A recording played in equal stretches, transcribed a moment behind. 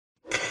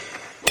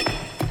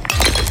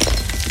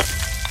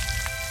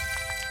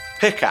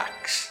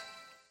Pickaxe.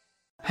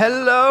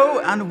 Hello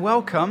and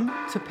welcome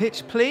to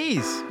Pitch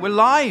Please. We're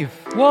live.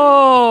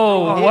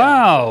 Whoa! Yeah,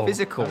 Wow!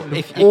 Physical.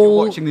 If you're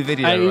watching the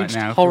video right aged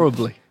now.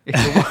 horribly.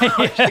 If you're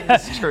watching the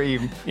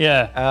stream.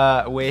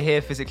 Yeah. We're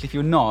here physically. If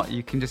you're not,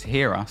 you can just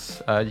hear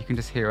us. You can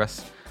just hear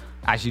us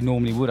as you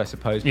normally would, I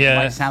suppose. Yeah.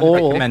 It might sound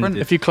Or quite different.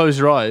 if you close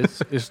your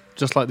eyes, it's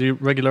just like the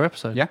regular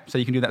episode. Yeah, so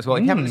you can do that as well.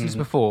 If you haven't listened to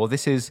this before,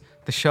 this is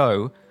the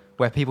show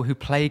where people who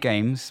play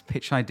games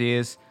pitch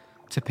ideas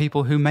to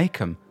people who make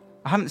them.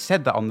 I haven't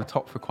said that on the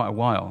top for quite a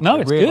while. No, I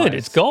it's realised. good.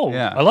 It's gold.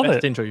 Yeah. I love Best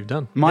it. intro you've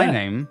done. My Yeah.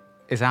 name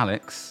is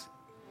Alex.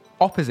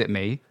 Opposite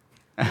me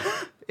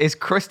is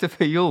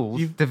Christopher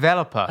Yules,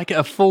 developer I get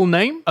a full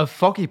name? of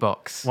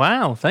Foggybox.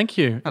 Wow, thank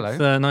you. Hello. It's,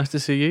 nice to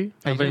see you.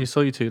 How I you bet doing? you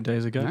saw you 2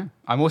 days ago. No.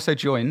 I'm also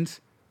joined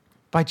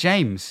by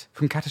James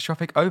from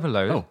Catastrophic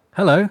Overload. Oh,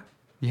 hello.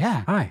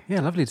 Yeah. Hi.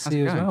 Yeah, lovely to How's see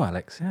it you as going? well,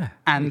 Alex. Yeah.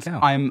 And There you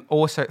go. I'm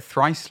also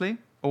Thricely,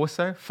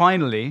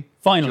 finally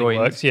joined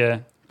works. Yeah.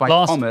 by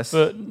Thomas.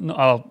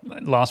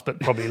 Last but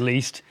probably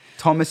least.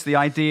 Thomas the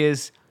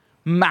Ideas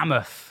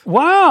Mammoth.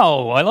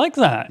 Wow! I like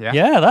that. Yeah.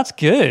 Yeah, that's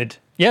good.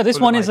 Yeah, this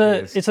Full of one is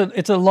ideas.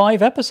 it's a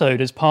live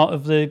episode as part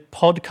of the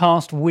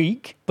podcast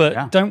week. But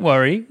Yeah. don't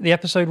worry, the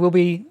episode will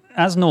be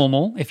as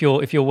normal if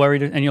you're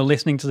worried and you're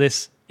listening to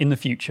this in the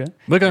future.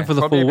 We're going for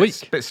the Probably full a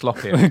week. bit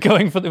sloppier. We're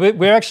going for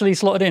we're actually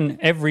slotted in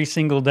every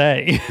single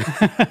day.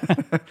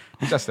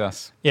 Just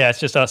us. Yeah, it's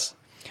just us.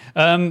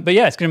 But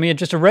yeah, it's going to be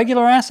just a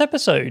regular ass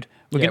episode.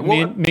 We're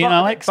gonna, me and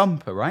Alex.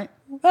 Bumper, right?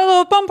 A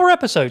little bumper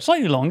episode,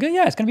 slightly longer.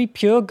 Yeah, it's going to be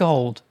pure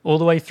gold all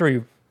the way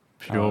through.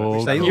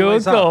 Pure. They Pure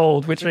always are.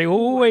 gold, which they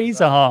always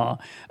are.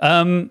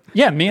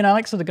 Yeah, me and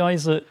Alex are the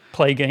guys that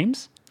play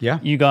games. Yeah.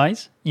 You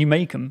guys, you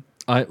make them.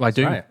 I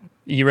do. Right. Are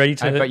you ready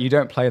to? But you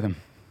don't play them.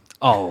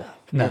 Oh,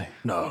 No,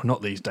 no,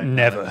 not these days.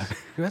 never.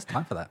 Who has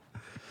time for that?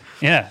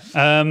 Yeah.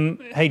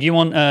 Hey, do you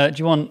want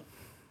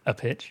a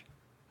pitch?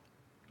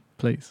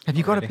 Please. Have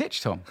you got a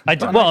pitch, Tom? I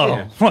do.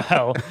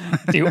 Well,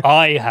 do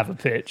I have a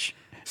pitch?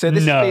 So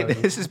this, No.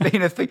 this has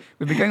been a thing.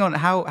 We've been going on.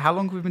 How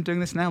long have we been doing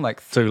this now?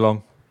 Like Too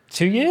long.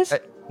 2 years?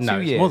 No, 2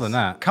 it's years. more than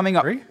that. Coming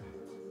up. 3?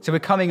 So we're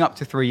coming up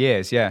to 3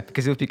 years, yeah,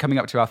 because it'll be coming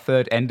up to our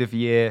third end of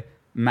year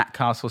Matt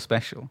Castle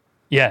special.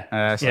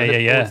 Yeah. So I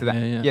look forward to that.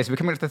 Yeah, yeah. So we're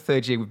coming up to the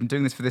third year. We've been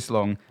doing this for this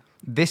long.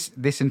 This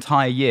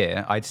entire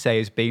year, I'd say,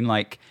 has been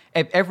like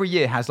every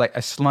year has like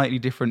a slightly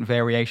different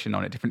variation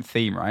on it, different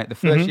theme, right? The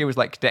first year was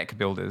like deck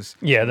builders.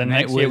 Yeah. The And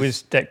next it year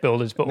was deck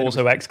builders, but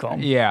also XCOM.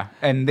 Yeah,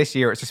 and this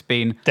year it's just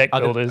been Deck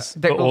other- builders,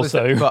 deck but builders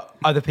also- but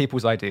other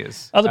people's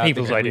ideas. Other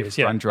people's because we've ideas,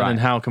 yeah. run dry. And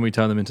then how can we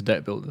turn them into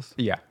deck builders?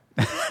 Yeah.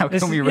 How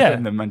This can we is- ruin yeah.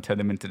 them and turn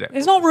them into deck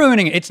It's builders? not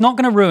ruining it. It's not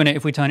going to ruin it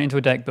if we turn it into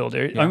a deck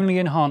builder. It Yeah. only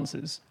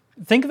enhances.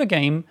 Think of a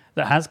game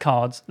that has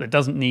cards that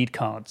doesn't need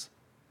cards.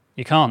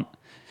 You can't.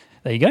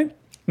 There you go.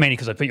 Mainly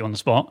because I put you on the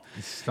spot.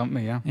 Stump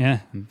me, yeah. Yeah,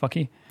 fuck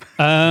you.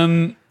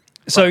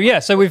 So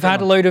we've had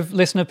a load of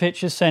listener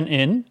pitches sent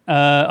in.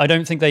 I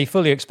don't think they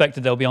fully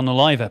expected they'll be on the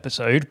live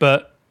episode,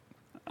 but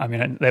I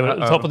mean, they were at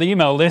the top of the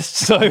email list.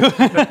 So,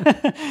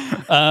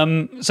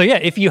 so yeah,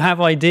 if you have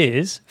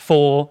ideas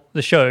for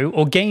the show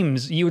or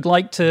games you would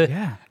like to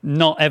Yeah.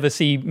 not ever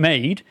see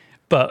made,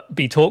 but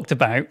be talked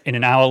about in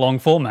an hour-long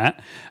format,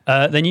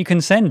 then you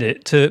can send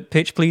it to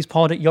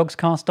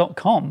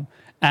pitchpleasepod@yogscast.com.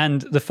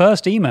 And the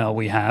first email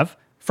we have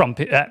from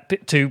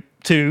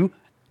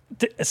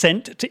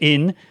sent to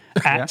in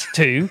at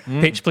to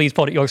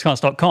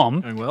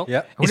pitchpleasepod@yogscast.com. Going well. Yeah.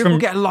 I wonder if from- we'll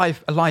get a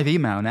live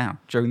email now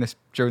during this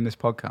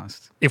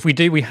podcast. If we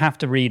do, we have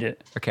to read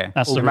it. Okay.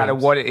 That's no the matter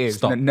rules. what it is,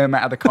 Stop. no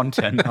matter the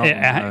content.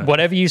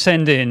 Whatever you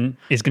send in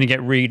is going to get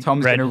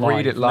Tom's read going to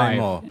read it No live.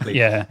 more, please.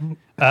 Yeah.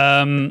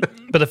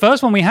 But the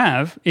first one we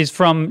have is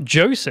from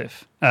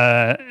Joseph.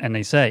 And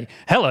they say,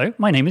 "Hello,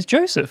 my name is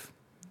Joseph."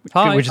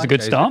 Hi. Which is a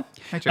good Joseph. start.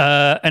 Hi,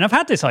 Joseph. And I've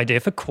had this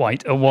idea for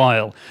quite a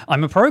while.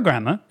 I'm a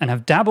programmer and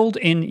have dabbled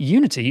in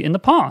Unity in the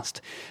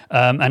past,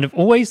 and have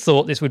always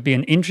thought this would be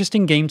an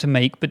interesting game to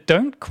make, but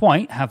don't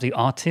quite have the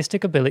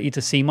artistic ability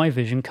to see my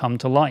vision come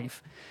to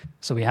life.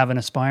 So we have an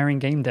aspiring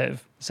game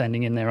dev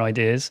sending in their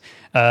ideas.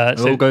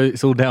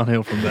 It's all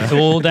downhill from there. It's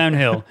all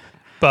downhill.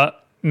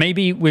 But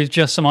maybe with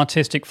just some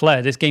artistic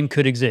flair, this game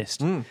could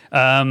exist.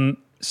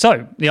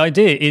 So the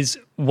idea is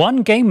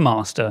one game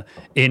master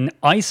in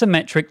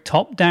isometric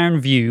top-down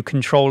view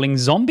controlling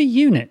zombie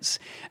units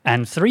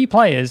and 3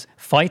 players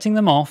fighting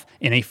them off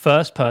in a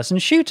first-person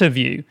shooter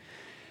view.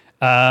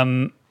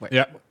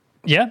 Yeah,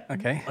 Yeah?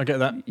 Okay. I get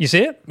that. You see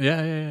it?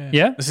 Yeah.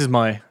 Yeah? This is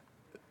my.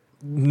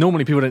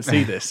 Normally, people don't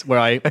see this, where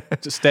I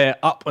just stare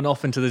up and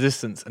off into the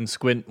distance and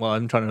squint while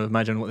I'm trying to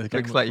imagine what this game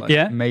Looks like you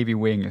Yeah. could maybe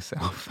weeing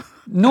yourself.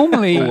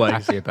 Normally, Always.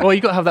 Happy about Well, it.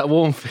 you got to have that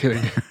warm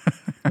feeling.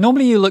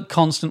 normally you look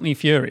constantly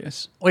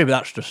furious. Oh, yeah, but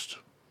that's just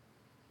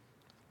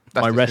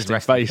That's my just his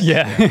resting face.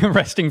 Yeah,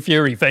 resting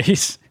fury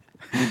face.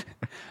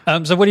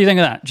 So what do you think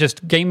of that?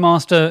 Just Game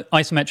Master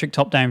isometric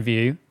top-down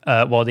view,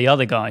 while the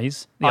other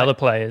guys, other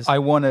players... I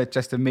want to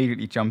just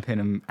immediately jump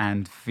in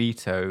and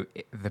veto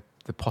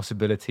the the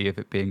possibility of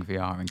it being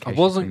VR in I case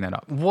you bring that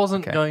up.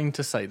 wasn't Okay. going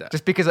to say that.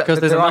 Just because there's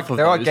there enough are, of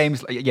there are those.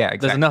 games, yeah, exactly.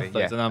 There's enough of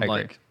those, yeah, and I'm I agree.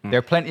 like, there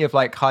are plenty of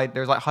like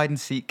there's like hide and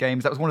seek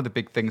games. That was one of the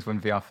big things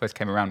when VR first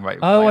came around, right?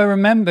 It was Oh, I like,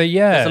 remember.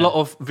 Yeah. There's a lot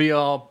of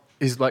VR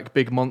is like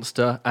big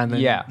monster, and then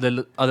Yeah.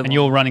 the other and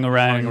you're running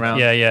around.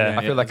 Yeah.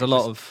 I feel like there's a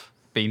it's lot just of.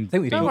 been. I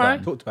think we been talked,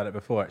 done. talked about it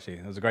before, actually.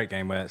 It was a great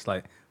game where it's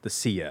like the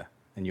seer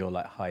and you're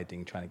like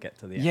hiding, trying to get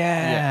to the end.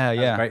 Yeah,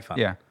 That was great fun.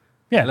 Yeah.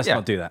 Yeah. Let's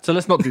not do that. So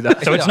let's not do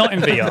that. So it's not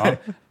in VR,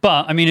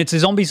 but I mean, it's a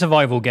zombie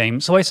survival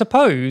game. So I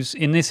suppose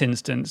in this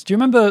instance, do you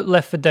remember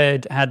Left 4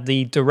 Dead had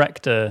the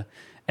director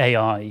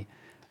AI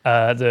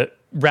that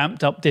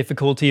ramped up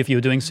difficulty if you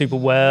were doing super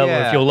well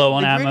or if you're low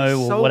on They ammo really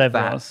or sold whatever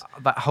that, else?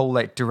 that whole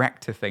like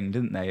director thing,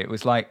 didn't they? It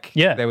was like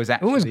there was it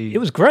actually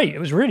was great. It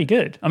was really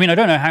good. I mean, I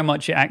don't know how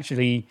much it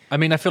actually. I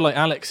mean, I feel like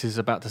Alex is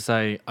about to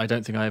say, "I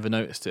don't think I ever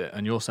noticed it,"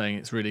 and you're saying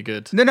it's really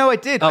good. No, I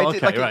did. Oh, I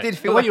did. okay, Like right. it did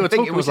feel The way like you were a thing.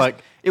 talking was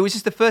like- it was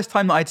just the first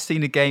time that I'd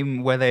seen a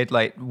game where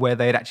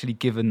they'd actually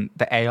given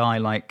the AI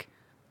like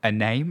a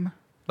name.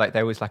 Like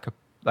there was like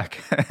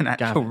an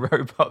actual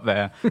robot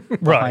there. Right,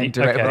 behind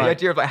direct- okay. But the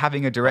idea of like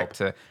having a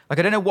director, like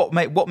I don't know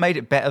what made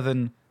it better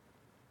than.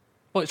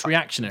 Well, it's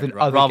reactionary, Than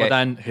right? other rather ga-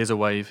 than here's a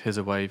wave, here's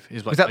a wave.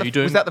 He's like, Was that "Are you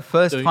doing? was that the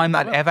first doing time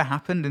that well?" ever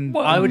happened? In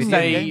I would video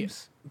say-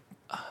 games?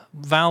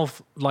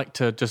 Valve like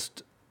to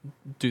just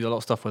do a lot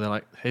of stuff where they're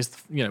like, "Here's,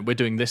 we're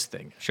doing this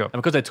thing." Sure. And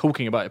because they're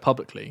talking about it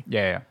publicly,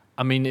 Yeah.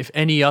 I mean, if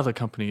any other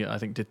company, I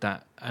think, did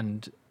that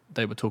and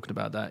they were talking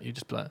about that, you'd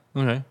just be like,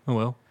 okay, oh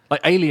well.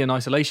 Like Alien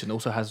Isolation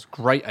also has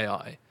great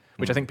AI,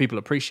 which I think people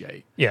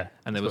appreciate. Yeah.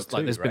 And there It's was got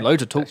like, two, there's been right?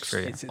 loads of talks.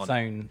 true, yeah. It's its on it.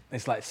 own,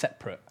 it's like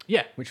separate.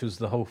 Yeah. Which was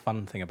the whole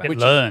fun thing about It it.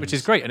 learns. Which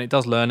is great, and it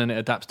does learn and it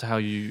adapts to how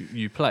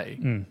you play.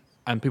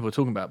 And people are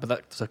talking about it, but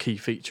that's a key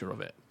feature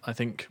of it. I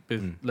think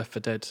with Left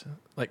 4 Dead,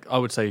 like I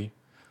would say,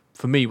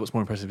 for me, what's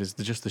more impressive is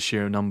just the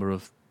sheer number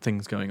of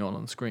things going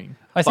on screen.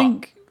 I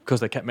think. Because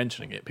they kept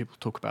mentioning it, people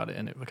talk about it,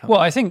 and it becomes. Well,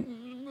 I think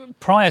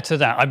prior to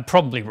that, I'm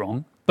probably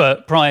wrong,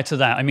 but prior to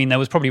that, I mean, there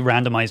was probably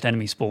randomized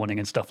enemy spawning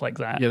and stuff like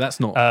that. yeah, that's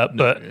not.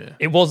 But yeah.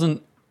 it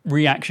wasn't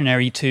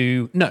reactionary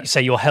to, No.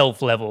 say, your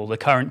health level, the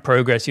current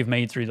progress you've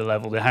made through the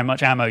level, how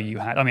much ammo you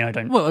had. I mean, I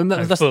don't Well, and know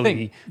that's the fully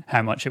thing.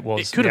 how much it was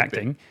It could have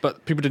reacting. been,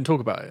 but people didn't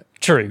talk about it.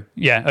 True.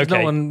 Yeah. Okay.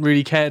 No one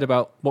really cared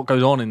about what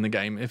goes on in the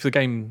game. If the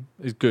game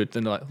is good,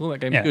 then they're like, "Well, that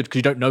game's Yeah. good," because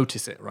you don't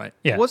notice it, right?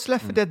 yeah. Was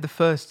Left 4 Dead the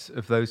first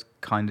of those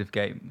kind of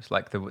games?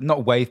 Like the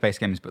not wave-based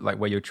games, but like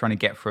where you're trying to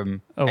get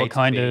from Oh, A what to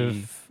kind B,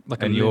 of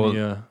Like and a you're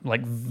linear.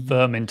 like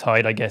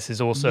Vermintide, I guess,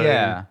 is also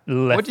yeah.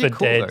 Left What do you 4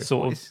 call Dead those? sort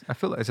What of. is- I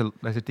feel like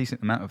there's a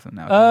decent amount of them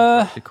now. What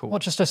are they called?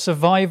 What, just a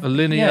survival? A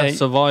linear Yeah.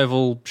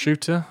 survival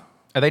shooter.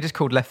 Are they just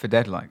called Left 4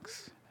 Dead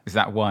likes? Is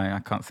that why I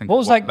can't think? What of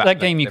was that Left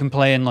game you 4 can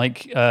play in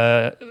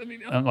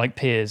like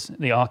Piers,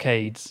 the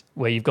arcades,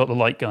 where you've got the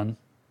light gun?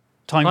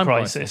 Time Time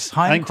Crisis. Crisis.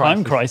 I think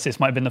Time Crisis. Crisis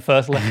might have been the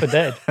first Left 4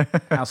 Dead.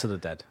 House of the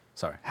Dead.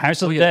 Sorry,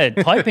 House of the Dead,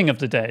 Piping of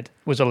the Dead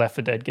was a Left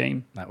 4 Dead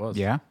game. that was.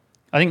 Yeah.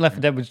 I think Left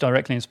 4 Dead was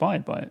directly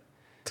inspired by it.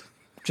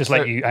 Just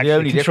like So you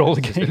actually control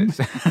the game.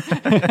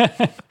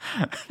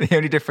 The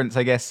only difference,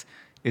 I guess,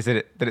 is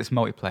that it's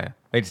multiplayer.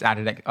 They just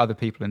added other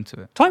people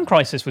into it. Time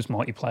Crisis was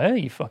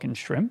multiplayer, you fucking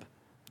shrimp.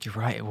 You're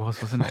right, it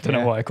was, wasn't it? I don't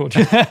know why I called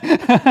you.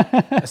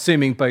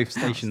 Assuming both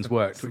stations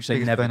worked, which they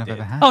Biggest never burn I've did.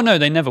 ever had. Oh, no,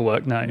 they never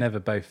worked, no. Never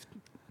both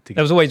There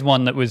together. was always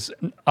one that was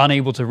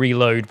unable to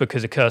reload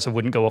because a cursor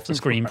wouldn't go off the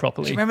screen Do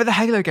properly. you remember the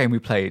Halo game we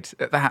played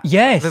at that?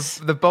 Yes.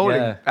 The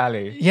bowling Yeah.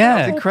 alley. Yeah.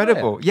 That was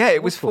incredible. Yeah,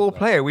 it was Four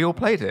 4-player. We all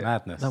played it.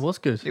 Madness. That was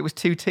good. It was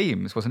 2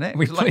 teams, wasn't it? It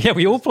We, was like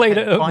we all played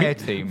it. fire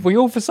team. We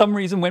all, for some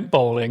reason, went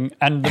bowling,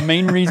 and the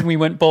main reason we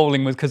went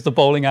bowling was because the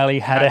bowling alley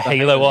had a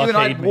Halo You and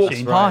I arcade walked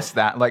machine. past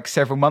that like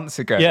several months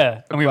ago.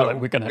 Yeah, and we were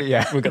like, we're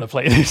gonna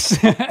play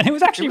this, and it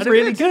was actually was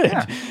really good,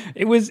 good.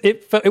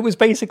 yeah. It was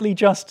basically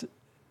just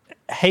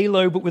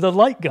Halo, but with a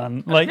light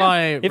gun. Like I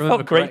it remember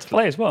felt great to correctly-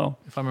 play as well.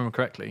 If I remember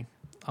correctly,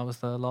 I was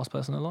the last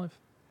person alive.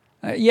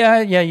 Yeah,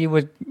 you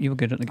were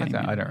good at the game.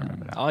 I don't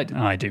remember that. I did.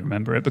 I do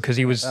remember it because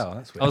he was. Oh,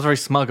 that's I weird. was very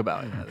smug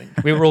about it, I think.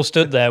 We were all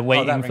stood there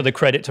waiting that for rings- the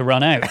credit to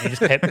run out. He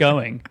just kept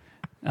going.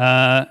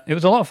 It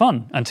was a lot of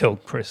fun until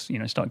Chris,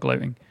 started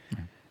gloating.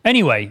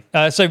 Anyway,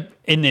 so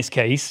in this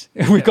case,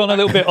 we've gone a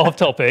little bit off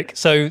topic.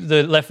 So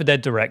the Left 4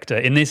 Dead director,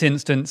 in this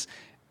instance,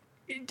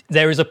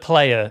 there is a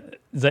player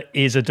that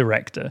is a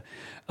director.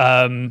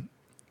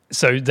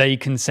 So they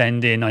can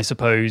send in, I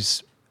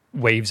suppose,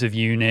 waves of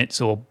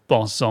units or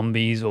boss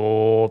zombies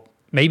or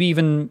maybe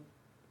even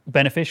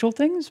beneficial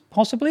things,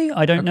 possibly.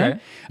 I don't know.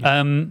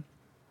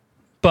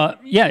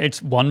 But yeah,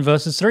 it's 1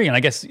 versus 3. And I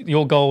guess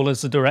your goal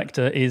as the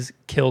director is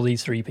kill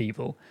these 3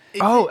 people.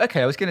 Oh,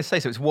 okay. I was going to say,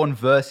 so it's 1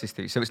 versus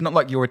 3. So it's not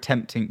like you're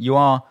attempting. You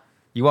are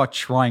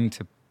trying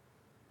to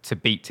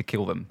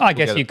kill them. I all the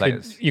guess other you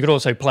players. could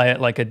also play it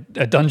like a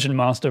dungeon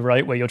master,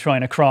 right? Where you're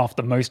trying to craft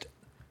the most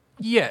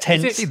Yeah,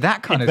 tense See,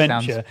 that kind of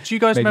adventure. sounds. Do you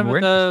guys maybe more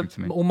remember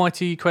interesting to the me.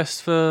 almighty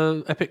quest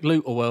for Epic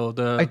Loot or World?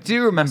 I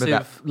do remember that.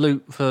 massive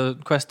loot for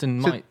Quest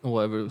and Might or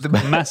whatever it was. The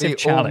Massive the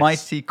chalice.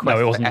 almighty quest No,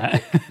 it for wasn't that.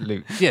 epic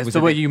loot. Yeah, Was so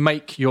it where the- you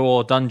make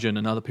your dungeon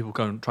and other people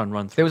go and try and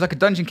run through. there was like a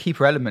dungeon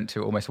keeper element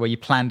to it almost, where you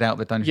planned out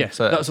the dungeon Yes,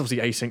 first, that was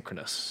obviously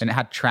asynchronous. and it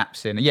had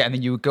traps in. Yeah, and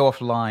then you would go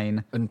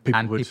offline, And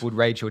people would- people would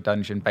raid your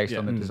dungeon based Yeah.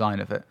 on the design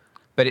of it.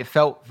 But it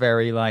felt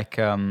very like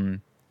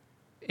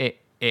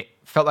it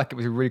felt like it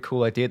was a really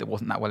cool idea that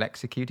wasn't that well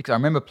executed. Because I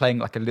remember playing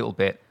like a little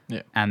bit,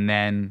 Yeah. and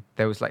then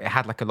there was like it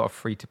had like a lot of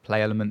free to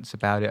play elements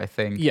about it. I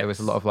think Yes. there was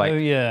a lot of like Oh,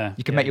 yeah.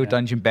 you can Yeah, make your yeah.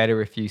 dungeon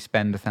better if you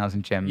spend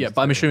 1,000 gems. Yeah, to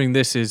but I'm do it. assuming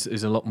this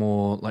is a lot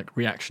more like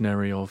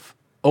reactionary of,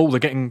 oh, you're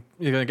going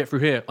to get through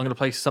here. I'm going to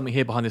place something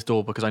here behind this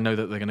door because I know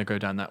that they're going to go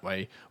down that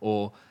way.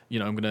 Or,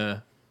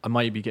 I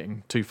might be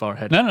getting too far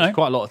ahead. No. There's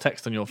quite a lot of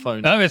text on your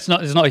phone. No, it's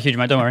not a huge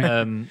amount. Don't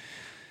worry.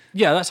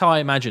 Yeah, that's how I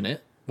imagine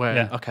it. Where,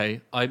 Yeah.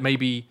 okay,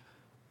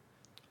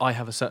 I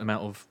have a certain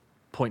amount of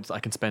points that I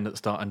can spend at the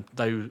start, and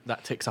though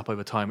that ticks up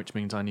over time, which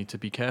means I need to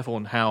be careful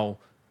on how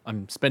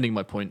I'm spending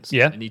my points.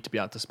 Yeah. I need to be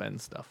able to spend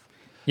stuff.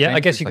 Yeah, I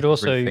James guess is, you could like,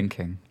 also. really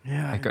thinking.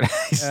 Yeah. I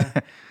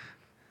got-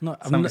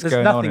 Something's There's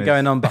going on nothing is-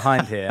 going on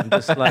behind here. I'm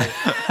just like,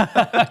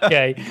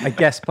 Okay. I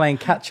guess playing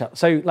catch up.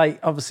 So, like,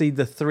 obviously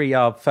the three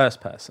are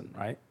first person,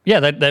 right? Yeah,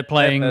 they're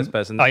playing. first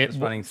person, just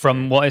running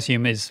from through. what I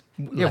assume is.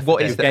 Yeah, Left what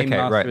 4 is Dead. that? Game Okay,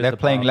 Master right. is They're the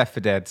playing part. Left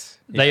 4 Dead.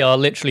 They are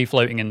literally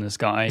floating in the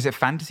sky. Is it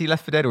fantasy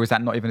Left 4 Dead, or is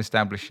that not even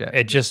established yet?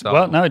 It just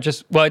Start?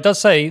 it does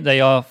say they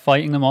are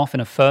fighting them off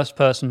in a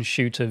first-person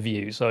shooter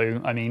view.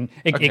 So I mean,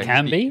 it Okay,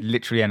 can be.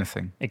 literally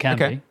anything. It can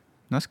okay. be.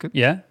 That's good.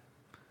 Yeah.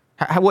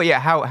 How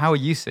are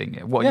you seeing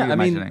it? What are you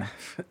imagining?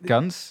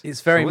 Guns?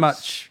 It's very Swords?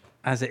 much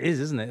as it is,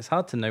 isn't it? It's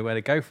hard to know where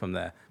to go from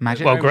there.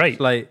 Magic. Well, Very much great.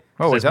 Like,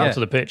 Oh, There's is more that- to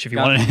the pitch if you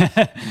Gun- want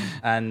it.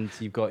 and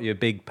you've got your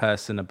big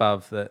person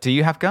above that. Do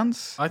you have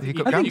guns? I Have think you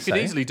you, got you guns? could so.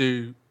 easily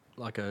do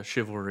like a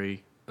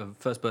chivalry, a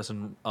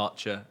first-person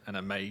archer and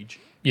a mage.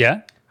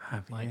 Yeah.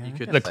 Like Yeah, you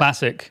could The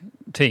classic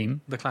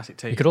team. the classic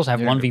team. You could also have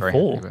Yeah, one v very happy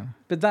four, with it.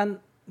 But then,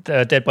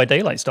 Dead by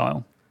Daylight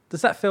style.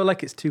 does that feel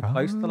like it's too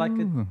close to like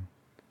a Oh.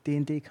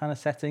 D&D kind of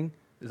setting?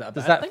 Is that a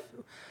Does bad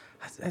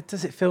that? thing?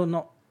 Does it feel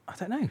not? I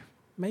don't know.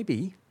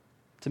 Maybe.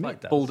 To me, Like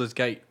it does. Baldur's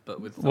Gate, but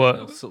with What?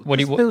 something else sort of- What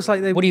do you? It feels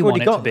like they've what do you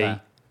already want it to got be?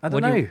 that. I don't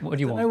What do know. you- what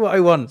do you I don't want? know what I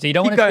want. So you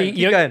don't Keep want it to going,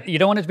 be. keep going. You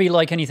don't want it to be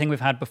like anything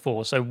we've had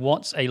before. So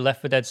what's a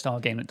Left 4 Dead style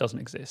game that doesn't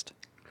exist?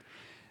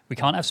 We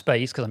can't have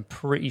space because I'm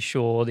pretty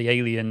sure the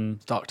Alien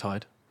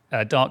Darktide.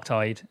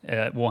 Darktide,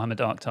 Warhammer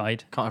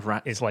Darktide, Can't have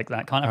rats. is like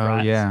that. Can't have Oh,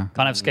 rats. yeah.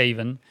 Can't have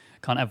Skaven.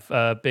 Can't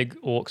have big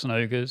orcs and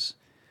ogres.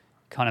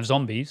 Can't have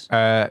zombies.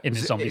 In the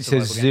zombie it's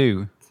a survival game.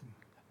 zoo,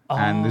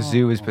 and the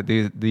zoo is but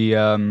the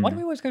Why do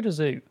we always go to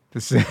zoo? the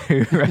zoo.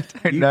 I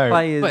don't You know.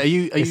 play as- Wait, are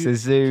you It's a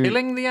zoo.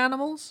 killing the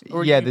animals?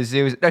 Or are Yeah, you- the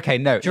zoo is okay.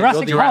 No,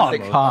 Jurassic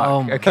Jurassic Park. Park.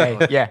 Oh my okay,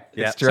 God. yeah,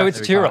 Yeah. it's So it's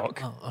Jurassic Park.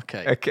 Turok. Oh,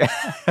 okay. Okay,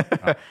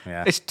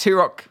 Yeah. it's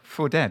Turok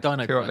 4 Dead. Dino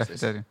Turok Left 4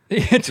 Crisis.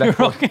 Dead.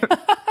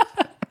 Turok.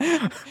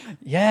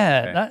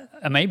 Yeah,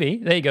 maybe.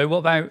 There you go. What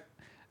about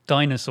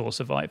dinosaur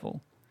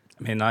survival?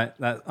 I mean,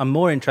 I'm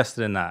more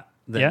interested in that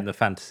than Yeah? the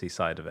fantasy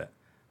side of it.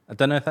 I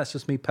don't know if that's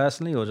just me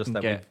personally or just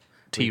that Get we've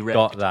T-Rex.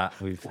 got that.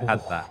 We've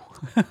had that.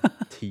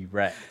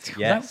 T-Rex.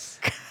 Yes.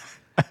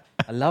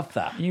 I love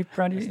that. Are you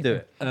proud of Let's you? do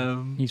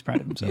it. He's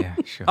proud of himself. Yeah,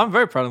 sure. I'm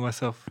very proud of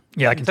myself.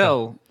 Yeah, I can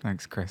tell.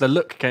 Thanks, Chris. The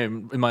look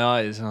came in my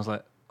eyes, and I was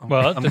like,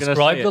 Well, I'm gonna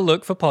describe say the it.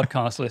 look for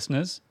podcast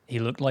listeners. He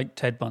looked like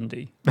Ted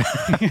Bundy.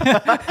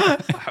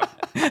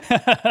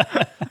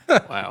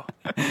 Wow.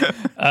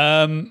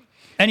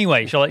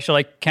 Anyway, shall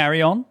I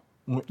carry on?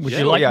 Would Yeah.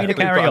 you like Yeah, I me to think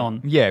we've carry got-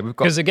 on? yeah, we've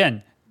got Because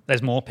again,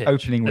 there's more pitch.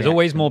 Opening There's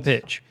always more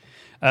reactions.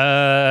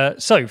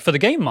 pitch. So for the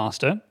Game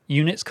Master,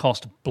 units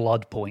cost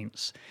blood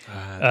points,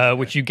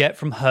 which you get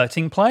from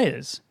hurting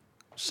players.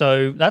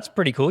 So that's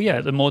pretty cool. Yeah,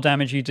 the more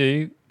damage you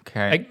do,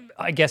 Okay.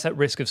 I guess at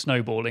risk of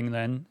snowballing,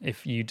 then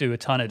if you do a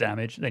ton of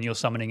damage, then you're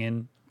summoning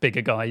in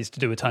bigger guys to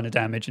do a ton of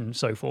damage and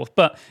so forth.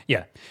 But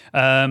yeah,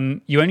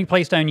 you only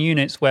place down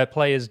units where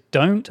players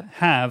don't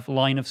have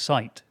line of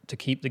sight to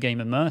keep the game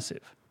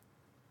immersive.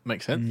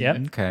 Makes sense. Yeah,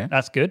 Okay.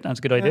 that's good. That's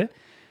a good idea.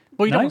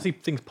 Well, you No? don't want to see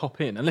things pop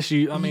in unless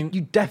you. I mean,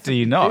 You definitely Do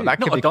you not? do. That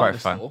could not be a quite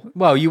dinosaur. fun.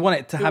 Well, you want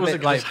it to It have was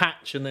it like like.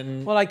 hatch and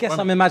then. Well, I guess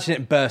I'm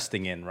imagining it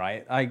bursting in,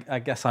 right? I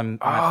guess I'm.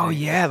 Oh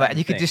imagining yeah, the that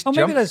you could thing. just Oh,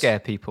 maybe jump there's- scare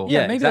people.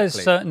 Yeah, Maybe there's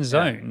exactly. certain Yeah.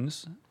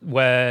 zones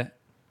where,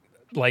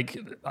 like,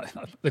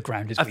 the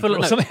ground is I weaker feel or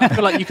like something. I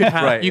feel like you could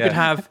have Right, you could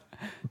yeah. have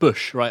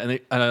bush right,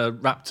 and a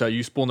raptor.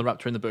 You spawn the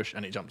raptor in the bush,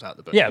 and it jumps out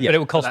the bush. Yeah, but it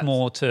would cost that's-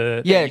 more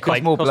to. Yeah, you it costs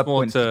could- more cost blood more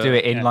points to- to do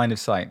it in yeah. line of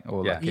sight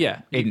or Yeah. like Yeah,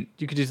 in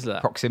you could do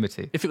that.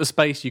 proximity. If it was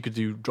space, you could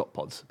do drop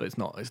pods, but it's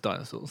not. It's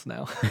dinosaurs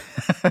now.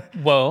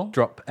 Well,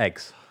 Drop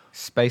eggs.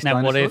 Space now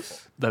what dinosaurs.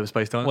 if they were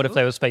space dinosaurs. what if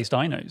they were space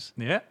dinos?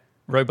 Yeah.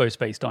 Robo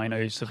space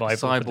dinos survival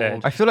for Cyborg.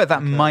 dead. I feel like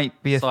that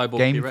might be a cyborg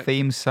game T-Rex.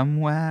 theme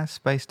somewhere.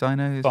 Space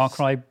dinos. Far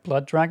Cry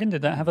Blood Dragon,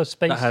 did that have a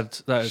space?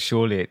 That had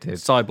Surely it did.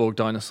 cyborg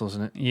dinosaurs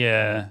in it.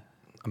 Yeah,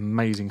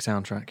 Amazing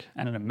soundtrack.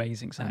 and an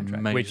amazing soundtrack,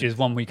 Amazing. which is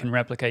one we can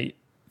replicate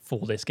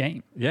for this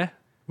game. Yeah,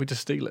 we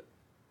just steal it.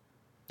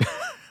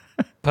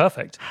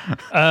 Perfect.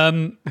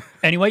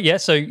 Anyway,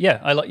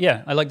 I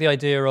like the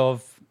idea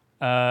of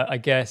I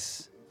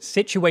guess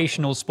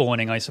situational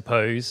spawning, I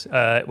suppose,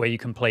 where you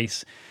can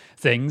place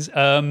things,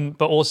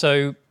 but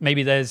also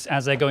maybe there's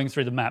as they're going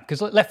through the map,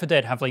 because Left 4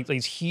 Dead have like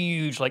these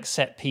huge like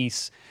set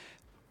piece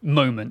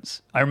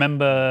moments. I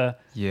remember.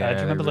 do you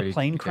remember the really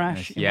plane get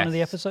crash this. in one of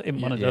the episodes?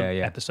 In one of the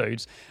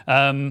episodes.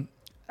 And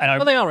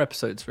Well, they are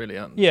episodes, really,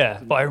 aren't they? yeah,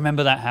 but I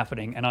remember that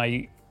happening, and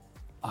I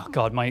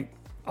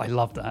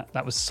love that.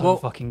 That was so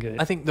fucking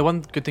good. I think the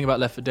one good thing about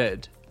Left 4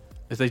 Dead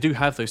is they do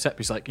have those set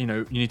pieces, like, you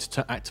know, you need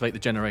to activate the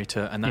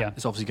generator, and that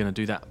is obviously going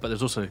to do that. But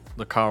there's also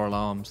the car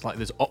alarms, like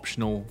there's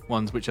optional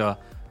ones which are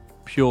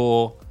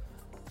pure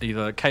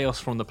either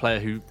chaos from the player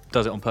who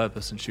does it on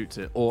purpose and shoots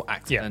it, or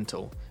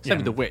accidental. Same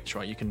with the witch,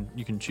 right? You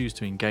can choose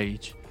to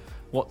engage.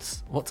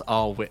 What's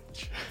our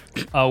witch?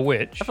 Our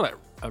witch, I feel like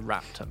a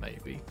raptor,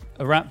 maybe.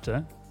 a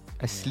raptor.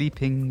 A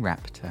sleeping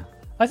raptor.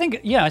 I think a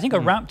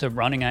raptor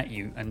running at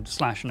you and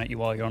slashing at you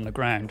while you're on the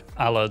ground,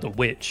 a la the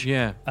witch,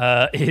 Yeah.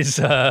 is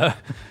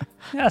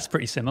that's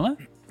pretty similar.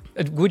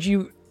 Would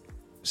you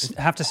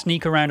have to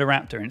sneak around a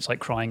raptor and it's like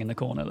crying in the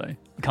corner though?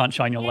 You can't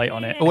shine your light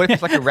on it. Or what if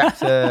it's like a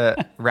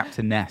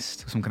raptor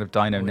nest, or some kind of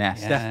dino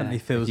nest? Yeah. Definitely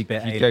feels You, a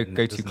bit you alien,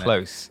 go too doesn't it?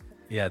 close.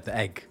 Yeah, the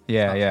egg.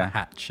 Yeah, starts to yeah.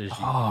 hatch as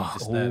you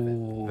disturb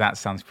it. That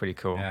sounds pretty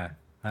cool. Yeah,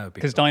 that would be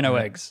Because cool. dino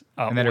eggs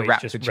are And then a always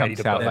raptor just ready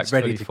jumps to out burst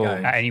like ready fully to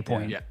formed. go. at any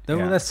point. Yeah. They're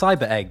Yeah.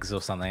 cyber eggs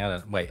or something.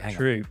 Hang on.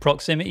 True.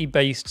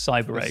 Proximity-based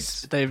cyber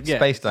eggs. They've,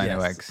 Space dino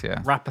Yes. eggs,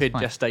 yeah. rapid That's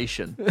fine.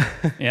 gestation.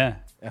 Yeah.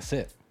 That's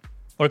it.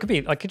 Or it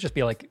could just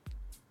be like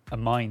a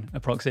mine, a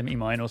proximity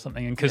mine or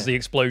something, and because the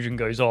explosion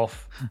goes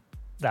off,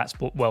 that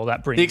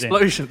brings The in.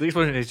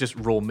 explosion is just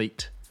raw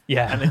meat.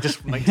 Yeah. And it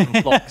just makes them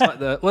flop.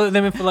 It's like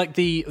then for like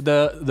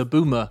the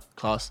boomer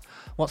class.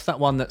 What's that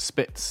one that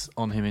spits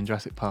on him in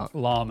Jurassic Park?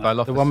 llama.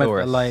 The one with the,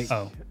 Dilophosaurus. like,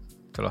 Oh,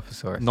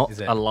 Dilophosaurus. Not Is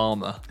it? a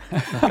llama. a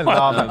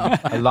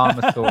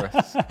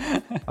llamasaurus.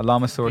 A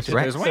llamasaurus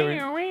rex.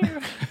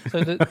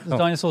 so the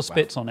dinosaur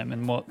spits on him,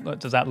 and what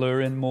does that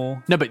lure in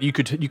more? No, but you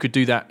could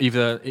do that.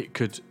 Either it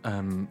could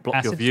block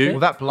Acid your view, Well,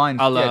 that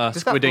blinds. a la Yeah, does that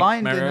Squid Ink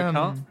blind Mario in,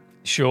 Kart,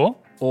 Sure.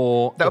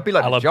 or that would be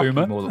like a la the jockey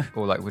Boomer? more,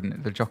 or like, wouldn't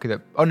it? The jockey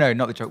that. Oh no,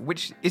 not the jockey.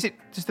 Which is it?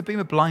 Does the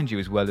boomer blind you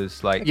as well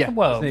as like? Yeah.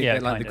 Well, Doesn't it yeah,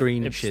 get, like, kind the of.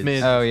 green It shiz?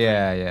 smears Oh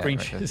yeah. green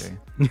right, shiz.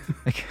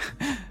 okay.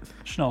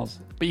 schnoz.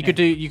 But you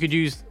could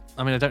use.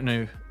 I mean, I don't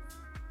know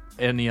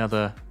any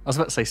other. I was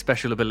about to say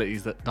special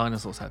abilities that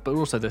dinosaurs have, but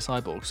also they're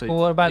cyborgs. So Well,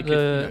 what about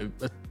a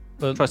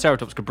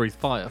Triceratops could breathe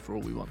fire for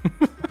all we want.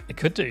 It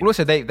could do. Well,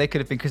 also they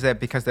could have been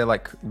because they're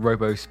like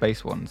robo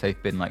space ones.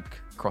 They've been like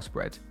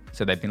crossbred,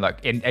 so they've been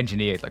like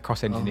engineered, like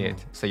cross-engineered.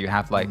 So you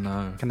have like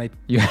no, Can they?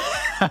 you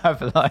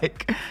have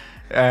like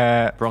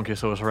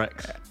Bronchiosaurus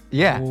Rex.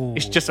 yeah. Ooh.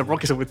 It's just a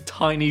Bronchiosaurus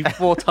with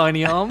four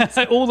tiny arms.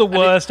 all the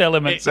worst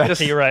elements it of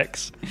just-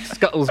 T-Rex.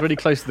 Scuttles really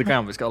close to the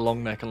ground, but it's got a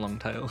long neck and long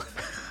tail.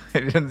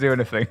 It doesn't do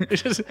anything.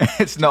 It's just,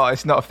 It's not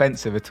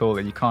offensive at all,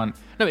 and you can't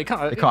no, it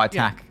can't. they can't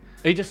attack.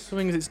 It just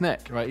swings its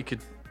neck, right? You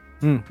could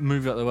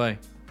move out of the way.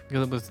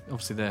 Because it was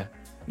obviously they're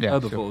Yeah, sure.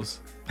 herbivores.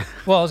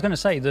 Well, I was going to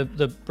say the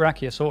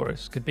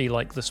Brachiosaurus could be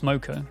like the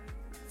smoker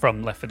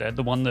from Left 4 Dead,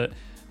 the one that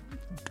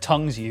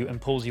tongues you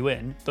and pulls you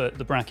in, but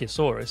the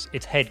Brachiosaurus,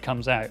 its head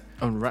comes out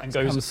And and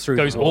goes. Comes through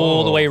goes the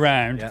all the way wall.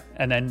 around Yeah.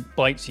 and then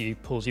bites you,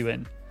 pulls you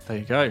in. There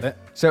you go.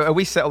 So are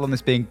we settled on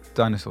this being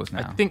dinosaurs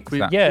now? I think Is we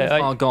that- Yeah,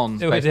 are gone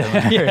it was-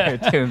 based yeah.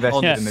 too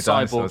invested Yeah. in the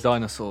cyborg dinosaurs.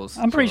 dinosaurs.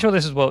 I'm pretty sure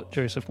this is what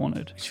Joseph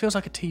wanted. It feels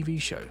like a TV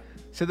show.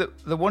 So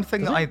the one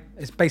thing that I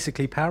It's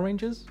basically Power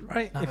Rangers,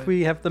 right? No. If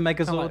we have the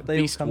Megazord, like they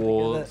all Beast come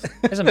Wars. together.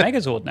 There's a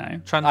Megazord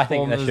now. I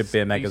think there should be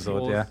a Transformers, Beast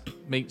Megazord, Wars yeah.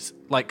 Meets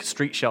like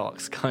Street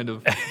Sharks, kind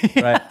of.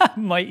 Right.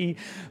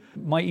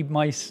 Mighty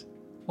mice.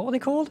 What were they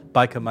called?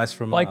 Biker mice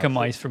from Biker Mars.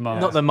 mice from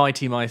Mars. Not the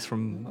Mighty Mice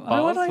from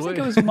Why Bars. did I think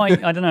it was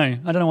might? I don't know.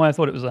 I don't know why I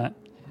thought it was that.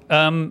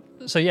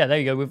 So yeah, there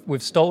you go.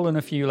 We've stolen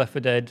a few Left 4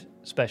 Dead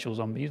special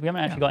zombies. We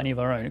haven't actually got any of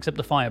our own, except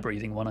the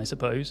fire-breathing one, I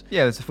suppose.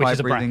 yeah, there's a Which is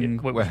a fire-breathing.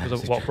 bracket, which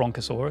was what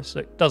Bronchosaurus. So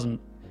it doesn't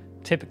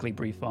typically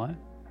breathe fire.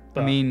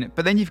 But I mean,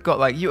 but then you've got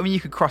like you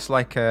could cross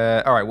like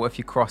all right. What if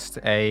you crossed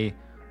a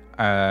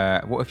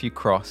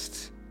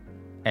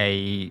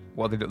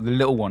what are the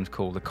little ones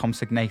called, the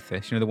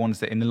Compsognathus? You know, the ones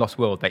that in the Lost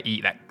World they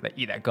eat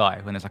that guy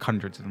when there's like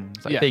hundreds of them.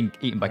 It's like Yeah. being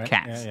eaten by Right,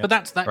 cats. yeah, yeah. But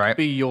that Right. could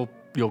be your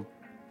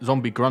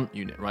zombie grunt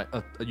unit, right?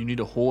 You need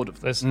a horde of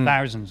them. there's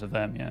thousands of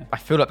them. Yeah. I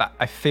feel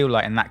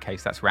like in that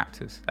case that's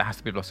raptors. There has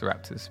to be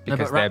velociraptors No,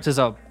 because but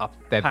raptors are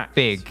they're packs,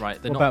 big.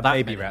 right? They're What not about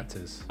that baby many.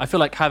 raptors? I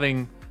feel like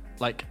having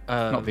like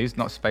not these,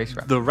 not space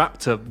raptors. the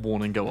raptor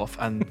warning go off,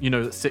 and you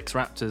know that 6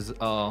 raptors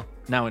are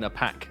now in a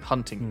pack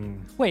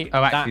hunting. Wait,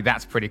 Oh, actually,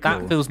 that's pretty cool.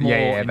 that feels more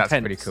yeah, that's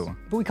intense. pretty cool.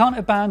 but we can't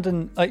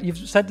abandon. You've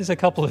said this a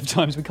couple of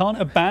times. We can't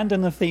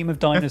abandon the theme of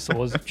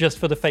dinosaurs just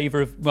for the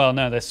favor of. Well,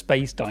 no, they're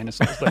space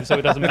dinosaurs though, so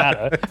it doesn't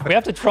matter. We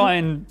have to try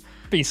and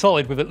be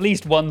solid with at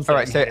least one thing. All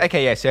right, so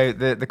okay, yeah. So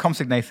the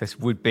Compsognathus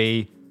would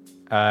be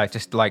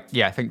just like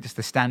I think just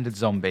the standard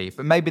zombie,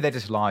 but maybe they're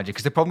just larger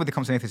because the problem with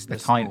the Compsognathus is they're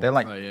tiny. small. They're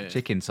like Oh, yeah.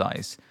 chicken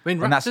size. I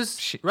mean, And that's raptors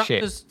shit.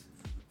 raptors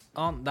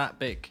aren't that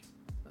big.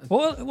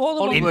 What are the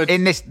Hollywood.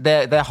 In this,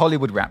 they're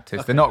Hollywood raptors.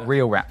 Okay, They're not yeah.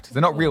 real raptors.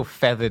 They're not real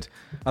feathered,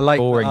 I like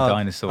boring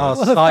dinosaurs. Our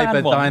What are the fan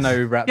cyber ones?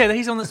 dino rap. Yeah,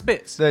 he's on the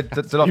spits. The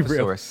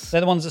Dilophosaurus.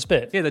 They're the ones that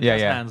spit. Yeah, the Yeah,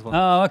 Just yeah. Hands one.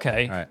 Oh,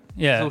 okay. Right.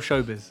 Yeah. It's all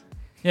showbiz.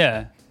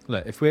 Yeah.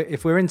 Look,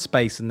 if we're in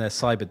space and they're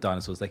cyber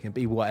dinosaurs, they can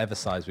be whatever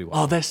size we want.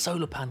 Oh, they're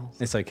solar panels.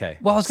 It's okay.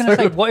 Well, I was going to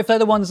say, what if they're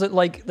the ones that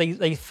like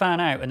they fan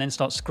out and then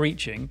start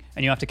screeching,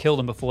 and you have to kill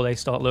them before they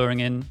start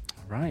luring in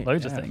Right.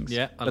 loads of yeah. things?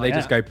 Yeah, But they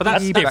just go. But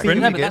that's beep, different. beep,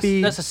 No, but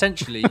beep. that's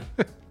essentially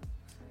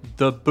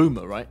the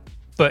boomer, right?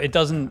 But it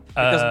doesn't,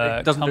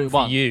 doesn't do come it for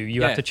once. you.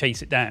 You Yeah. have to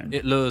chase it down.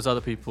 It lures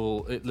other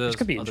people. It lures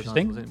could be other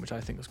interesting. dinosaurs in, which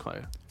I think was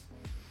quite.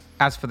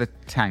 As for the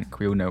tank,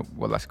 we all know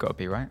what that's got to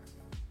be, right?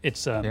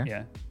 It's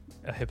Yeah.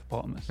 a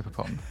hippopotamus.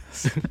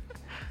 Hippopotamus.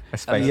 A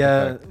space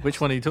Yeah.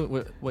 Which one are you talking?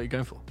 What are you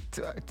going for?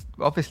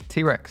 Obviously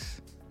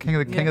T-Rex, king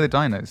of the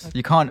dinos. You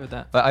agree can't. with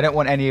that. Like, I don't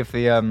want any of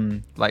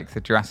the like the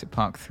Jurassic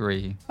Park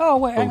 3 Oh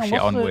wait, hang on. bullshit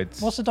What's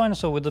onwards. what's the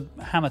dinosaur with the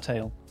hammer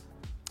tail?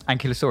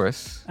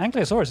 Ankylosaurus.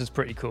 Ankylosaurus is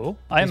pretty cool.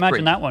 I He's imagine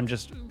pretty- that one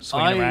just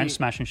swinging I- around,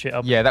 smashing shit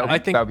up. Yeah, that I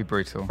think would be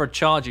brutal. For a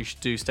charge, you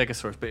should do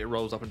Stegosaurus, but it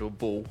rolls up into a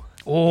ball.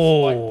 Like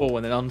Oh. ball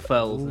and then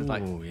unfurls. And it's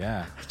like, Oh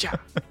yeah. "Hitcha."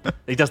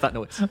 He does that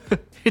noise.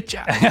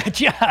 Hitcha.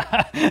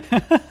 Yeah.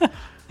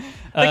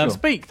 They can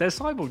speak. They're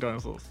cyborg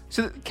dinosaurs.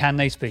 So Can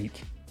they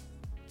speak?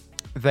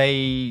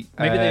 they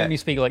Maybe they only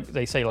speak like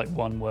they say like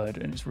one word,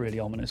 and it's really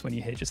ominous when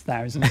you hear just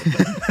thousands of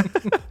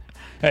them.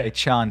 they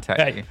chant at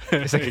Hey. you.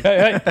 It's like,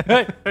 hey,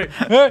 hey, hey,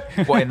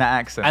 hey. what in that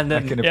accent? And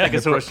then Like in a- yeah, in a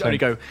Stegosaurus only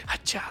Brooklyn. go,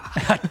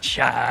 Hitcha.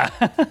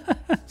 Cha.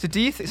 So do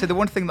you? So the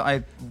one thing that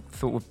I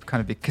thought would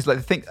kind of be because like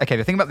the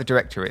thing about the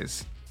director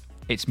is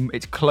it's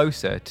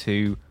closer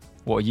to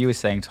what you were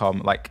saying,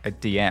 Tom, like a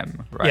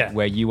DM, right? Yeah.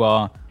 Where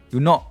you're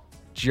not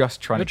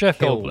just trying You're to Jeff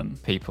kill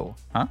Goldblum. people,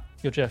 huh?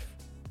 You're Jeff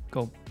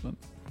Goldblum.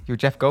 You're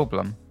Jeff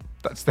Goldblum.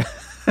 That's the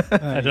I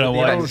don't know the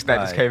why. old that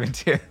just guy. came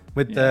into you.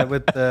 With the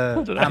know.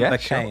 Amber Yeah,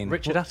 sure. Cane.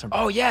 Richard Attenborough.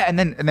 Oh yeah, and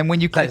then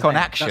when you click on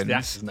name. That's the actions,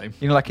 actor's name.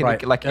 you know, like in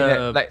Right. like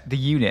the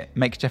unit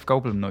makes Jeff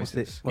Goldblum What's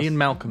noises. it? Ian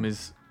Malcolm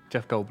is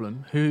Jeff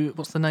Goldblum.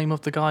 What's the name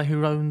of the guy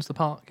who owns the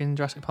park in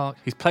Jurassic Park?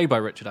 He's played by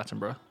Richard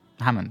Attenborough.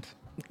 Hammond.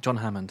 John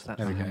Hammond. That's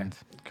There we the go. name.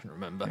 Couldn't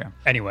remember. Yeah.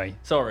 Anyway,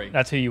 Sorry.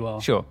 that's who you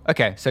are. Sure.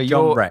 Okay. So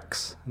John you're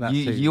Rex. That's who-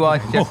 you are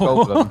Jeff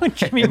Goldblum.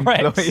 Jimmy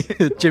Rex.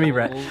 Jimmy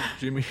Rex. Oh,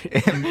 Jimmy.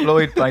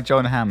 employed by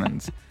John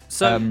Hammond.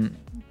 So,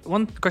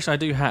 one question I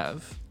do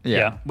have.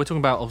 Yeah. We're talking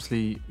about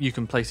obviously you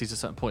can place these at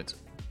certain points.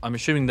 I'm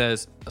assuming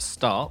there's a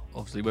start,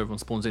 obviously where everyone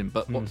spawns in,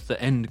 but what's the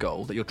end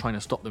goal that you're trying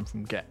to stop them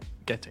from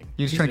getting?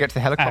 You're just trying to get to the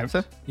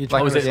helicopter. You're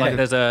Oh, is trying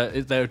it to-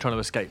 like they're trying to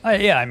escape?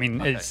 Yeah, I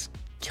mean, Okay. it's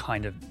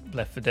kind of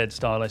Left 4 Dead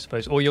style, I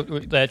suppose. Or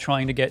they're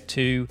trying to get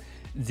to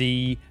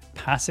the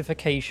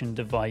pacification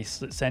device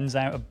that sends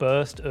out a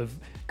burst of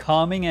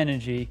calming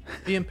energy.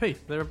 EMP.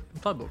 They're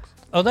cyborgs.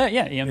 Oh, there,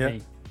 yeah, EMP. Yeah.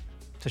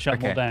 To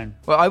shut them all down.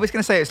 Well, I was going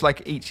to say it's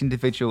like each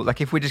individual.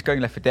 Like if we're just going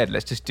Left 4 Dead,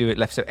 let's just do it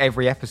left. So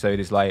every episode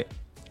is like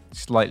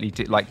slightly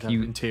like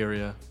you.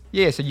 Interior.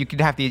 Yeah. So you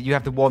could have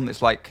the one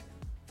that's like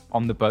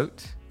on the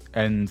boat,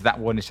 and that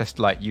one is just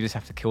like you just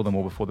have to kill them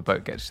all before the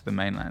boat gets to the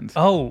mainland.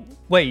 Oh,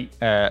 wait.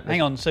 There's-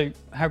 Hang on. So,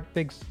 how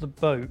big's the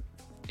boat?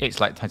 It's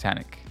like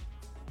Titanic.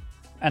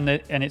 And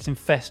it's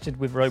infested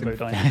with robo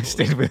dinosaurs.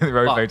 Instead with the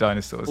robo But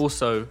dinosaurs.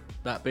 Also,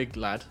 that big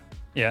lad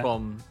Yeah.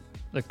 from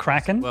The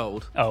Kraken?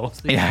 World. Oh,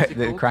 What's the, Yeah, what's it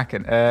the called?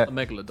 Kraken. A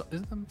megalodon.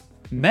 Is it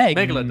a Meg.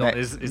 megalodon? Meg-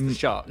 Is the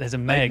shark? There's a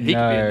Like, Meg. He could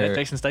be in there. No.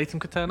 Jason Statham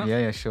could turn up.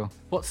 Yeah, sure.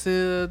 What's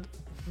the?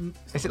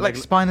 Is it like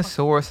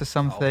Spinosaurus or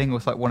something, or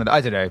it's like one of the?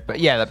 I don't know, but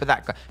yeah, but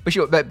that guy. But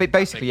sure, but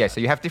basically, yeah. So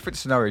you have different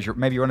scenarios.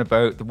 Maybe you're on a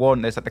boat.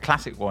 There's like the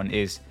classic one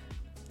is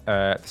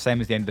the same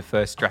as the end of the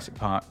first Jurassic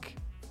Park.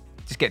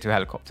 Just get to a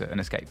helicopter and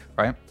escape,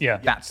 right? Yeah.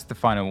 That's the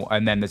final,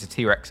 and then there's a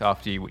T-Rex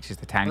after you, which is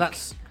the tank.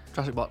 That's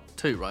Jurassic Park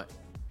 2, right?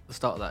 The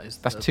start of that is.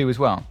 That's 2 as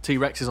well.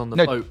 T-Rex is on the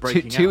No, boat two,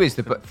 breaking two out. is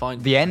the Couldn't boat.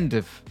 find The end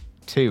of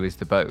 2 is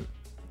the boat.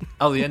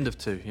 Oh, the end of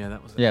 2. Yeah,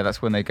 that was it. Yeah,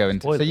 that's when they go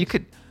into. So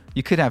Spoilers.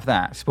 you could have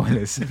that.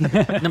 Spoilers.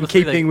 Number 3,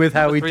 Keeping with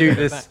how number we 3 do they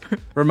go this back.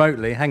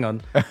 remotely. Hang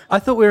on. I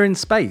thought we were in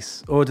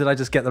space, or did I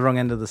just get the wrong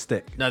end of the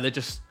stick? No, they're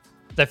just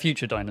They're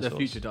future dinosaurs. they're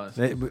future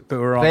dinosaurs. But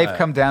we're on. They've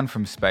come down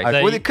from space.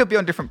 They- Well, it could be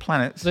on different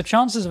planets. The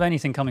chances of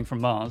anything coming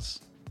from Mars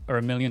are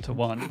 1,000,000 to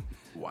 1.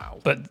 Wow.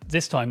 But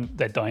this time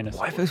they're dinosaurs.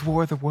 What if it was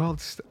War of the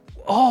Worlds?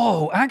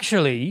 Oh,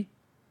 actually,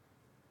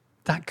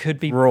 that could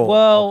be Raw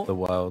well. of the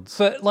worlds.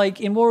 But like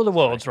in War of the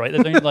Worlds, right?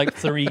 There's only like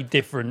 3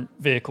 different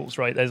vehicles,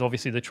 right? There's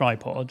obviously the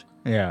tripod,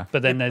 Yeah.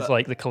 but then there's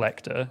like the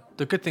collector.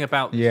 The good thing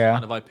about this Yeah.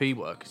 kind of IP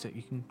work is that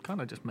you can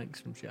kind of just make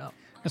some shit up.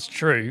 That's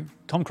true.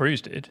 Tom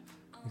Cruise did.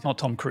 Not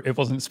Tom Cruise. It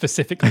wasn't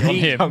specifically on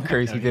him. Tom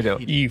Cruise, he did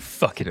it. You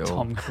fucking Did it all.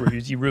 Tom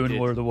Cruise. You ruined Did.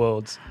 War of the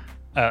Worlds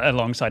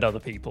alongside other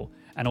people.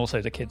 And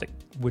also the kid that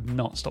would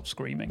not stop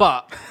screaming.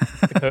 But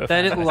Dakota their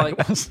Fanning, little I think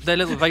it was. their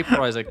little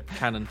vaporizer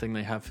cannon thing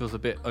they have feels a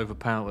bit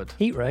overpowered.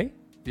 Heat ray?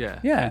 Yeah.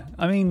 Yeah.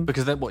 I mean,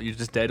 Because then what? You're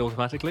just dead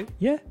automatically.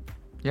 yeah.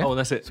 Yeah. Oh,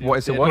 that's it. What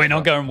is it? Yeah. What? We're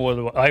not going War of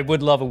the Worlds. I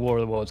would love a War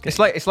of the Worlds game.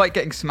 It's like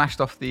getting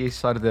smashed off the east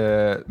side of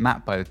the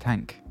map by the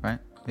tank, right?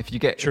 If you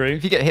get True.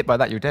 if you get hit by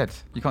that, you're dead.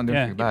 You can't do yeah.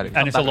 anything about it.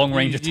 And it's a long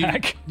range You-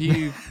 attack.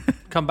 You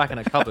come back in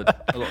a cupboard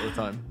a lot of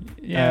the time.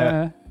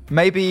 Yeah.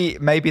 Maybe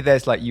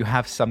there's like you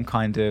have some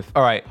kind of.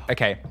 All right.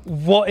 Okay.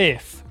 What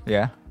if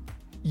Yeah.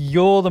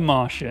 you're the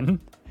Martian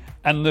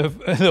and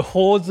the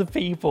hordes of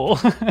people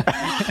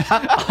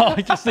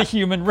are just the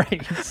human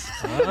race?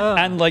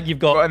 And like you've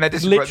got Well, and they're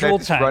just literal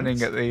just tanks.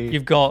 running at the-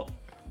 You've got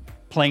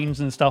planes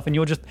and stuff, and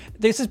you're just.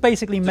 This is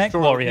basically Mech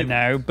Destroy all Warrior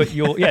now, but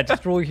you're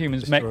destroy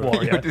humans, Mech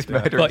Warrior, You're just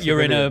murdering but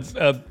you're in civilians.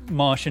 a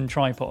Martian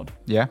tripod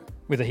Yeah.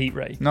 with a heat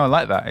ray. No, I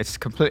like that. It's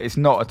complete. It's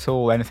not at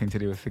all anything to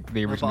do with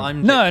the original.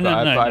 I'm- No, but no,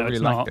 I- no, but I no, really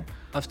it's liked not. it.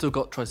 I've still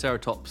got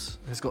Triceratops.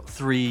 He's got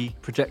 3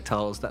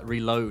 projectiles that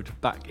reload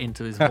back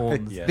into his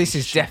horns. Yeah. This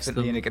is Shoots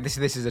definitely them.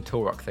 this is a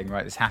Torok thing,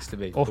 right? This has to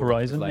be. Or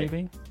Horizon, Like,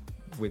 maybe.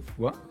 With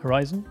what?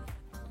 Horizon,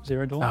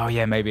 Zero Dawn. Oh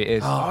yeah, maybe it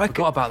is. I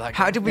forgot about that.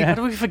 How game. did we? How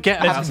do we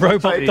forget? There's how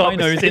robot played dinos in that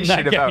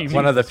conversation about game.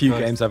 One of the few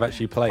Christ. games I've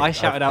actually played. I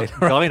shouted out I've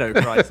played.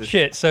 Dino Crisis.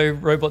 Shit. So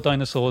robot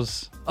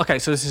dinosaurs Okay,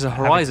 so this is a have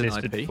Horizon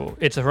existed IP. before.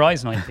 It's a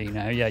Horizon IP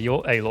now. Yeah,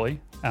 you're Aloy.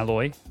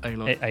 Aloy.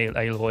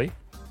 Aloy.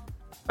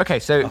 Okay,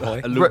 so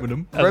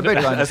Aluminum. Robo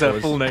That's their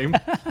Dinosaurs. full name.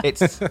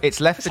 It's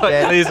Left 4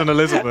 Dead. Liz and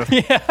Elizabeth.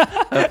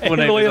 Her full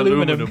name Alloy is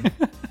aluminum.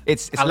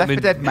 It's Left 4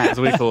 Dead as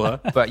we Max, call her.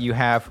 but you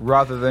have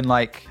rather than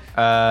like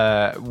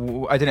I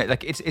don't know,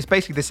 like it's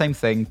basically the same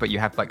thing, but you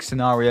have like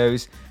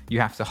scenarios. You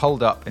have to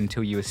hold up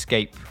until you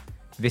escape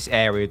this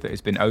area that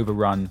has been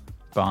overrun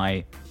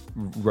by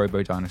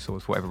robo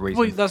dinosaurs for whatever reason.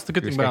 Well, that's the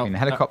good You're thing about escaping the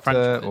that helicopter,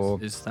 franchise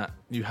or is that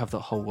you have that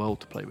whole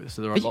world to play with.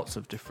 So there are But lots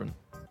of different.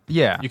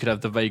 yeah, You could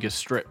have the Vegas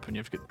Strip, and you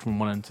have to get from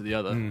one end to the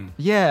other.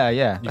 yeah,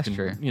 You that's can,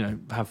 true. You know,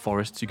 have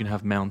forests. You can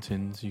have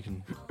mountains. You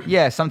can.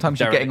 Yeah, sometimes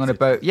you're getting on a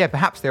Derelicted. boat. Yeah,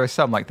 perhaps there are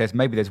some like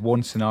there's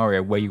one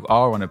scenario where you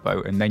are on a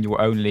boat and then the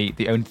only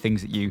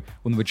things that the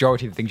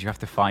majority of the things you have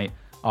to fight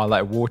are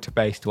like water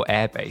based or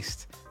air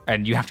based,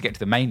 and you have to get to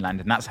the mainland,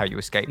 and that's how you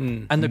escape.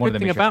 And the one good of them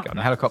thing is you have to about get on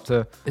a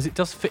helicopter. Is it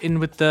does fit in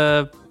with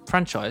the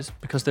franchise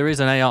because there is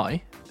an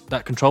AI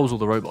that controls all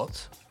the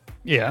robots.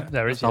 Yeah,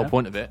 there is. That's the whole Yeah.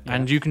 point of it.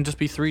 And you can just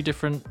be 3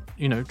 different,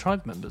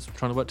 tribe members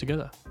trying to work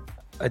together.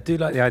 I do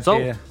like the So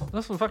idea.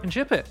 let's fucking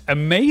ship it.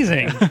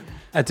 Amazing.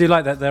 I do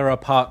like that there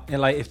are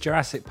like if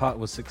Jurassic Park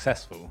was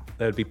successful,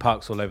 there would be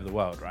parks all over the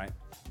world, right?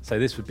 So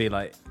this would be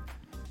like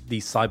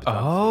these cyber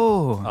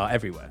Oh. are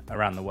everywhere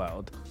around the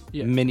world.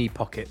 Yeah. Mini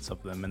pockets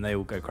of them, and they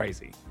all go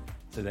crazy.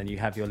 So then you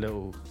have your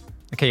little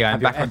Okay, yeah, I'm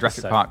Have your back on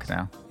Jurassic episodes. Park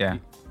now. Yeah,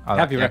 I have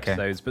like- your yeah, okay.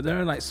 episodes, but there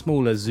are like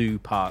smaller zoo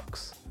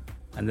parks,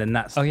 and then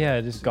that's Oh yeah,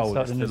 just goal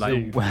start is in to the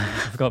like zoo. I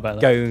forgot about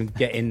that. go and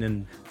get in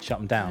and shut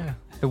them down.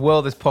 The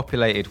world is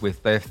populated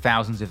with there are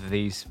thousands of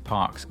these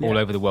parks all Yeah.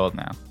 over the world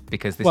now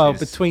because this Well, is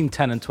between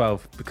 10 and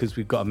 12, because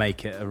we've got to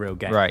make it a real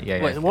game. right. Yeah,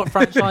 yeah. Wait, what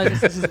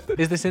franchise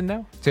is this in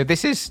now? So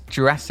this is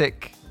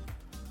Jurassic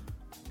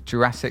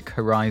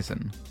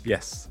Horizon.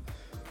 Yes.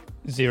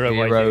 Zero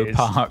ideas.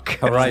 Park.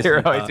 Horizon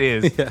Zero Park.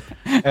 ideas.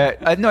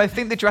 No, I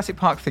think the Jurassic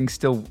Park thing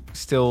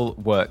still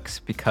works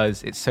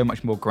because it's so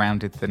much more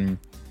grounded than.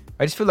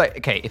 I just feel like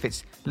okay, if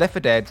it's Left 4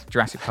 Dead,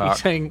 Jurassic Are you Park.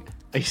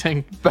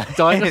 saying But it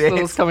dinosaurs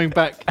is. coming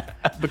back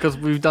because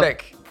we've done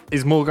Look,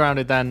 is more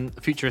grounded than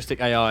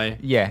futuristic AI?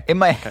 yeah, in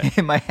my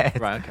head.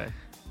 Right. Okay.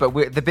 But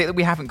the bit that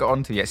we haven't got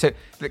onto yet. So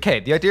okay,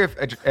 the idea of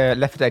a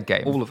Left 4 Dead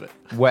game, All of it.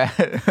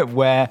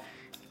 where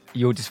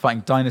you're just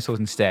fighting dinosaurs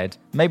instead.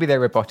 Maybe they're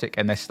robotic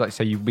and they're like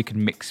we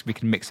can mix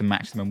and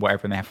match them and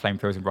whatever, and they have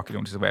flamethrowers and rocket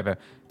launchers or whatever.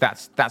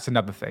 That's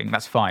another thing.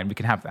 That's fine. We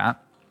can have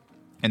that.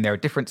 And there are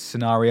different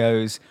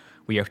scenarios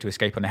where you have to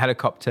escape on a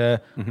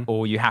helicopter,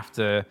 or you have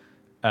to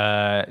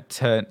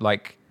turn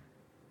like.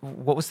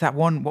 What was that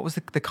one? What was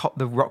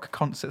the rock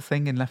concert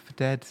thing in Left 4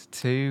 Dead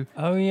 2?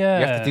 Oh yeah.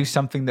 You have to do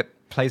something that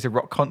plays a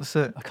rock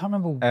concert. I can't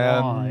remember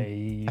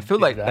why. I feel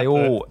did like that, they but-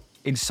 all,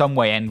 in some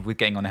way, end with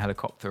getting on a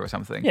helicopter or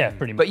something. Yeah,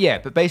 pretty much. But yeah,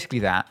 but basically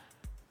that.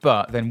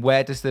 But then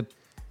where does the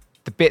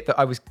bit that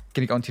I was going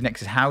to get onto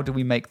next is how do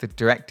we make the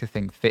director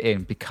thing fit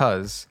in?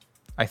 Because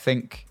I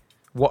think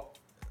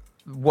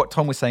what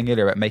Tom was saying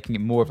earlier about making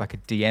it more of like a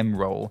DM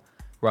role,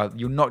 well,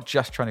 you're not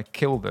just trying to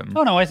kill them.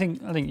 Oh no, I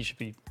think you should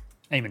be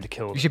aiming to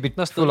kill them. You should be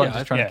That's the- full on yeah,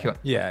 just trying yeah. to kill.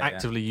 Yeah.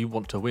 Actively, you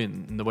want to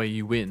win, and the way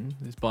you win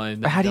is by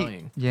them But how do you?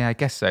 dying. Yeah, I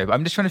guess so. But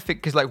I'm just trying to think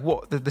because like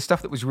what the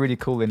stuff that was really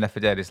cool in Left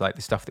 4 Dead is like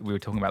the stuff that we were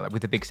talking about, like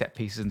with the big set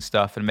pieces and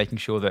stuff, and making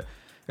sure that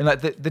and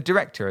like the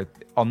director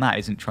on that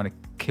isn't trying to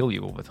kill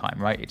you all the time,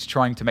 right? It's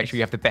trying to make sure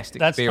you have the best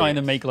That's experience. trying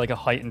to make like a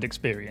heightened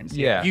experience.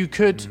 Yeah. You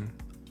could,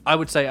 I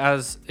would say,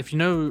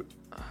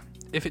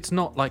 if it's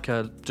not like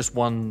just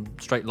one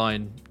straight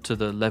line to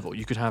the level,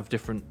 you could have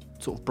different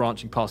sort of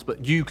branching paths,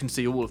 but you can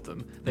see all of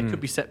them. There could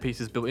be set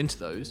pieces built into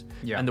those,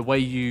 Yeah. and the way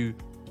you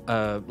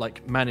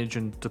like manage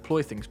and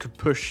deploy things could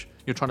push.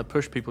 You're trying to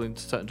push people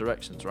into certain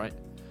directions, right?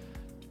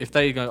 If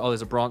they go, oh,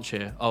 there's a branch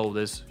here. Oh,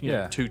 there's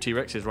Yeah. 2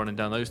 T-Rexes running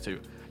down those 2.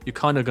 You're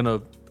kind of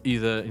gonna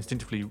either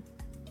instinctively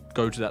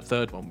go to that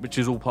third one, which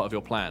is all part of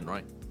your plan,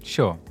 right?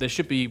 Sure. There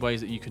should be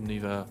ways that you can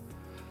either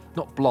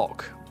not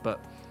block,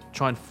 but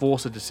try and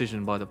force a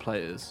decision by the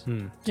players.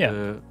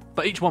 Yeah.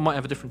 But each one might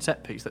have a different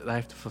set piece that they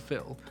have to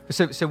fulfill.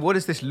 So what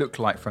does this look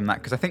like from that?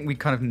 Because I think we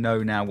kind of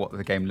know now what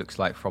the game looks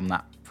like from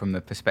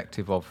the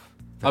perspective of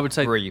the I would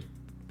say 3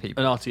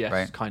 people. an RTS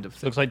right? kind of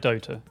thing. Looks like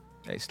Dota.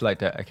 It's like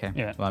that. Okay.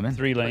 Yeah, Well, I'm in.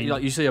 3 lane.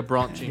 Like you see a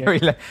branching.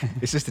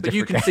 It's just a But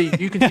different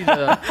you can see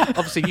the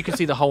obviously you can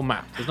see the whole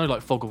map. There's no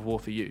like fog of war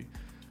for you.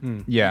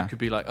 Yeah. You could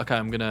be like, okay,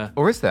 I'm gonna.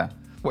 Or is there?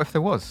 What if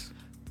there was?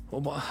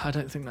 Well, I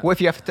don't think that. What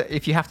if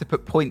you have to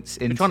put points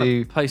If you're trying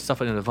into? to play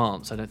stuff in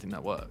advance, I don't think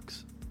that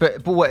works.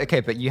 But what? Okay,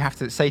 but you have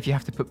to say if you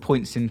have to put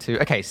points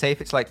into. Okay, say if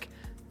it's like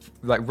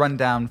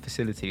rundown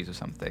facilities or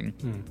something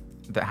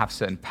that have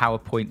certain power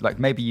point. Like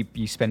maybe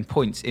you spend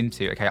points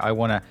into. Okay, I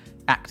want to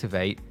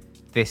activate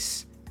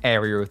this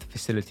area of the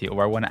facility,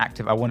 or I want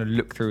to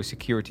look through a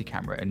security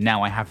camera, and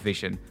now I have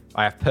vision.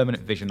 I have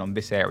permanent vision on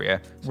this area,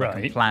 so I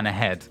can Right. plan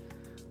ahead.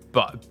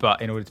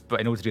 But in order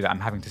to do that, I'm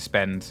having to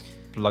spend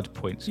blood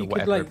points or You could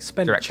whatever. like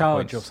spend director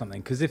charge points. or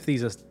something, because if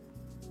these are,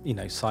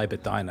 cyber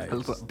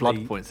dinos, Blood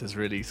they- points has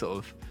really sort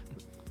of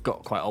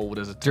got quite old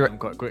as a Direct- term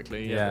quite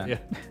quickly. Yeah. Yeah.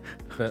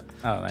 But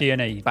I don't know.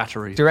 DNA.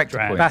 Battery. Director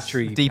Drag. points.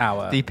 battery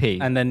power, DP.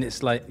 and then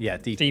it's like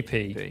DP.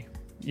 DP.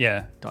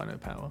 Yeah. Dino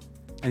power.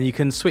 And you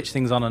can switch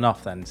things on and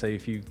off then. So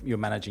if you're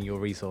managing your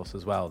resource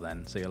as well,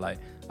 then so you're like,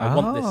 I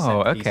want this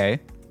set piece okay.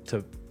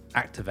 to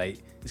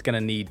activate. It's going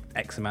to need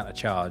X amount of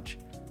charge.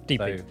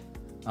 DP. So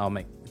I'll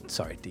make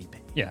DP.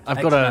 Yeah. I've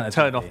X got amount to of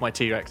turn DP. off my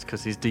T-Rex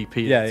because he's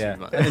DP. Yeah, yeah.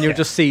 And then you'll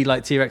just see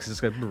like T-Rexes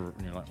just go, brr,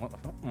 and you're like, what the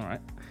fuck? All right.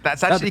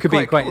 That's That actually could be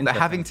quite quite cool. That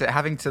interesting.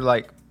 having to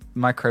like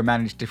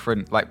micromanage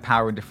different like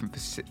power in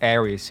different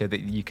areas so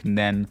that you can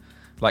then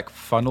like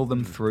funnel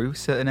them through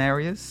certain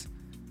areas.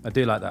 I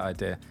do like that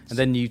idea. And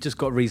then you just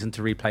got reason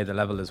to replay the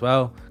level as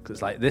well, because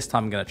it's like this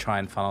time I'm going to try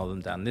and funnel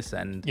them down this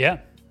end. Yeah.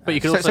 But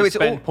you can So- also so it's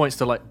spend all- points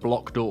to like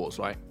block doors,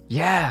 right?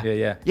 Yeah.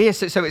 Yeah.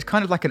 So it's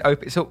kind of like an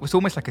open. So it's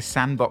almost like a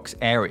sandbox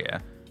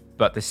area,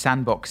 but the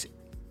sandbox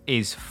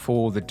is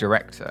for the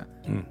director.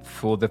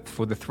 For the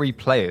 3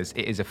 players,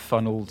 it is a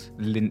funneled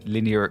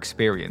linear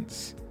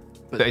experience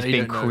But that is they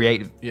being don't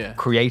know-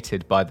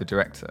 created by the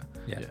director.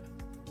 Yeah.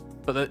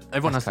 But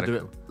everyone That's has to do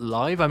kinda it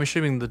live. I'm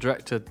assuming the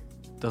director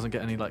doesn't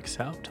get any like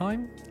setup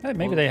time.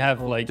 Maybe they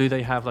have Or like. do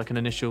they have like an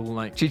initial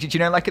like? Do you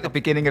know, like at the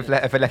beginning of a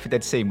Left 4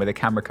 Dead scene where the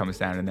camera comes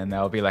down and then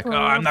they'll be like, "Oh,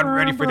 I'm not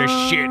ready for this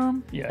shit,"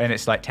 Yeah. and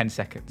it's like 10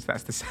 seconds.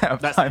 That's the setup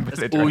That's- time. for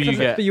that's the all you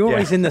director. get. But you're Yeah.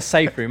 always in the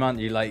safe room, aren't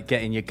you? Like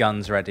getting your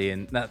guns ready,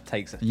 and that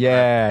takes.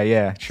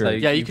 Yeah, true. So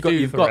Yeah, you you've could got, do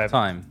you've got forever.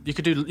 time. You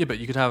could do, yeah, but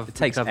you could have, It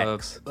takes you could have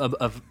X.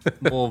 a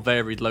more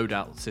varied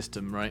loadout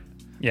system, right?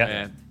 Yeah.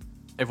 Where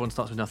everyone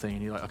starts with nothing,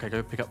 and you're like, okay,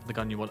 go pick up the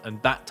gun you want,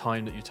 and that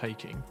time that you're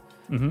taking,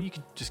 you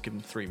could just give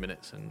them 3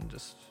 minutes and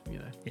just,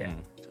 Yeah.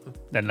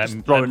 Then let Just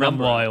them throw a run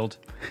number out. wild.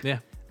 yeah.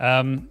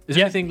 Um, Is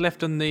there anything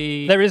left on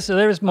the? There is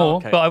more,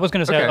 okay. but I was going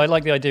to say Okay. I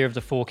like the idea of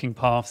the forking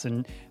paths,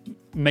 and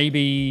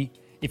maybe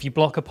if you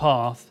block a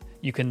path,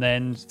 you can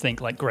then think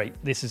like, great,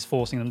 this is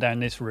forcing them down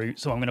this route,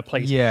 so I'm going to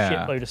place Yeah.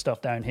 a shitload of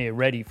stuff down here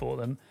ready for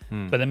them.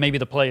 But then maybe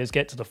the players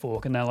get to the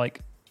fork and they're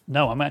like,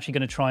 no, I'm actually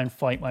going to try and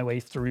fight my way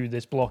through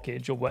this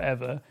blockage or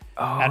whatever,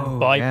 and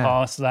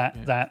bypass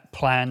that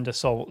planned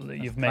assault that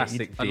you've made.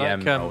 Classic I GM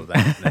like, role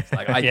then. It's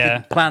like, I Yeah.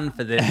 didn't plan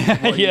for this.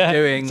 What are yeah, you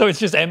doing? so it's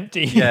just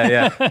empty.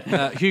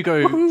 yeah.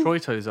 Hugo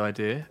Troito's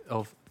idea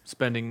of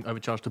spending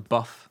overcharge to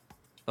buff,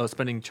 or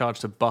spending charge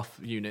to buff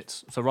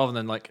units. So rather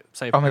than like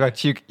say, Oh my god,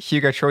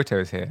 Hugo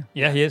Troito is here.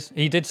 Yeah, he is.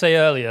 He did say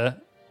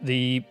earlier,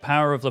 the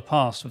power of the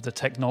past with the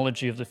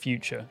technology of the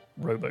future,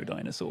 robo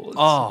dinosaurs.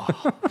 oh,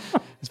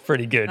 It's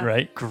pretty good,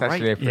 right? It's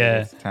actually a pretty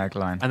Yeah. good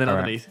tagline. and then All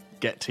right. underneath,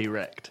 get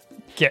T-Wrecked.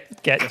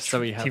 Get Just so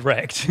we have-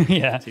 T-Wrecked.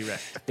 Yeah.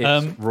 T-Wrecked.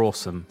 It's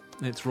rawsome.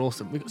 It's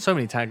awesome. We've got so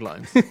many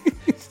taglines.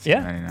 Yeah.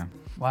 I don't know.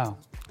 Wow.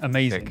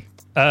 Amazing. Sick.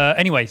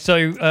 Anyway,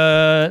 so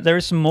there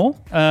is some more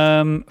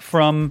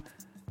from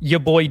your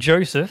boy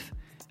Joseph.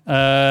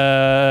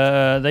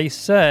 They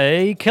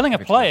say killing a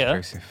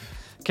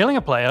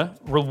player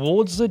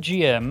rewards the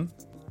GM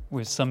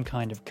with some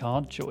kind of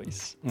card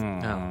choice.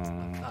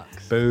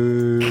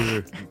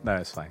 Boo. No,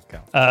 it's fine.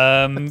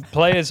 Go.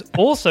 Players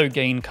also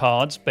gain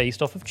cards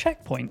based off of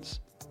checkpoints.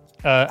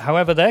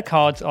 However, their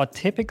cards are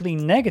typically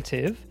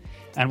negative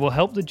and will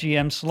help the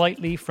GM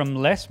slightly from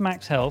less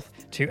max health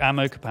to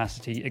ammo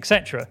capacity,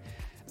 etc.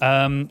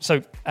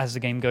 So as the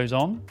game goes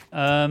on,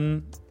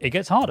 it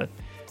gets harder,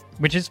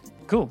 which is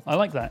cool. I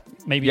like that.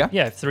 Maybe, Yeah.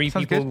 if 3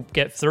 Sounds people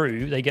get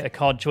through, they get a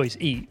card choice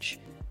each,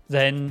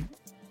 then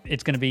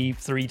it's going to be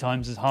 3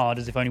 times as hard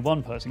as if only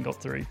one person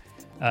got through.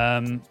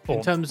 In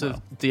terms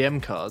of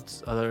DM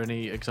cards, are there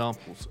any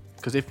examples?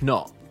 Because if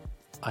not,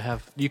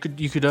 you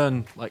could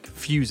earn like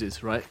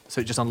fuses, right? So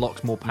it just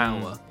unlocks more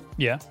power.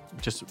 yeah.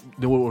 Just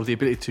or the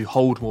ability to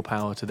hold more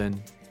power to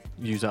then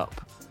use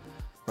up.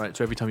 Right.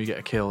 So every time you get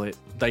a kill,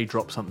 they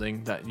drop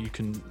something that you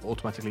can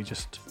automatically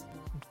just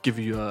give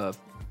you a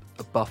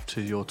buff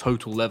to your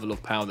total level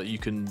of power that you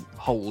can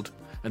hold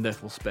and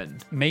therefore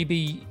spend.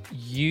 Maybe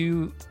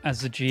you,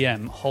 as the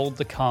GM, hold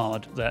the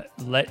card that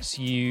lets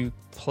you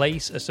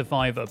place a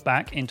survivor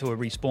back into a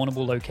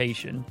respawnable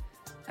location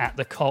at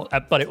the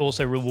but it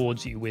also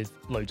rewards you with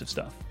loads of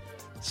stuff.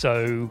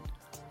 So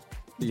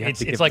You have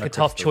to give it's like them a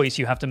tough crystal. choice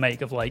you have to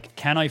make of like,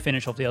 can I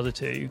finish off the other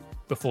 2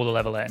 before the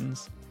level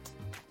ends?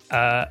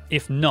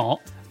 If not,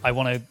 I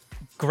want to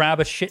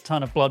grab a shit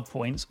ton of blood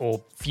points or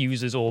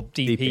fuses or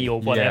DP or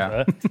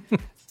whatever.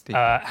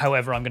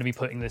 However, I'm going to be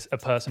putting a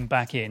person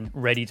back in,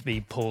 ready to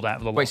be pulled out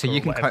of the locker. Wait, so you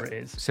or can whatever it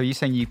is. so you're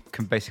saying you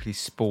can basically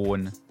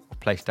spawn or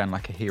place down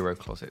like a hero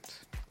closet,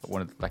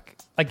 one of like.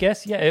 I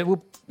guess, yeah. It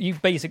will. You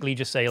basically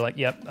just say like,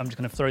 "Yep, I'm just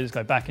going to throw this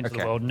guy back into the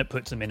Okay. world," and it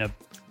puts them in a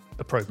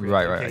appropriate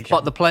Right, location.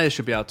 But the players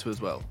should be able to as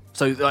well.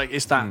 So like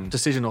it's that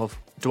decision of,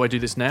 do I do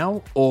this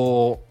now,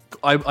 or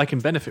I can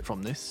benefit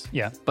from this?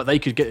 Yeah. But they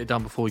could get it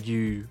done before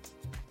you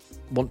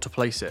want to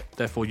place it.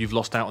 Therefore, you've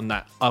lost out on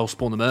that. I'll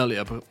spawn them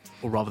earlier,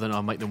 or rather than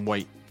I'll make them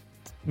wait.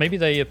 Maybe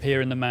they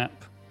appear in the map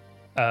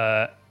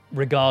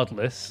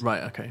regardless.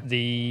 Right. Okay.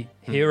 The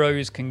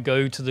heroes can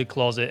go to the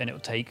closet and it'll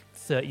take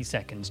 30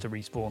 seconds to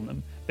respawn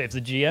them. But if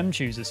the GM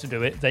chooses to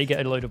do it, they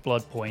get a load of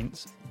blood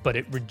points, but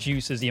it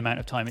reduces the amount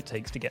of time it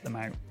takes to get them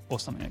out or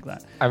something like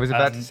that. I was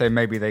about to say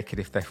maybe they could,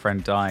 if their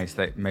friend dies,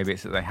 maybe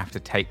it's that they have to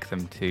take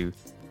them to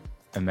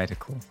a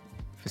medical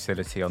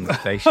facility on the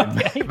station.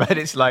 But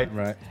it's like,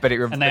 Right. but it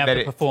And they have but to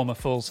it- perform a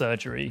full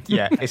surgery.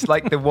 Yeah, it's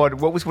like the one.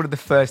 What was one of the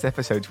first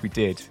episodes we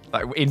did,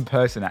 like in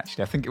person?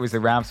 Actually, I think it was the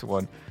Ramsar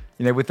one.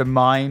 You know, with the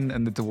mine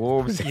and the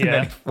dwarves. And Yeah.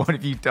 then if one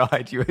of you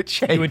died, you were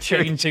chained. You were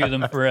chained to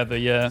them forever,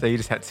 yeah. So you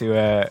just had to.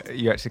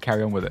 You had to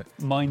carry on with it.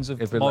 Mines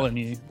of It'd be like-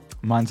 Molyneux.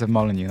 Mines of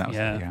Molyneux. That was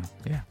Yeah.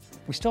 yeah.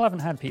 We still haven't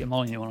had Peter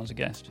Molyneux when I was a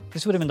guest.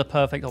 This would have been the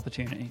perfect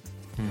opportunity.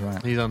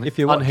 Right. He's If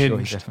you're watching- Sure,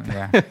 unhinged. definitely,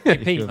 yeah. Hey,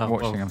 If Pete. you're Oh,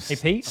 watching, well. I'm Hey,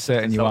 Pete.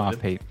 certain you are,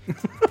 Insulted. Pete.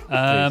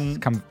 Please,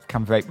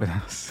 come vape with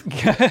us.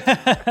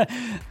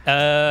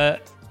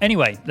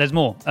 Anyway, there's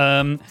more.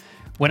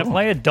 When a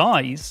player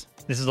dies,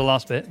 this is the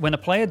last bit. When a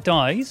player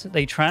dies,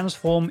 they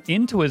transform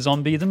into a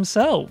zombie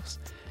themselves.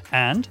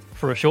 And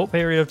for a short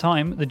period of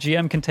time, the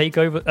GM can take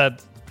over.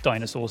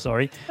 Dinosaur,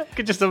 sorry. I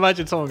could just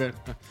imagine someone going.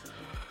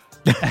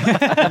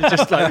 And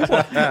just like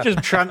just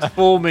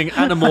transforming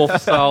Animorph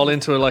style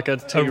into like a A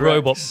T-Rex.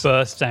 robot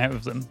bursts out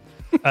of them.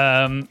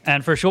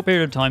 And for a short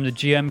period of time, the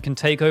GM can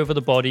take over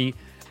the body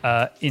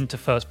into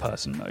first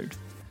person mode.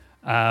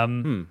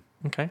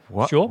 Okay.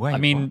 What? Sure. Wait, I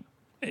mean,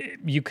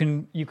 you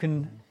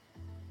can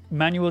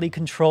manually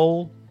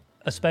control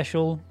a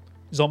special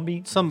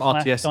zombie Some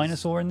slash RTSs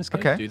dinosaur in this case.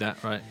 Okay. Do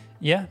that right.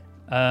 Yeah.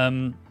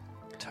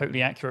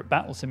 Totally accurate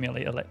battle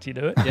simulator lets you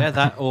do it. Yeah,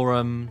 that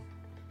or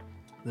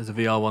there's a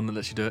VR one that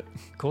lets you do it.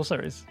 Of course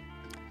there is.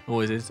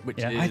 Always is, which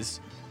Yeah. is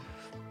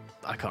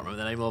I can't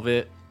remember the name of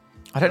it.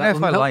 I don't know That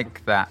if one I help?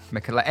 like that.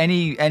 Like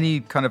any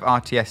kind of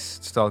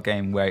RTS style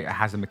game where it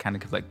has a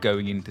mechanic of like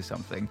going into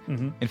something.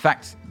 Mm-hmm. In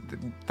fact,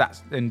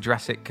 that's in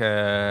Jurassic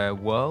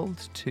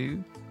World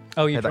 2.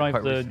 Oh, you Yeah, that drive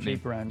quite the recently.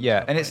 Jeep around. Yeah,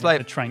 stuff, and it's right?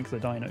 like- to trank the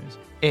dinos.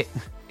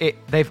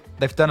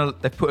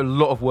 They've put a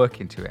lot of work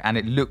into it, and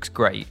it looks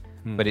great.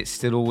 But it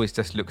still always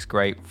just looks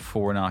great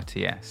for an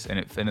RTS, and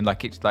it's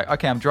like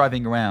okay, I'm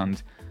driving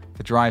around.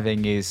 The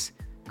driving is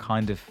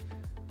kind of,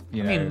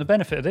 you know. I mean, the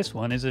benefit of this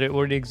one is that it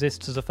already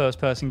exists as a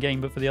first-person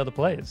game, but for the other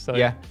players. So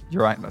yeah,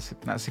 you're right.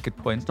 That's a good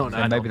point. It's not an So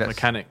add-on maybe that's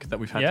mechanic that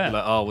we've had Yeah. to be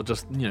like, oh, we'll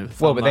just well,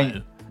 thumb but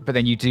that then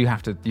in. you do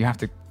have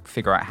to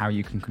figure out how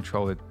you can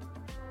control a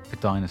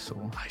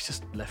dinosaur. Oh, he's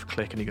just left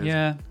click and he goes.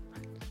 yeah.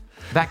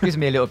 That gives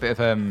me a little bit of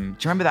do you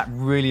remember that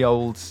really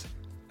old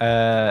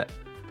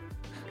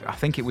I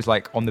think it was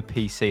like on the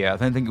PC. I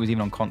don't think it was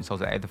even on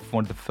consoles.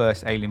 One of the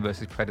first Alien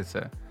vs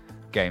Predator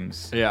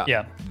games. Yeah.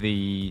 Yeah.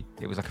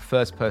 It was like a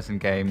first person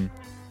game,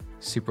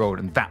 super old,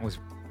 and that was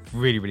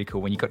really, really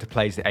cool when you got to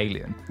play as the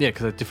alien. Yeah,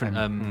 because they're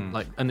different.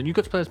 like, and then you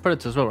got to play as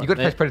Predator as well. Right? You got to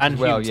play as Predator and as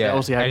well, humans. yeah. They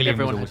obviously had, Alien was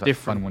everyone always, had like, a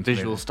fun different one to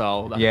visual play.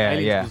 style. Like, Yeah,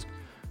 Aliens yeah. was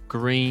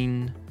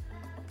green,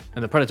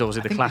 and the Predator was I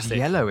the think it was classic.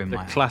 yellow in the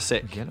my head.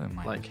 classic, It was yellow in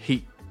my like head.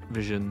 heat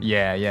vision.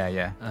 Yeah.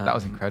 That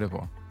was Um,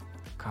 incredible.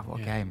 God, what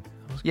a yeah. game.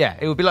 Yeah,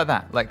 it would be like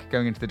that, like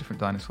going into the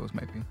different dinosaurs,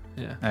 maybe.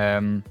 Yeah.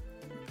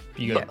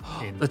 You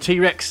got in. The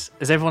T-Rex,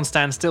 as everyone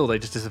stands still, they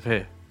just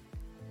disappear.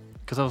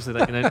 Because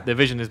obviously, their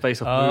vision is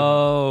based off movement.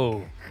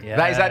 Oh, yeah.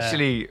 That is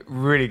actually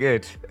really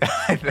good.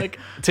 Like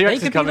They T-Rex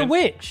is could be the coming.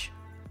 witch.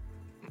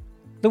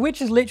 The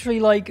witch is literally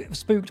like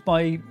spooked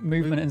by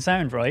movement and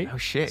sound, right? Oh,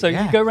 shit, So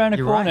yeah, you go around a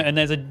you're corner right. and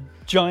there's a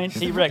giant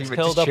Just T-Rex just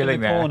curled up in the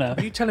chilling there. corner.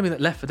 Are you telling me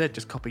that Left 4 Dead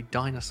just copied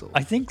Dinosaur?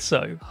 I think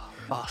so.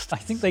 Bastard.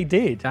 I think they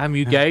did. Damn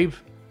you, Gabe.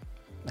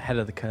 Ahead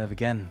of the curve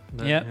again.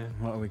 Yeah.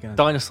 What are we going to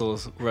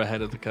Dinosaurs were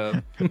ahead of the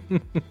curve.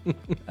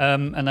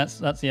 And that's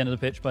the end of the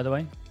pitch, by the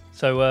way.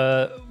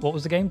 So what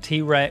was the game?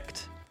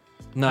 T-Rex.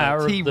 No.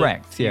 Power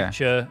T-Rex, of the yeah.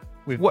 future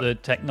with What- the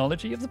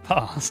technology of the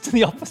past.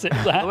 The opposite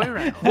of that. The way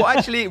around.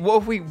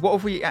 What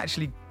have we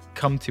actually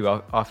come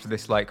to after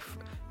this? Like,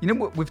 you know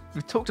what? We've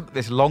talked about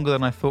this longer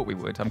than I thought we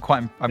would. I'm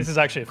This is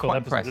actually a full quite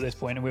episode impressed. at this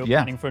point, and we were Yeah.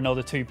 planning for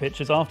another 2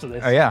 pitches after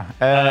this. Oh yeah,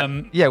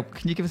 Um, yeah.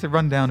 Can you give us a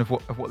rundown of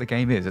what the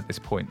game is at this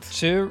point?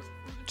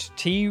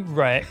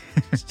 T-Rex.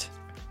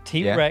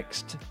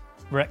 T-Rex.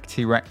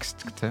 T-Rex.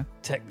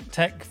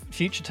 Tech,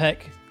 future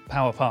tech,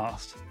 power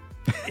past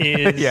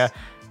is Yeah,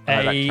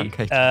 I like a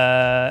truncated.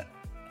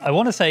 I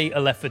want to say a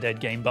Left 4 Dead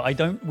game, but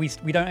we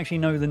don't actually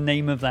know the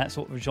name of that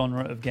sort of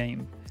genre of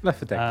game. Left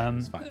 4 Dead.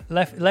 It's fine.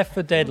 Left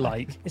 4 Dead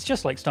like it's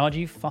just like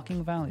Stardew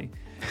fucking Valley.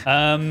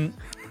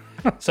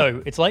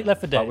 So it's like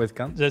Left 4 Dead. But with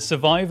guns? The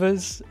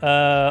survivors,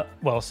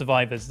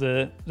 survivors,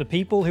 the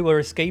people who are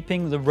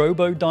escaping the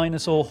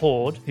robo-dinosaur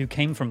horde who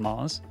came from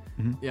Mars,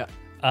 Yeah.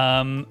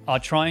 are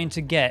trying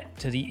to get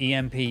to the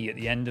EMP at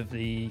the end of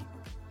the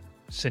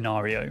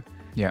scenario.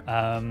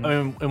 Yeah.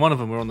 In one of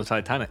them, we're on the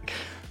Titanic.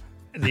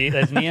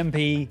 There's an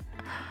EMP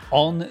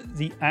on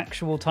the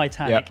actual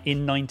Titanic Yep.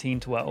 in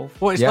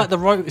 1912. Well, it's Yeah.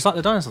 it's like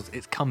the dinosaurs.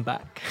 It's come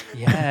back.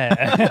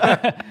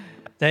 Yeah.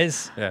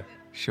 there's Yeah.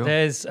 Sure.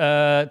 there's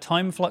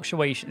time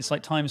fluctuation. It's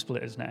like time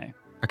splitters now.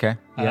 Okay.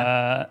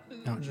 Yeah.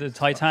 The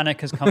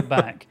Titanic has come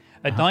back.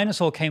 A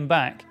dinosaur came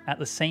back at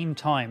the same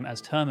time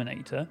as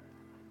Terminator,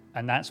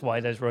 and that's why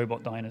there's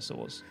robot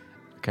dinosaurs.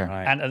 Okay.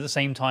 Right. And at the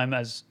same time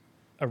as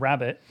a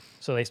rabbit,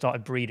 so they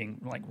started breeding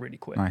like really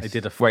quick. Nice. They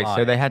did a Wait, fly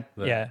so they had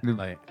that, Yeah.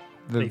 like,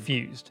 They the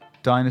fused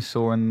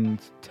dinosaur and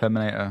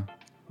Terminator.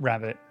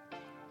 rabbit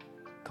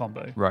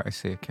combo. Right. I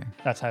see. Okay.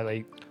 That's how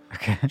they.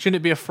 Okay. Shouldn't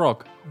it be a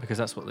frog? Because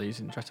that's what they use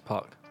in Jurassic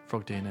Park.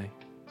 Frog DNA.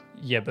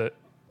 Yeah, but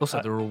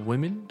Also, they're all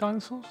women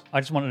dinosaurs? I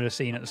just wanted a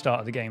scene at the start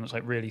of the game that's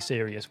like really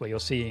serious, where you're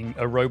seeing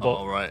a robot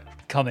Oh, right.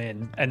 come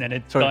in, and then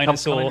a Sorry,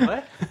 dinosaur come in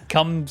where?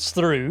 comes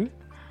through,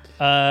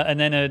 and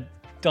then a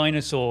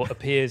dinosaur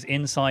appears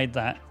inside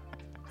that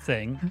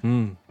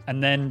thing,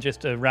 and then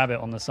just a rabbit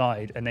on the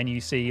side, and then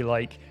you see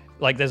like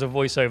there's a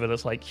voiceover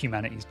that's like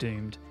humanity's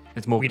doomed.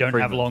 It's more We don't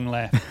have long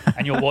left,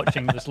 and you're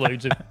watching just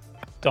loads of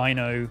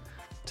dino,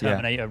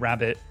 Terminator,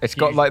 rabbit. It's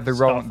got like the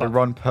stuff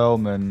Ron up.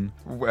 Perlman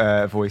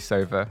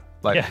voiceover,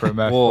 like Yeah. from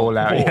War.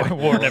 Fallout. Yeah.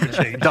 War never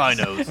changed.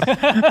 Dinos.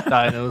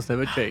 Dinos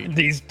never change.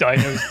 These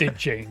dinos did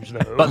change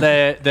though. But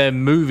they're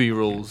movie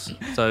rules.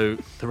 So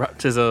the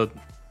raptors are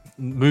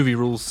movie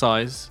rules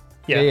size.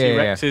 yeah,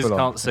 Yeah, T-Rexes full on,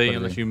 can't see fully.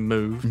 unless you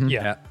move.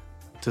 yeah. yeah.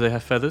 Do they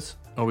have feathers?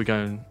 Or are we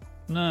going...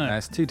 No, No,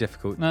 it's too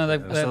difficult. no,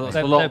 That's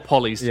a lot of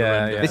polys to Yeah,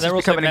 render. yeah. This They're has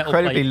also become an metal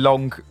incredibly plate.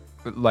 long,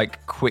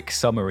 like quick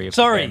summary of the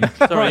Sorry, game.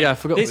 Sorry, yeah, I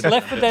forgot. This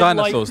Left 4 Dead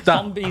Dinosaurs, like done.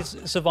 zombies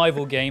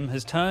survival game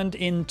has turned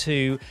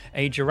into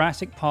a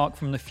Jurassic Park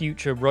from the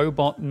future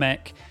robot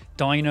mech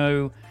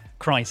dino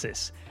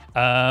crisis,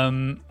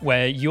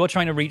 where you're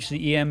trying to reach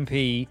the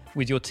EMP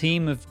with your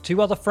team of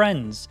 2 other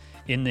friends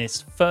in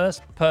this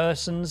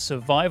first-person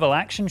survival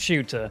action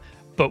shooter.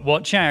 But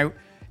watch out,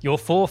 your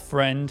 4th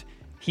friend,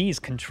 he's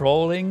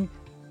controlling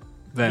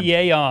Them. the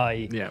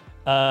AI. Yeah.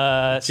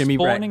 Jimmy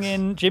Spawning Rex.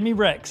 in Jimmy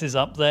Rex is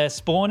up there,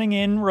 spawning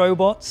in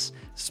robots,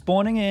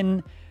 spawning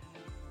in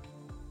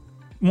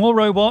more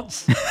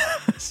robots,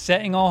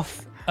 setting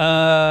off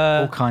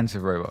All kinds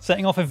of robots.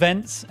 setting off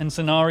events and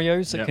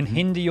scenarios that Yep. can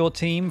hinder your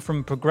team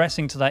from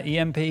progressing to that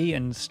EMP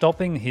and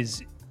stopping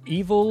his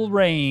evil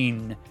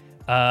reign.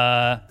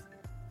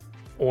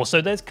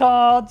 Also, there's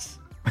cards.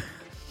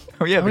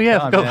 Oh yeah, the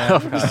I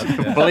cards. forgot.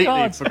 Completely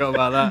Cards. forgot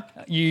about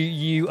that.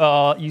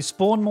 You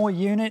spawn more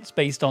units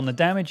based on the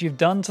damage you've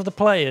done to the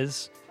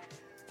players.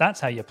 That's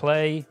how you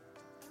play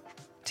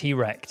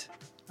T-Rex,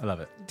 I love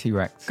it.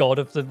 T-Rex. God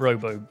of the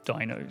Robo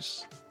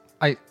Dinos.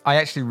 I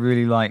actually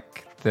really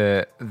like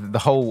the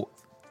whole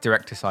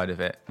director side of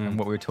it, and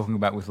what we were talking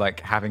about was like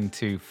having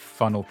to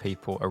funnel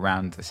people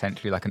around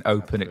essentially like an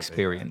open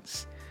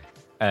experience,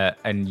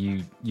 and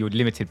you're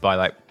limited by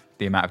like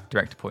the amount of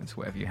director points or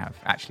whatever you have.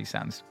 Actually,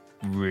 sounds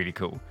really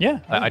cool. Yeah,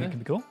 I I- think it could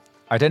be cool.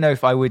 I don't know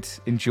if I would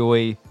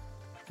enjoy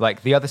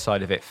like the other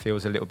side of it.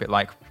 Feels a little bit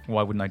like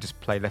why wouldn't I just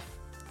play Left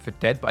 4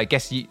 Dead? But I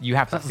guess you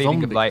have that That's feeling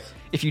of zombies. like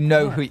if you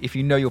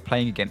know you're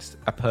playing against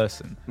a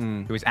person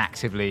who is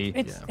actively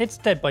It's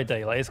Dead by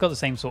Daylight. It's got the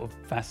same sort of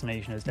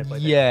fascination as Dead by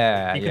Daylight.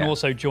 yeah You can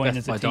also join Death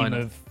as a by team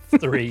Dino. of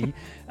 3,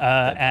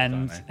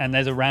 and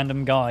there's a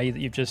random guy that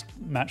you've just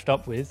matched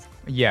up with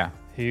yeah.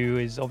 who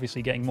is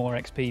obviously getting more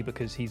XP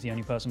because he's the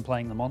only person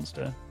playing the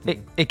monster.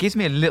 It gives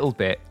me a little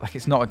bit like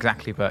it's not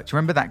exactly, but do you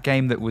remember that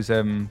game that was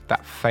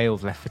that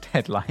failed Left 4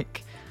 Dead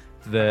like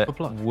that for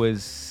Blood?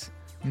 was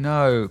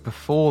no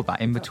before that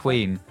in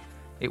between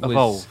it was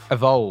Evolve.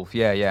 Evolve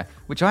yeah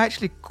which I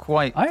actually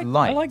quite I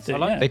liked. liked it. I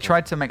liked Yeah. They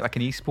tried to make like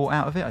an esport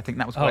out of it. I think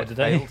that was why Oh, it did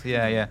they? failed.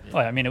 Yeah Oh,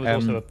 I mean, it was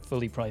also Um, a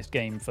fully priced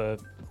game for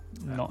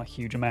not a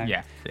huge amount.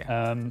 yeah.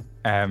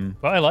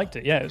 But I liked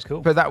it. Yeah, it was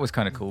cool. But that was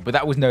kind of cool. But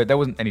there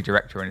wasn't any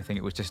director or anything.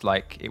 It was just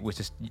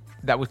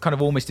that was kind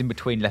of almost in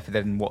between Left 4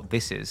 Dead and what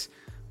this is,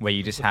 where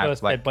you just the have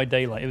first like Dead by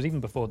Daylight. It was even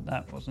before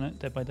that, wasn't it?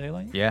 Dead by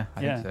Daylight. yeah,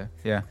 I Yeah. think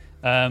so.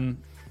 Yeah.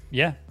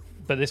 Yeah,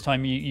 but this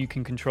time you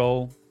can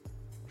control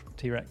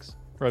T-Rex,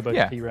 Robo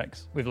Yeah.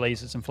 T-Rex with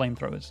lasers and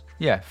flamethrowers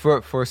Yeah, for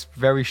a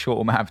very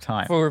short amount of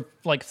time. for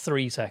like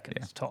 3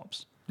 seconds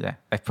tops. Yeah,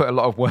 they've put a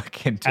lot of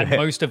work into And it.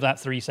 most of that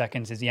 3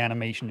 seconds is the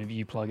animation of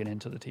you plugging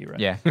into the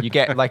T-Rex. Yeah, you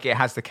get like it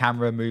has the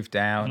camera move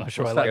down. I'm not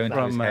sure I what's like going that,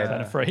 through his that,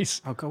 head. a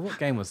phrase. Oh god, what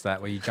game was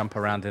that where you jump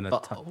around in a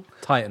Uh-oh.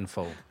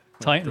 Titanfall?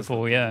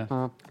 Titanfall,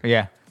 yeah.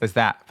 Yeah, there's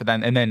that. But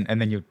then and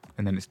then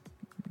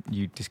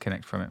you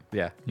disconnect from it.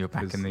 Yeah, You're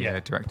back it was in the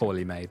director.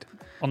 poorly made.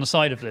 On the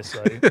side of this,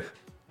 though,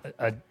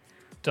 a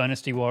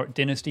Dynasty Warriors,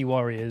 Dynasty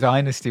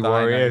Dynasty.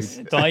 Warriors.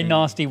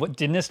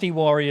 Dynasty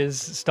Warriors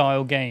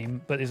style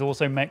game, but there's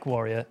also Mech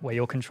Warrior, where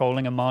you're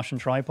controlling a Martian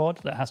tripod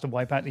that has to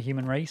wipe out the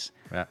human race.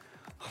 Yeah,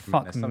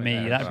 Fuck There's something me,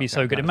 there that'd as be well.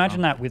 so good. Yeah,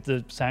 Imagine that with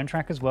the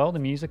soundtrack as well, the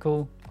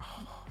musical.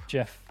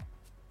 Jeff.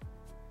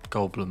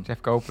 Goldblum.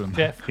 Jeff Goldblum.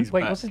 Wait,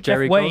 back. what's it?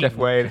 Jerry Jeff Wayne. Jeff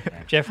Wade.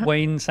 Jeff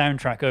Wayne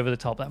soundtrack over the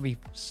top. That'd be.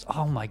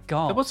 Oh my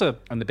god. There was a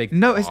And the big.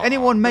 No, has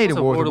anyone made a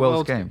there War was of the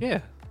Worlds game?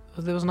 Yeah,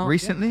 there was not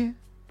Recently?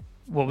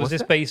 What was Was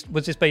this it? based?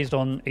 Was this based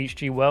on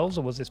H.G. Wells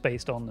or was this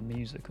based on the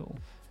musical?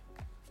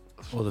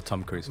 Or the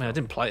Tom Cruise. I mean, I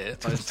didn't play it.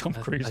 The Tom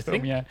Cruise I film,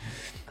 think, yeah.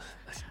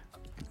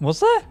 Was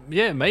there?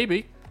 yeah,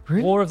 maybe.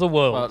 Really? War of the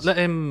Well, Worlds. let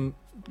him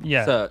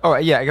yeah. search. All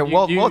right, yeah. Okay,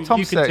 while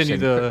Tom's you continue searching,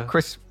 the-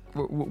 Chris,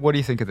 what do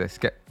you think of this?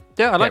 Get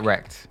Yeah, I like.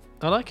 wrecked.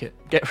 I like it.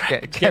 Get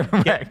Get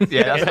wrecked.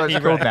 Yeah, that's what it's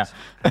called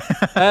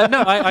now.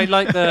 no, I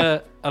like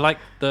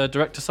the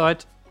director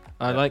side.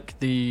 I like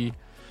the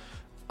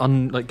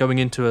like going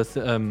into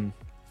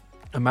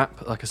a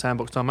map, like a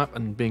sandbox style map,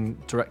 and being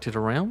directed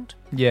around.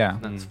 Yeah.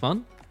 That's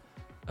fun.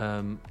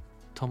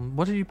 Tom,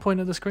 what did you point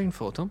at the screen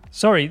for, Tom?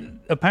 Sorry,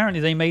 apparently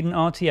they made an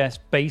RTS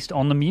based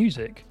on the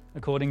music,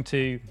 according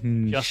to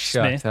Just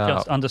shut Smith, up.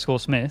 Just underscore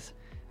Smith.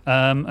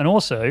 And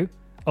also,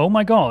 oh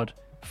my god,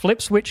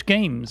 Flip Switch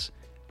Games,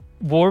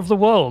 War of the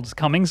Worlds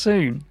coming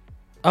soon.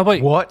 Oh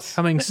wait, What?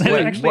 coming Wait,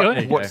 soon.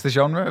 actually, What's the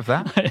genre of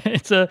that?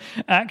 It's a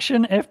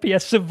action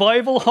FPS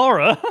survival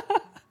horror.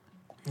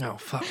 Oh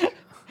fuck!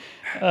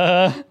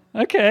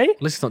 Okay.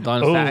 At least it's not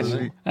Dinosaur.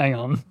 Actually- Hang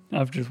on,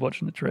 I've just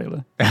watched the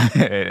trailer.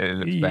 It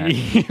looks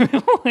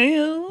bad.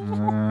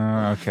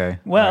 well, Okay.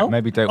 well, Alright,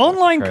 maybe don't. watch the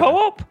online trailer.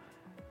 co-op.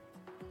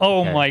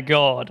 Oh Okay. my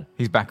god.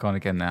 He's back on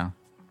again now.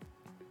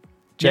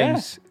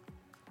 James,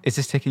 is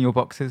this ticking your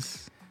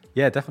boxes?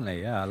 Yeah,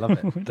 definitely. Yeah, I love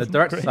it. The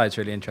director side's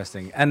really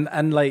interesting,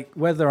 and like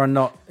whether or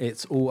not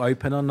it's all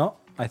open or not,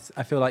 I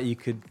feel like you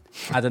could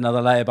add another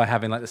layer by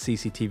having like the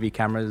CCTV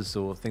cameras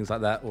or things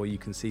like that, or you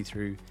can see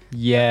through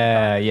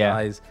Yeah, yeah.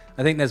 eyes.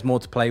 I think there's more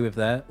to play with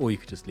there, or you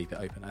could just leave it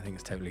open. I think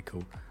it's totally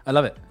cool. I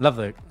love it. Love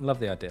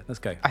the idea. Let's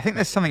go. I think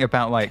there's something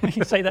about like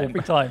You say that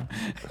every time.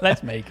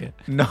 Let's make it.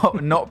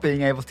 not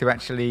being able to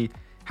actually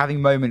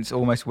having moments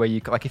almost where you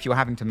like if you're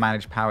having to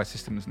manage power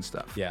systems and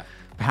stuff. Yeah.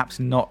 Perhaps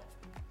not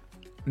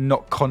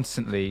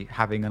constantly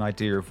having an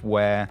idea of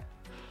where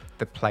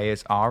the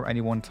players are at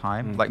any one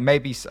time. Like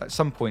maybe at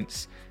some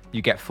points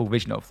you get full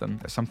vision of them.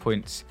 At some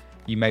points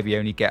you maybe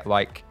only get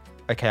like,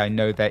 okay, I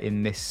know they're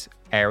in this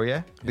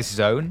area, this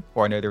zone,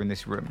 or I know they're in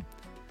this room.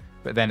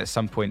 But then at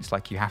some points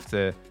like you have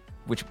to,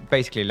 which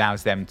basically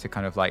allows them to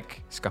kind of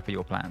like scupper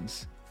your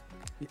plans.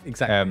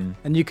 Exactly.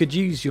 And you could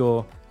use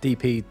your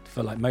DP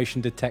for like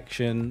motion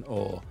detection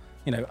or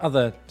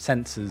other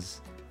sensors,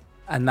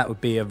 and that would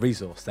be a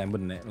resource then,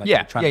 wouldn't it? Like Yeah,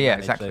 you're trying to yeah,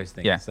 manage exactly. those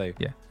things. Yeah, So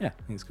yeah. I think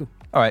it's cool.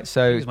 All right,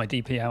 so Use my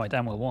DP how I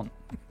damn well want.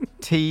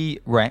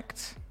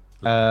 T-Rect.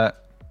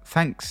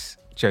 Thanks,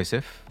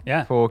 Joseph,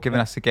 Yeah. for giving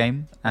us a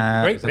game.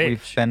 Great that we've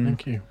pitch. then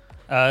Thank you.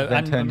 Then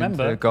And turned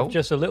remember, into gold?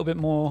 just a little bit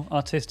more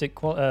artistic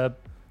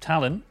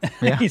talent.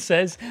 Yeah. He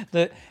says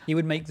that he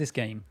would make this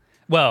game.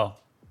 Well,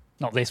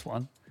 not this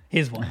one,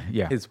 his one.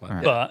 yeah. His one. All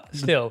right. But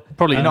still.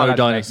 Probably You're no not, allowed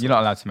to make, dinosaur. you're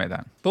not allowed to make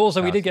that. But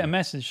also, we did get a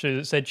message through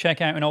that said,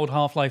 check out an old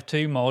Half-Life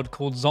 2 mod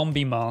called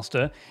Zombie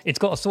Master. It's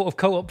got a sort of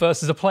co-op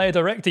versus a player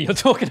director you're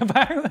talking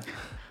about.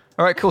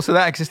 All right, cool. So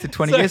that existed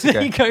 20 So years there ago.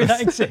 you go,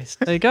 that exists.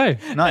 There you go.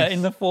 Nice.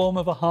 In the form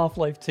of a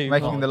Half-Life 2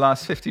 Making mod. the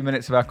last 50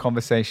 minutes of our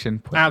conversation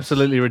pointless.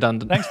 Absolutely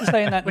redundant. Thanks for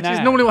saying that Which now. is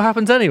normally what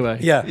happens anyway.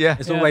 Yeah. Yeah.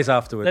 It's Yeah. always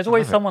afterwards. There's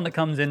always someone that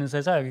comes in and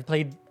says, oh, have you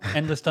played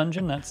Endless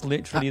Dungeon? That's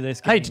literally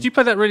this game. Hey, did you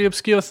play that really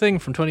obscure thing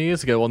from 20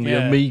 years ago on the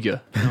Yeah.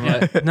 Amiga? And I'm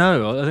like,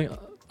 no,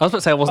 I was about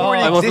to say I wasn't. Oh,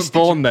 I wasn't existed,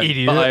 born you then.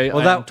 idiot. But I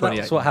Well, am 28.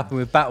 that's what happened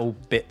with Battle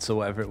Bits or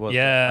whatever it was.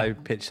 Yeah. I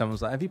pitched someone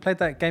was like, "Have you played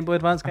that Game Boy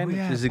Advance game?"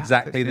 yeah, Which is Battle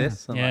exactly Bits,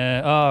 this. I'm like,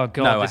 Yeah. Oh,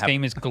 God. No, I this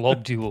game is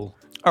Globduel.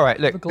 All right,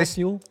 look, this,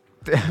 Globduel?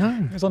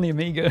 It was on the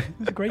Amiga.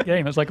 It's a great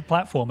game. It was like a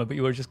platformer, but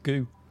you were just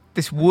goo.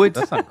 this would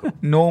That sounds cool.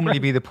 normally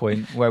be the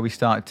point where we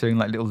start doing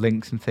like little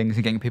links and things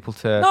and getting people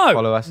to No,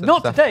 follow us and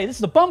not stuff. today. This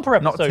is the bumper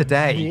episode. Not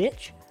today.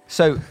 Bitch.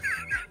 So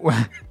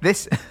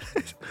this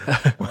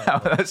wow,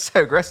 that's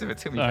so aggressive. It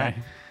took me Sorry. back.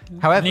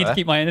 I However, need to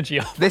keep my energy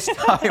up. this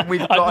time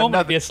we've I'd got normally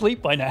another. be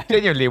asleep by now.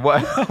 Genuinely,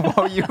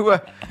 while you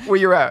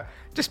were out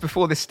just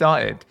before this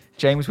started,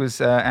 James was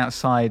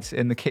outside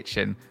in the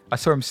kitchen. I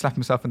saw him slap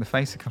himself in the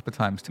face a couple of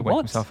times to wake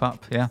What? himself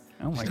up. Yeah,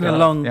 Oh my It's been a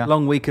God.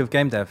 long week of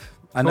game dev.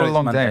 I know not a it's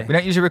long Monday. day. We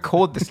don't usually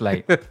record this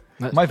late.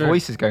 That's My true.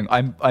 voice is going.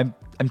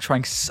 I'm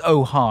trying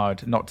so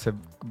hard not to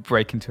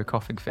break into a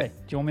coughing Hey,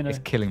 fit. do you want me to? It's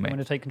killing do me. you want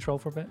me to take control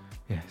for a bit?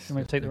 Do Yes. you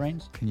want me to take the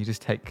reins? Can you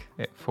just take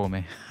it for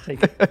me?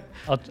 Take it.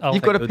 I'll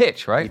You've got a the-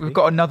 pitch, right? We've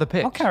got another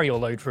pitch. I'll carry your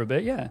load for a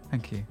bit. Yeah.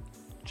 Thank you.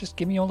 Just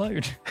give me your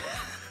load.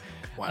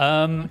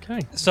 Wow.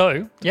 Okay.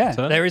 So yeah,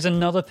 So- there is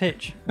another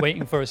pitch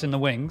waiting for us in the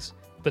wings,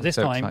 but this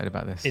So time excited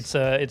about this.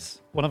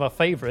 it's one of our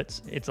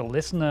favorites. It's a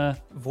listener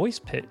voice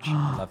pitch.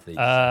 Love these.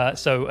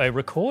 So a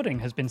recording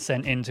has been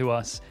sent in to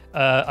us.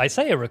 I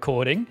say a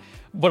recording,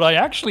 what I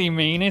actually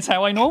mean is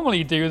how I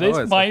normally do this.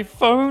 it's My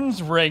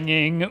phone's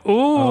ringing. Ooh.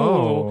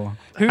 Oh.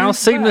 Who's How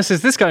seamless that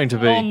is this going to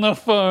be? on the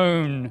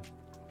phone?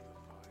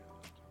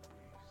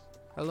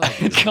 Hello.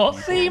 It's not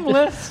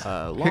seamless.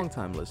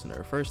 Long-time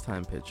listener,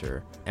 first-time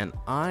pitcher, and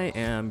I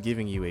am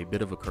giving you a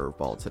bit of a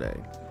curveball today.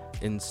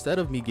 Instead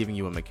of me giving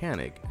you a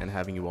mechanic and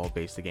having you all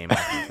base the game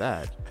off of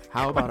that,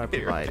 how about I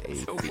provide a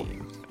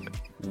theme?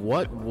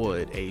 What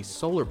would a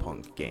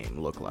Solarpunk game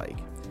look like?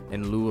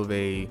 In lieu of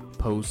a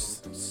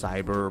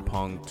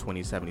post-Cyberpunk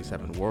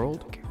 2077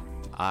 world,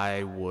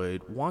 I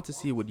would want to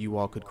see what you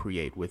all could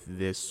create with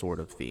this sort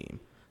of theme.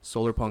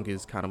 Solarpunk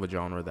is kind of a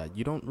genre that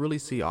you don't really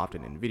see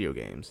often in video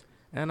games,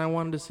 and I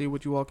wanted to see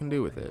what you all can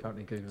do with it.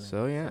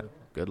 So yeah,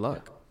 good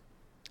luck.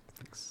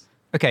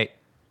 Okay,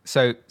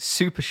 so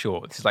super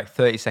short. This is like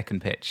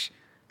 30-second pitch.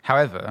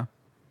 However,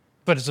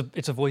 But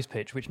it's a voice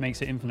pitch, which makes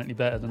it infinitely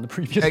better than the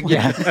previous one.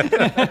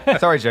 yeah.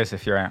 Sorry,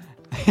 Joseph, you're out.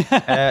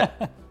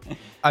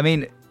 I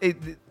mean,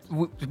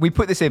 we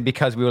put this in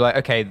because we were like,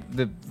 okay,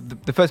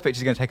 the first pitch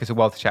is going to take us a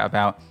while to chat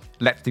about.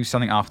 Let's do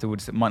something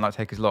afterwards that might not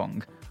take as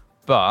long.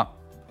 But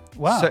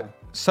Wow.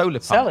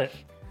 Solarpunk. Sell it.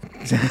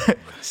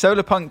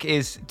 Solarpunk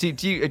is. Do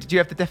you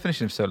have the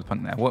definition of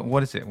Solarpunk now?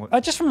 What is it?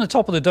 Just from the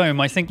top of the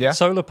dome, I think Yeah?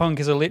 Solarpunk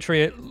is a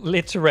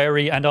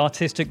literary and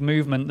artistic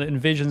movement that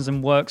envisions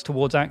and works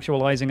towards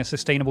actualizing a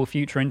sustainable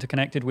future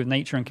interconnected with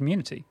nature and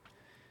community.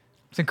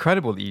 It's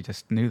incredible that you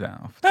just knew that.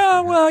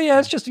 Oh, well, yeah,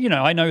 it's just,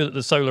 I know that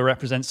the solar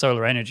represents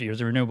solar energy as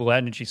a renewable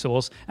energy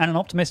source and an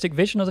optimistic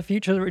vision of the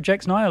future that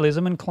rejects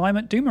nihilism and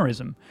climate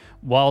doomerism,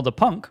 while the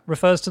punk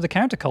refers to the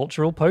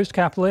countercultural,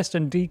 post-capitalist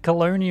and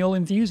decolonial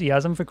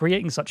enthusiasm for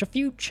creating such a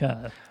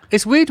future.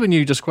 It's weird when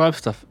you describe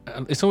stuff.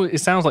 It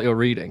sounds like you're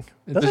reading.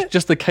 Does it?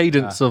 Just the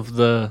cadence of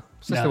the.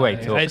 It's just the way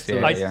he talks.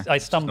 I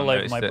stumble Just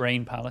over my noticed it.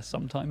 brain palace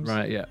sometimes.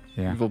 Right, yeah.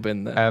 Yeah. We've all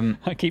been there.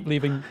 I keep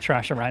leaving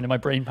trash around in my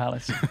brain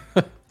palace.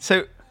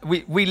 So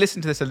we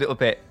listened to this a little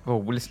bit.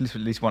 Well, we listened to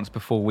it at least once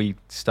before we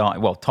started.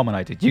 Well, Tom and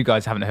I did. You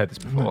guys haven't heard this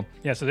before.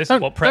 Yeah, so this is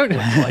what prep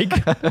looks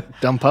like.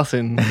 Dump us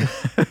in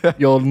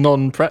your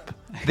non-prep.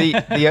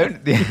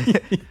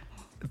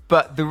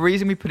 But the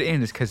reason we put it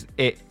in is because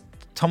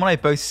Tom and I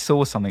both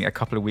saw something a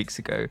couple of weeks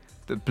ago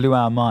that blew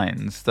our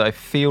minds. That I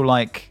feel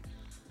like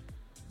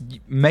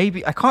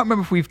maybe I can't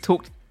remember if we've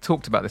talked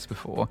about this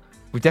before.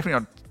 We've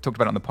definitely not talked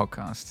about it on the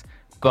podcast,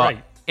 but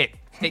Great.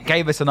 it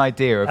gave us an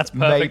idea of That's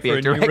perfect maybe for a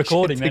new direction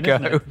recording to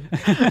then, go.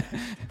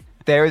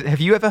 isn't Have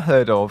you ever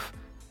heard of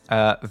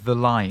The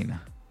Line?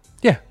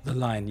 Yeah. The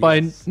line. By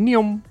Yes.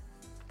 Neom.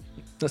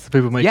 That's the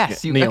people making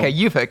Yes. it. Neom. Okay,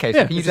 you've heard. Okay, so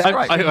Yeah, can you I've-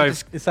 describe? can you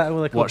I've Is that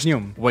what they call watched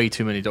Neum? way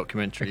too many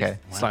documentaries. Okay.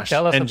 Slash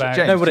Tell us engine- about-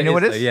 James, know what do you know it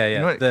what is, it is? though? Yeah, You yeah.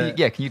 know what- The-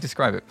 yeah, can you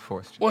describe it for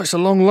us? Well, it's a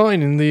long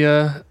line in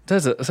the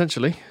desert,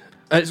 essentially.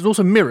 It's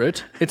also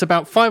mirrored. It's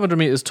about 500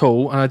 meters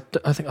tall, and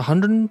I think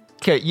 100.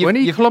 Okay,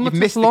 20 kilometers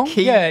missed long? the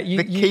key.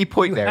 the key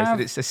point you there is have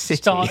that it's a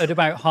city. Started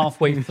about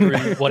halfway through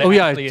what it Oh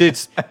yeah, I actually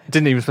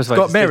didn't even specify.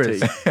 Got it's a mirrors.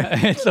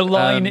 city. It's a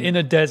line in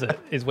a desert,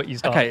 is what you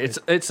start. Okay, with.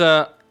 it's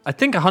I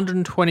think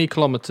 120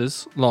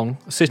 kilometers long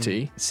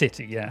city,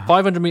 City, yeah.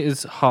 500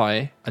 meters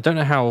high. I don't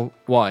know how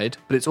wide,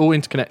 but it's all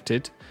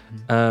interconnected.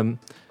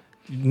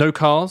 No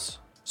cars,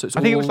 so it's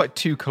I think it all was like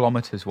 2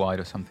 kilometers wide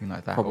or something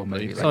like that. Or probably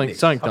maybe something, like,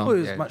 something I thought it dumb.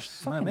 was Yeah.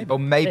 much. Maybe. or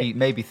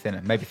maybe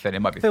thinner. Maybe thinner.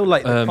 It might be. I feel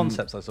like the Um,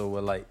 concepts I saw were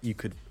like you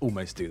could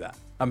almost do that.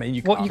 I mean,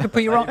 you What can't. you could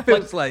put your Like, arm. it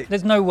feels like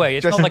There's no way.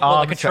 It's Just not like an what,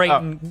 arm like a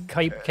to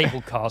train cable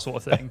car sort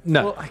of thing.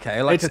 No, well,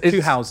 okay, like It's- two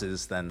it's-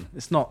 houses. Then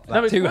it's not. That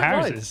no, it's Two quite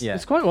wide. houses. Yeah.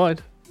 It's quite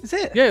wide. is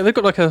it? Yeah, they've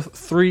got like a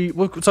 3.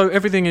 Well, so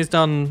everything is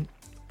done.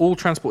 All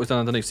transport is done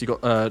underneath. So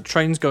you've got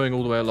trains going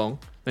all the way along.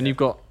 Then you've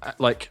got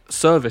like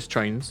service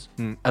trains,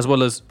 as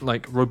well as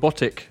like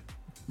robotic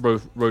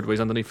roadways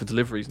underneath for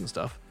deliveries and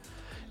stuff.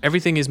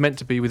 Everything is meant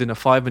to be within a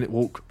 5-minute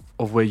walk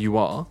of where you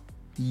are.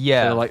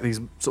 Yeah. They're like these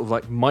sort of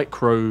like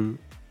micro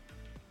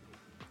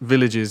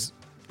villages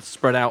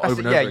spread out That's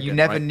over it, and yeah, over you again,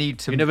 never right? need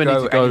to You never need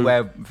go to go-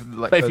 anywhere for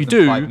like But if further you than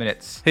do, 5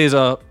 minutes. Here's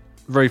a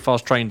very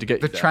fast train to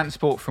get The you there.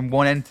 transport from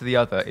one end to the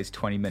other is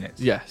 20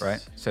 minutes. Yes.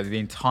 Right. So the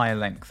entire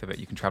length of it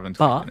you can travel in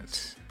 20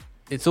 minutes.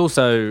 But it's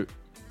also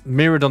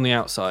mirrored on the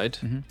outside,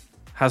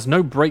 has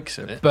no breaks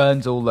in it.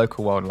 Burns all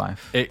local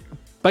wildlife. It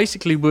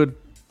basically would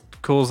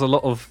cause a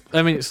lot of.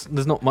 I mean,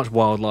 there's not much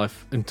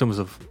wildlife in terms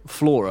of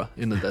flora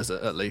in the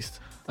desert, at least.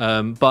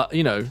 But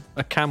you know,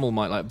 a camel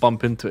might like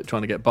bump into it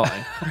trying to get by,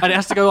 and it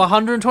has to go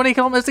 120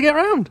 kilometers to get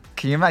around.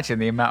 Can you imagine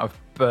the amount of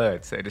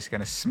birds that are just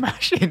going to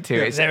smash into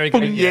it? They're A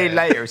gonna- year yeah.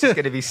 later, it's just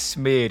going to be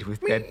smeared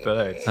with dead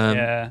birds.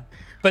 Yeah.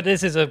 But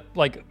this is a,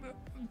 like,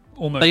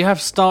 almost. They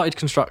have started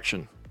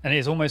construction. And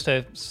it's almost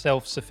a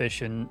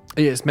self-sufficient,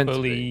 Yeah, it's meant to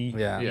fully be.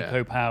 Yeah.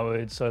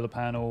 eco-powered solar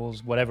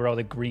panels, whatever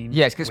other green.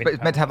 Yeah, it's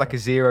wind meant to have like power. a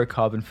zero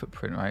carbon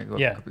footprint, right?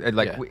 Yeah.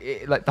 Like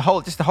Yeah. like the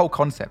whole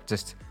concept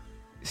just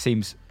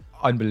seems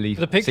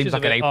unbelievable. The pictures Seems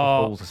like of an it April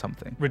are- Fools or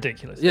something.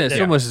 ridiculous. Yeah, it's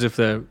They're- almost as if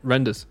they're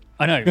renders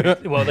I know.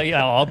 Well, they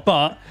are,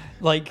 but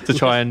like to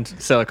try and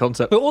sell a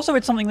concept. But also,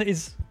 it's something that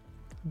is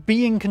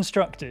being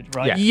constructed,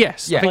 right? Yeah.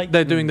 Yes, Yeah. I think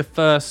they're doing the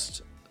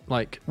first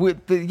like. Yeah,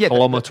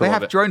 Kilometre they of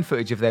have it. drone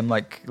footage of them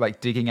like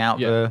digging out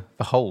Yeah.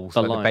 the holes,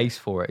 The like line. the base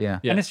for it. Yeah.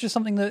 Yeah. And it's just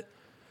something that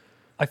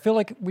I feel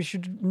like we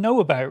should know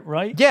about,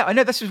 right? Yeah, I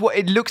know. This is what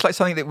it looks like.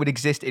 Something that would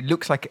exist. It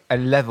looks like a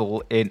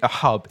level in a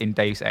hub in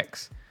Deus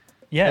Ex.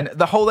 Yeah. And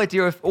the whole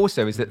idea of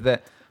also is that they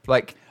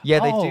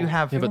do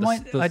have. Yeah, but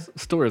Remind- the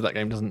story of that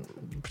game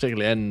doesn't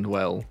particularly end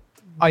well.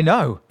 I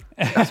know.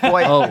 That's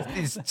why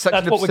it's such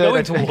That's an what we're going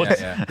absurd idea.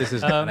 towards. Yeah, this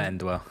is going to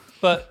end well.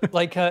 But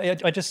like,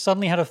 I just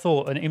suddenly had a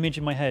thought, an image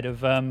in my head of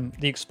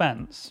The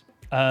Expanse.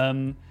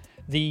 Where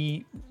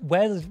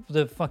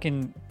the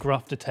fucking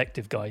gruff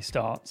detective guy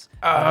starts.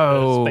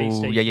 Oh, the space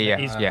station yeah.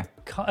 is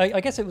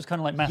I guess it was kind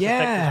of like Mass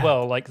Effect as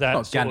well, like that.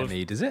 Not sort of-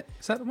 Ganymede, is it?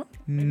 Is that the one?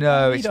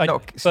 No, it's I-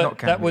 not. It's but not.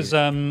 that was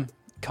Ganymede.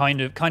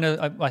 kind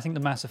of. I think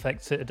the Mass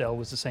Effect Citadel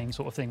was the same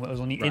sort of thing, where it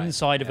was on the Right,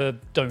 inside of a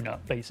donut,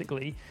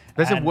 basically.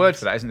 There's a And word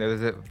for that, isn't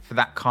there? for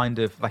that kind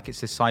of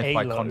it's a sci-fi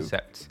Halo.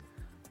 concept.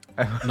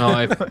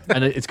 No,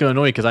 and it's going to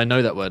annoy because I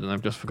know that word and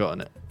I've just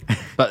forgotten it.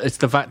 But it's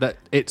the fact that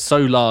it's so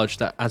large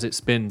that as it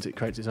spins, it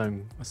creates its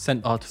own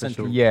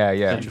artificial Yeah.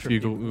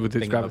 centrifugal with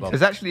its Thingamabob. gravity.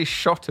 There's actually a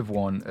shot of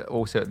one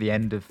also at the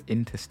end of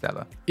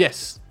Interstellar.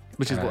 Yes,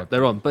 which is what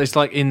they're on. But it's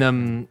like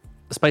in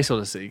Space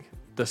Odyssey,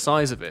 the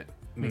size of it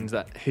means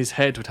that his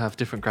head would have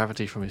different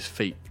gravity from his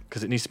feet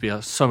because it needs to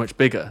be so much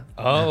bigger.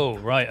 Oh,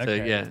 right. Okay.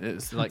 So yeah,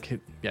 it's like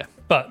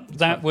But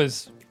that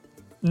was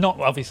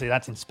not obviously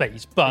that's in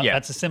space, but Yeah.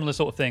 that's a similar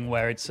sort of thing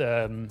where it's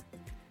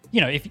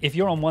if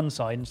you're on one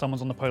side and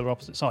someone's on the polar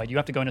opposite side, you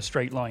have to go in a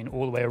straight line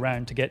all the way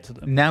around to get to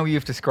them. Now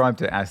you've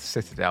described it as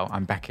Citadel.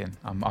 I'm back in.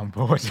 I'm on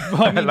board.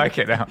 I like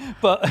it now.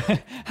 But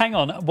hang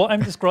on, what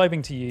I'm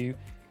describing to you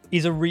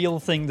is a real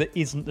thing that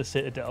isn't the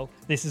Citadel.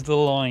 This is the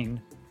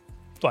line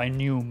by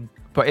Newm.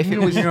 But if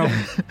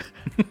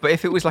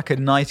it was like a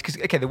nice, because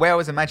the way I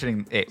was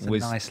imagining it It's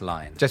was a nice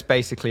line. just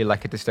basically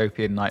like a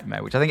dystopian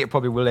nightmare, which I think it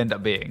probably will end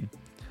up being.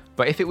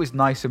 But if it was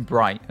nice and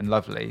bright and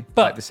lovely,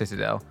 But- like the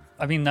Citadel,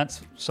 I mean,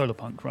 that's solar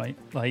punk, right?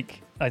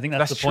 Like, I think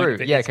that's that's the point true.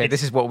 of it. Yeah, It's-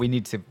 this is what we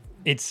need to.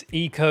 It's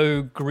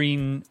eco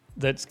green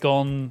that's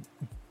gone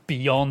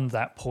beyond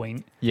that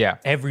point. Yeah.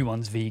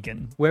 Everyone's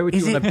vegan. Where would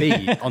you want to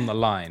be on the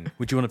line?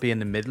 Would you want to be in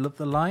the middle of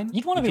the line?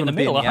 You'd want to Would be you in the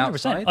middle, wanna 100%.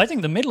 outside? I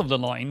think the middle of the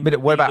line But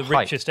would what be about the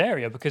height? richest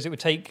area because it would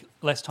take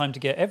less time to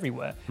get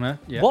everywhere.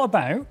 Yeah. What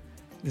about,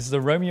 this is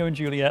the Romeo and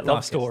Juliet love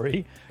Darkest.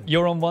 story,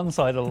 you're on one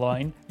side of the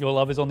line, your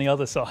love is on the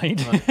other side.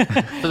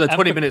 so they're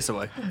 20 minutes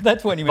away.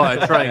 That's 20 By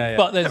minutes. a train. Yeah.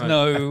 But there's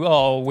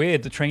no,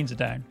 weird, the trains are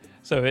down.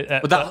 So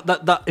But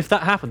that if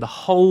that happened, the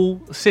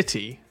whole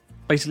city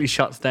basically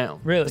shuts down.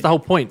 Really? That's the whole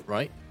point,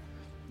 right?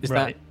 Is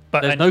Right. that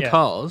But- there's and- no yeah.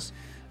 cars.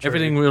 True.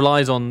 Everything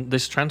relies on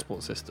this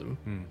transport system.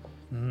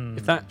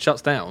 If that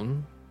shuts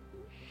down,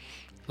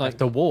 Like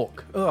the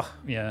walk. Ugh.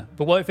 yeah.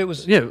 But what if it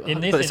was yeah,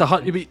 in this but it's a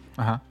instance-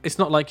 Uh-huh. it's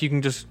not like you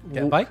can just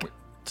Get a walk bike?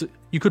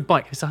 you could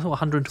bike. It's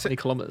 120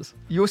 kilometers.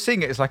 You're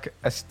seeing it as like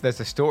there's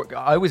a story.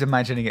 I was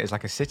imagining it as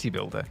like a city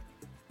builder.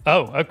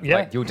 Oh, okay, yeah.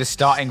 Like you're just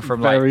starting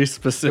from Very like you're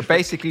specific.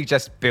 basically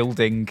just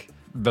building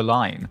the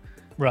line,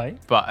 right.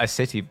 but a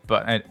city,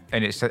 but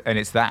and it's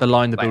that The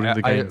line, the Like,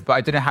 building, the I- game. but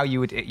I don't know how you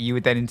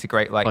would then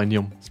integrate like By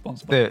Nyum.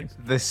 Sponsored by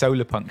the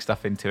solar punk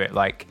stuff into it.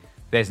 Like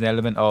there's an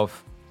element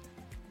of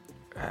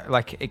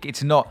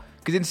it's not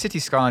because in City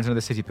Skylines and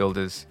other city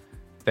builders,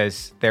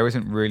 there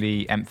isn't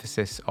really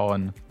emphasis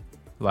on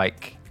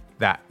like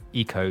that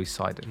eco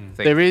side of things.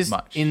 There is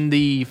much. in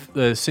the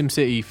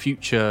SimCity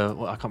future.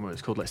 Well, I can't remember what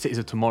it's called. Like Cities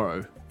of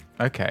Tomorrow.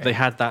 Okay. They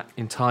had that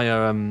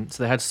entire.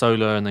 So they had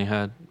solar, and they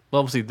had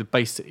obviously the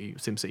base city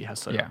SimCity has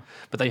solar. Yeah.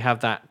 But they have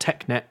that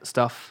TechNet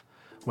stuff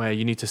where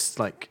you need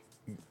to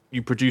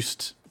you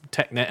produced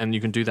TechNet, and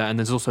you can do that. And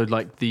there's also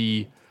like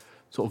the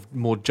sort of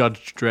more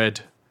Judge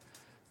Dredd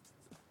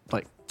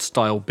like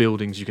style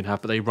buildings you can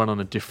have, but they run on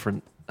a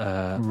different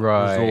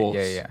Right,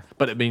 resource. yeah.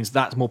 But it means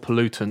that's more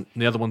pollutant,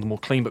 and the other one's more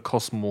clean but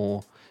costs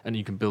more, and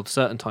you can build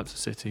certain types of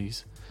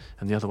cities.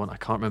 And the other one, I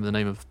can't remember the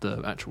name of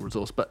the actual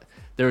resource, but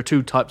there are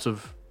two types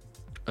of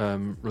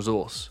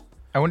resource.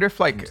 I wonder if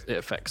like It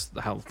affects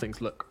how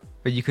things look.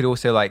 But you could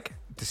also like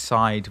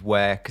decide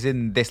where, because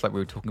in this, like we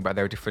were talking about,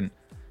 there are different.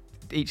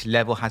 Each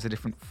level has a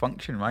different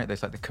function, right?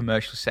 There's like the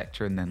commercial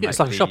sector, and then Yeah, it's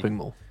like a the- shopping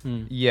mall.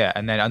 Yeah,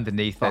 and then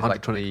underneath there's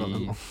like 120 the.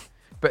 kilometer.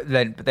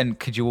 But then,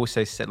 could you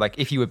also say like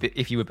if you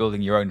were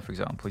building your own, for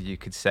example, you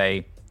could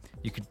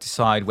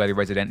decide where the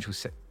residential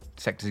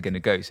sectors are going to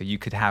go. So you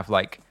could have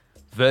like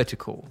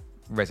vertical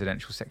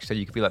residential sector. So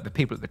you could be like the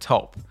people at the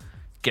top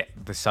get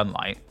the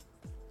sunlight.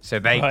 So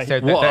they Right.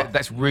 so What a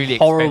that's really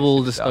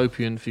Horrible expensive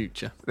dystopian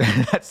future.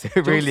 stuff. That's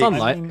Really, really.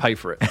 sunlight, I mean- pay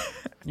for it.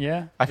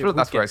 Yeah. I feel like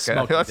that's where it's going.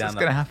 I feel that's what's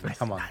going to happen.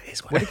 Come on.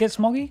 Would it get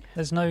smoggy?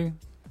 There's no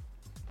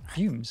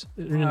fumes.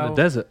 You're in the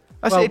desert.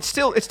 It's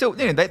still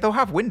they'll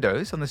have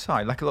windows on the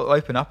side, like it'll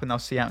open up and they'll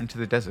see out into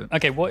the desert.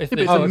 Okay, what if Yeah,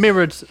 but there's it's a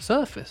mirrored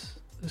surface.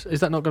 Is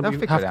that not going They'll to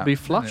figure have it to out. be and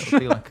flush? it'll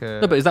be like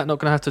a- No, but is that not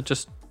going to have to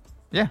just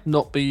yeah,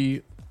 not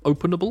be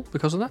openable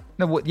because of that?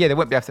 no, yeah, they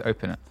won't be able to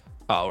open it.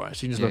 Oh, right.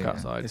 So you can just Yeah, look yeah.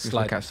 outside. It's Just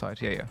like- look outside.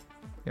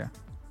 Yeah.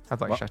 Have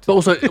like What? shutters.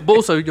 But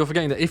also, you're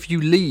forgetting that if you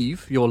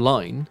leave your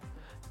line,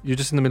 you're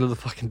just in the middle of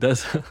the fucking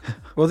desert.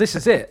 Well, this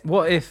is it.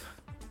 What if,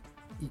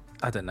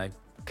 I don't know,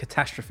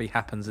 catastrophe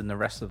happens in the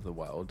rest of the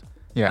world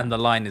Yeah. and the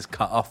line is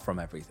cut off from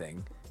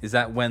everything? Is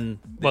that when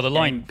well, the game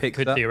line picks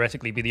could up?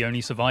 theoretically be the only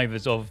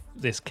survivors of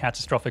this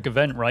catastrophic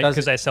event, right? Does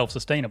Because it- they're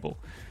self-sustainable.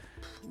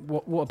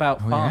 What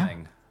about yeah?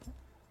 farming?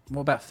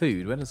 What about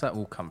food? Where does that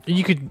all come from?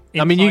 You could. I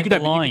Inside mean, you the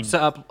could line.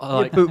 set up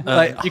like.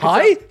 Like you could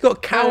high? set-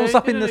 Got cows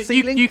up in the you-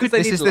 ceiling? you could- 'cause they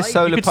This need is the light?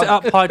 solar You could set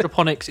up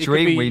hydroponics. It could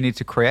dream be, we need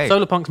to create.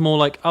 Solar punk's more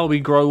like, oh, we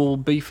grow all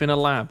beef in a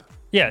lab.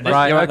 Yeah, Like, there's-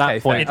 Right, you're at okay,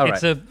 that point.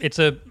 fair. it's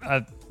a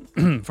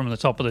from the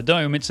top of the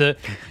dome.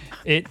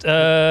 It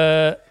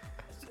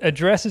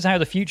addresses how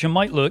the future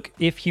might look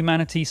if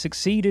humanity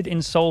succeeded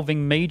in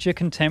solving major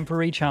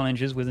contemporary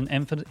challenges with an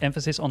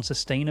emphasis on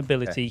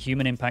sustainability,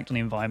 human impact on the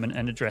environment,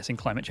 and addressing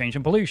climate change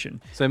and pollution.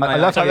 So I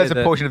love how idea there's a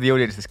that- portion of the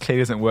audience this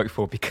clearly doesn't work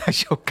for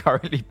because you're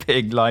currently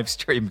being live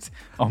streamed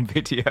on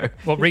video.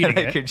 What, reading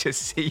They it? can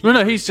just see.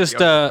 No, he's just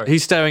He's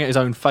he's staring at his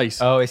own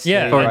face. oh, it's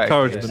Yeah. For right.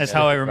 encouragement. That's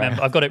how I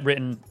remember. I've got it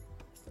written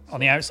on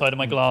the outside of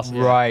my glasses.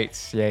 Right.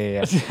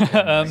 Yeah.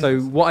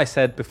 So what I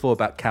said before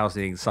about cows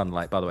needing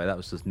sunlight, by the way, that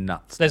was just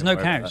nuts. There's Don't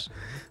no worry about cows.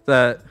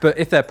 that. But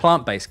if they're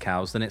plant-based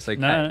cows, then it's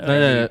okay. No.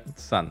 No.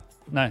 Sun.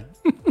 No,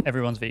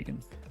 everyone's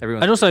vegan.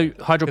 Everyone's And also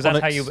Because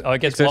hydroponics. that's how you, I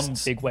guess, exists. one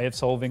big way of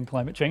solving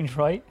climate change,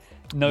 right?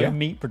 No Yeah.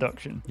 meat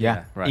production. Yeah.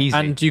 Yeah, right. Easy.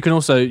 And you can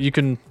also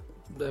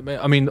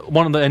I mean,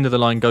 one of the end of the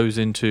line goes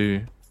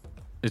into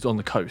is on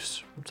the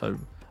coast. So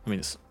I mean,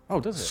 it's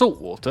does it? salt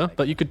water,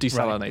 but you could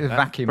desalinate the that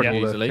vacuum pretty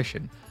all the easily.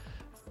 fishing.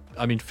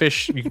 I mean,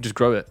 fish you can just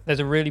grow it. There's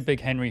a really big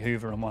Henry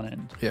Hoover on one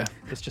end. Yeah.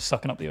 It's just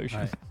sucking up the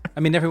ocean. Right. I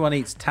mean, everyone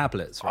eats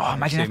tablets. Right? Oh,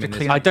 imagine having to Assuming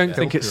clean this- I don't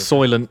think it's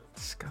Soylent.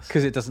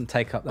 because it doesn't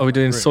take up. That Are we much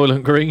doing room.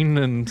 Soylent Green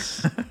and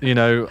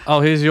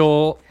here's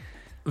your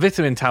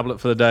vitamin tablet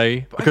for the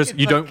day because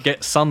you don't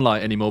get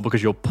sunlight anymore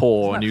because you're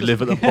poor and you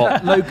live at the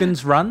bottom.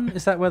 Logan's Run?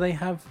 Is that where they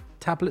have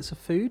tablets of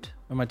food?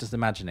 Or am I just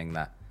imagining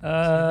that?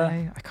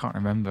 I can't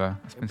remember.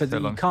 It's been But so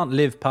you long. can't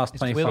live past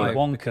It's Willy 25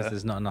 Wonka. because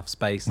there's not enough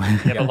space.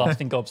 The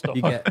everlasting gobstopper.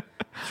 You get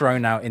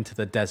thrown out into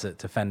the desert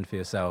to fend for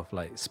yourself.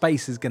 Like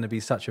space is going to be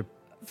such a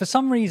For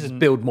some reason,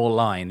 build more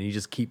line, and you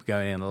just keep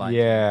going in a line.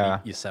 Yeah.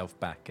 to beat yourself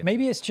back. And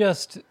maybe it's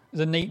just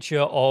the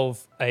nature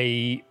of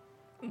a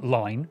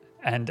line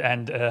and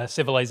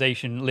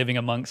civilization living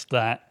amongst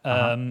that,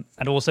 and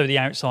also the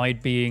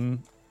outside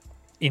being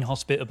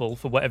inhospitable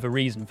for whatever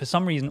reason. For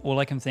some reason, all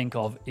I can think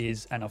of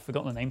is, and I've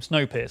forgotten the name,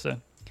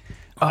 Snowpiercer.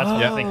 That's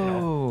what I'm thinking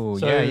of. Oh,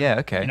 So, yeah,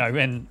 okay. You know,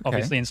 and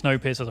obviously in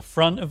Snowpiercer, the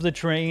front of the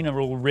train are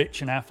all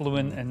rich and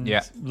affluent and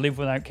Yeah. live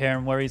without care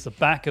and worries. The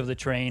back of the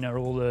train are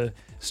all the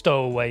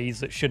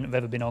stowaways that shouldn't have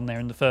ever been on there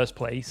in the first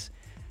place,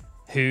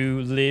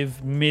 who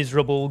live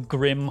miserable,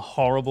 grim,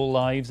 horrible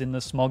lives in the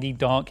smoggy,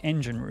 dark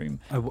engine room.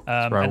 where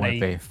I And wanna they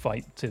be.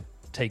 fight to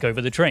take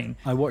over the train.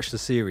 I watched the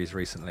series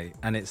recently,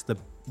 and it's the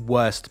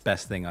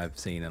best thing I've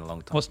seen in a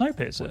long time. What's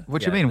Snowpiercer?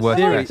 What do you Yeah, mean? the Worth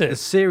I series, liked it. the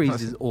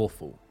series is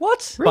awful,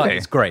 What? but Really?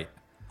 it's great.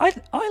 I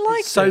like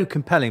It's so it.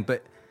 compelling,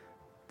 but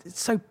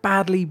it's so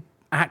badly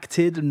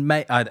acted and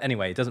made.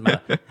 Anyway, it doesn't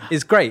matter.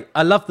 It's great.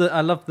 I love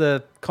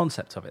the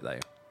concept of it though,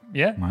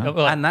 Yeah. Wow.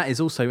 Well, and that is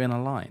also in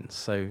a line.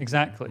 So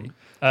exactly.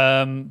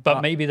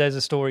 But maybe there's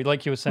a story,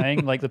 like you were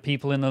saying, like the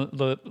people in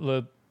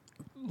the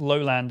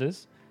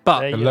lowlanders.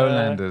 But they, The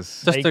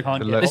lowlanders. they Just to- can't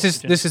the get low-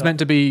 oxygen, this is so- meant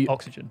to be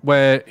oxygen.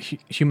 where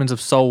humans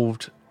have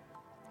solved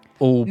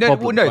all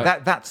problems.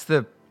 right? That's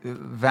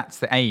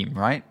the aim,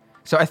 right?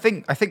 So I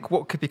think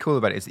what could be cool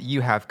about it is that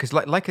you have, because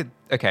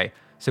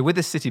so with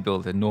a city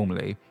builder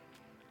normally,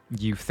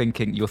 you're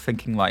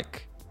thinking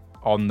like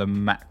on the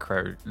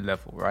macro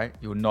level, right?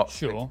 You're not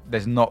Sure.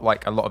 There's not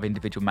like a lot of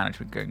individual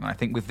management going on. I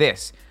think with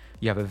this,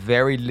 you have a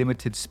very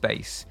limited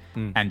space,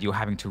 and you're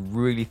having to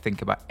really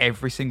think about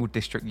every single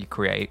district you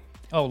create.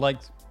 Oh, like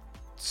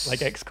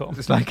XCOM.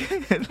 It's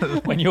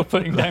like When you're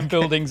putting down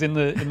buildings in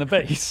the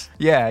base.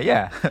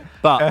 yeah.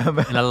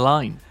 But in a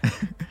line.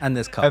 and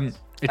there's cars.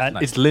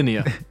 It's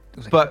linear.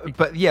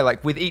 But yeah,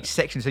 like with each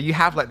section, so you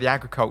have like the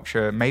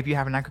agriculture. Maybe you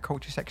have an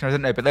agriculture section. I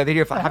don't know, but the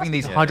idea of like, having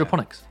these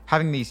Hydroponics.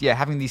 having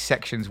these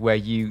sections where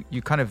you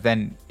kind of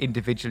then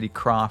individually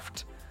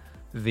craft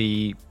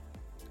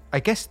I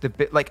guess the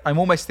bit, like I'm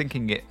almost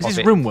thinking it This of is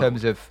it RimWorld. in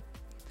terms of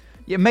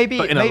maybe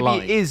But in a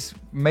line. it is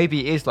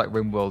like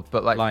RimWorld,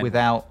 but like Line.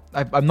 without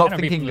I'm not Can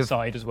it be from thinking the of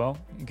side as well.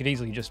 You could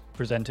easily just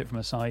present it from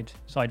a side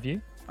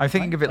view. I'm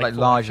thinking of it like like for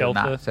larger than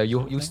shelter that. So sort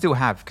you'll of thing? still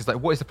have, because like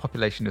what is the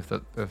population of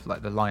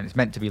the line? It's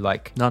meant to be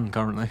like None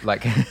currently.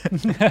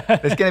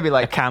 there's going to be A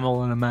like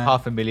camel and a man.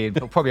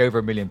 500,000, probably over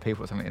 1 million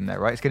people or something in there,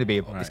 right? It's going to be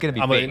Right. it's going to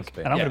be I'm big. in.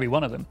 And I'm going to be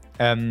one of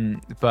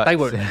them. But They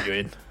won't let you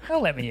in.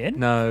 They'll let me in.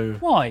 No.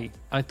 Why?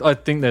 I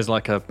think there's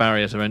like a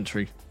barrier to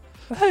entry.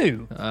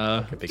 Who?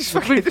 Just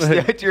fucking just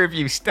the idea of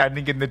you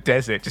standing in the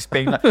desert, just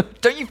being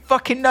like, "Don't you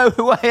fucking know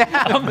who I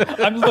am?"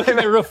 I'm looking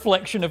at a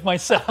reflection of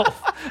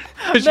myself.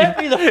 Let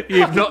me the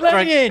You've not let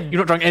drank. me in. You've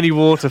not drunk any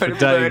water for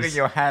Burning days.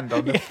 your hand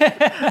on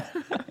the.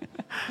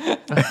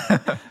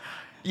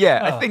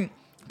 Yeah, I think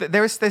that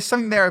there's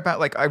something there about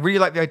like I really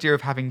like the idea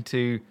of having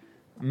to.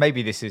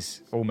 Maybe this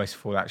is almost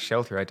Fallout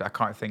Shelter. I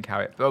can't think how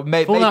it. Well,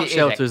 Fallout maybe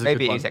Shelter is a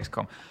maybe good it is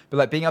one. XCOM, but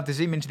like being able to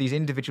zoom into these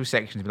individual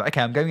sections and be like,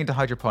 okay, I'm going into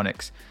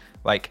hydroponics.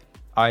 Like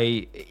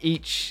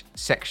each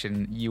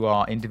section you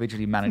are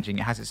individually managing.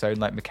 It has its own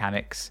like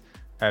mechanics.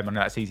 I know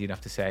that's easy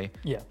enough to say.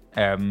 Yeah.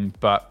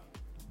 But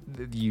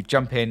you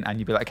jump in and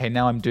you'd be like, okay,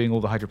 now I'm doing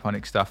all the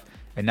hydroponic stuff,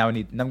 and now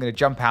I'm going to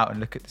jump out and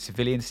look at the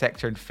civilian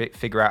sector and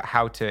figure out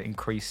how to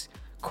increase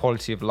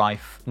quality of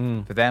life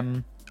for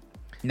them.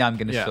 Now I'm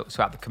going to sort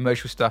out the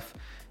commercial stuff,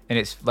 and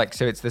it's like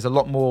there's a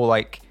lot more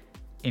like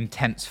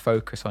intense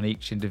focus on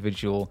each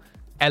individual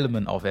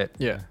element of it.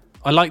 Yeah,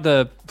 I like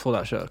the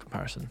Fallout Shelter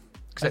comparison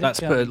because that's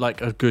put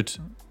like a good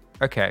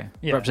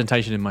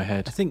representation in my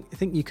head. I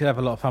think you could have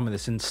a lot of fun with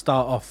this and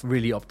start off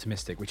really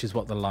optimistic, which is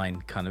what the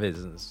line kind of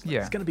is.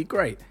 It's going to be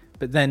great.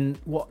 But then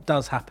what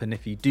does happen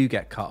if you do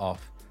get cut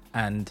off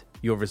and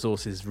your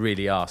resources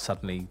really are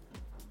suddenly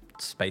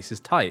space is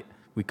tight?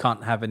 We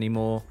can't have any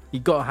more.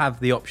 You've got to have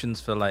the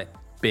options for like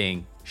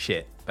being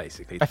shit,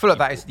 basically. I feel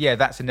like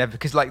that's inevitable,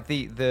 because like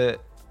the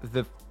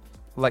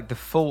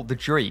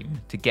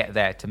dream to get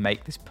there, to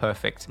make this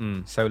perfect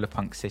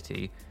Solarpunk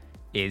city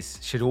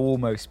should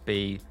almost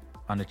be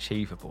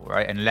unachievable,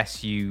 right?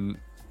 Unless you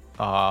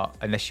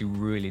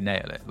really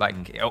nail it, like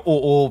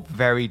or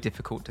very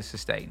difficult to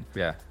sustain.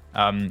 Yeah.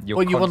 You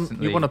want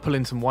to pull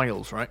in some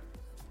whales, right?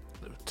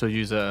 To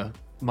use a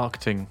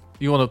marketing,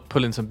 you want to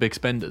pull in some big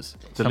spenders.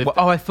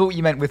 I thought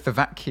you meant with the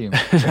vacuum.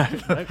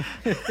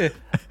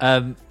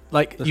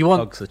 Like The you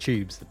want cogs, the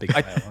tubes, the big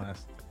whale.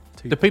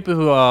 the people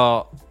who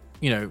are,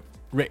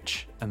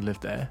 rich and live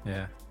there.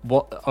 Yeah.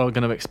 What are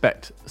going to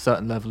expect a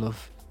certain level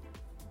of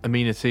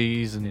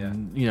amenities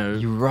and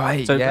You're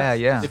right. So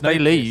yeah. If they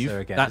leave,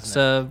 again, that's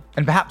And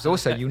perhaps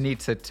also you need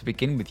to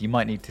begin with, you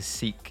might need to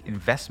seek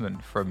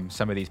investment from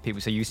some of these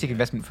people. So you seek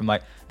investment from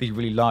like these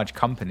really large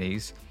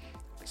companies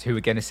who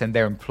are going to send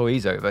their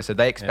employees over. So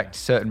they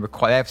expect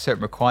they have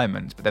certain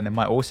requirements, but then there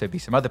might also be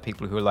some other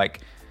people who are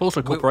like,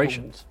 also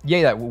corporations.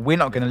 We're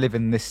not going to live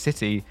in this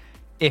city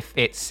if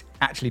it's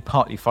actually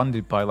partly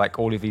funded by like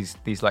all of these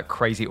like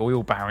crazy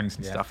oil barons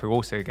and stuff who are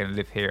also going to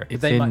live here.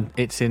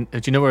 It's in. Do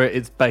you know where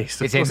it's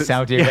based? It's in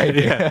Saudi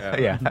Arabia.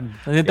 Yeah. And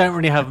they don't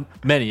really have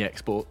many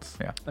exports.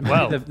 Yeah.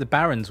 Well, the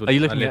barons would. Are you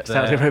looking at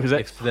Saudi Arabia?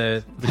 If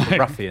the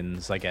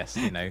ruffians, I guess,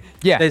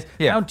 Yeah.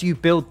 How do you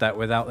build that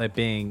without there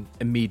being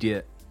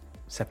immediate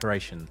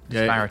separation?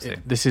 Disparity.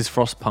 This is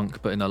Frostpunk,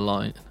 but in a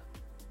line.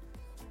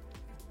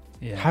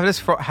 Yeah. How does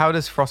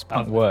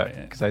Frostpunk work?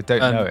 Because I don't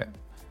know it.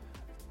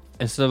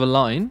 Instead of a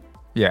line,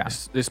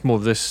 it's more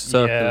of this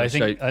circular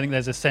shape. I think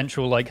there's a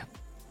central like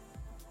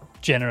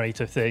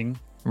generator thing,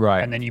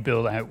 Right. and then you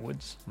build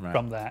outwards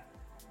from that.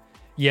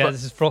 Yeah,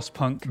 this is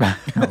Frostpunk.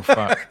 Oh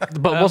fuck.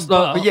 But what's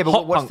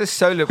the what's the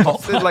solar?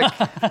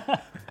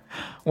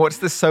 What's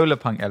the solar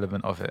punk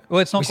element of it?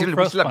 Well, it's not called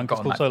we still haven't Frostpunk, it's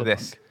gotten called that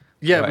for this.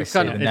 Yeah, Right, we I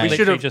see the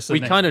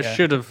name.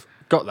 should have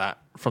got that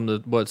from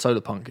the word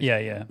solar punk.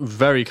 Yeah.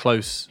 Very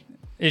close.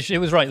 It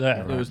was right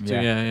there. It was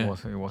It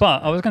was.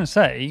 But I was going to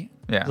say,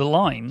 Yeah. the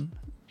line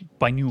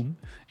by Noom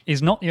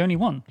is not the only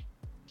one.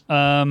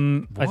 I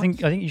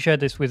think you shared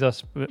this with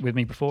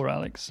me before,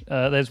 Alex.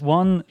 There's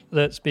one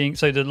that's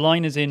so the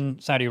line is in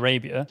Saudi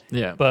Arabia.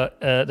 Yeah. But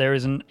there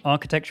is an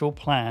architectural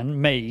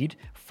plan made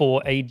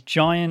for a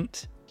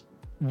giant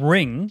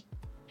ring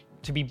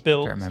to be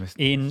built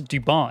in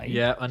Dubai.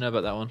 Yeah, I know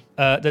about that one.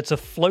 That's a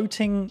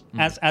floating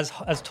as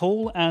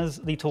tall as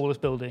the tallest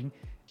building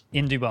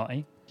in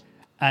Dubai,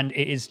 and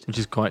it is Which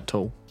is quite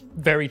tall.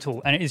 very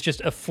tall, and it is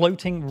just a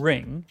floating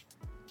ring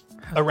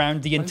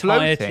around the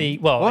entirety.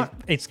 Floating? Well, What?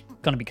 it's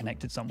going to be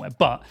connected somewhere,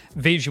 but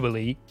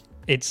visually,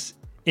 it's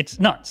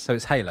nuts. So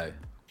it's Halo.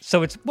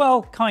 So it's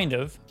kind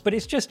of, but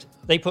it's just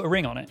they put a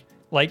ring on it.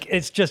 Like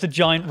it's just a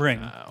giant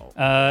ring.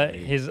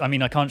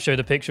 I can't show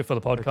the picture for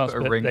the podcast, Put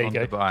a but ring there you on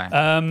go.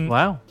 Dubai.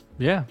 Wow.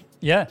 Yeah.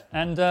 Yeah,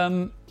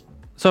 and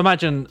So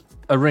imagine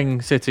a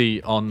ring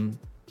city on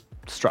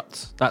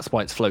struts. That's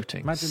why it's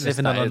floating. Imagine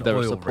living on an There are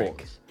oil supports.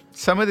 rig,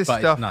 Some of this but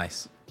stuff. it's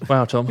nice.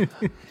 Wow, Tom.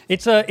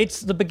 it's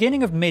the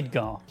beginning of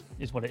Midgar,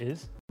 is what it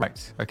is.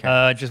 Right.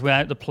 Okay. Just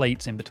without the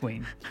plates in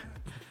between.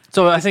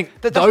 So I think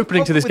That's the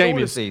opening to the this problem game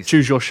with all is of these.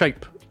 choose your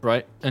shape,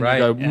 right? And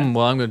Right, you go, yeah.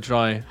 well, I'm going to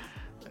try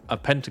a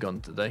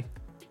pentagon today.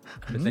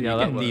 But then Yeah, you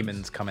that get works.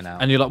 demons coming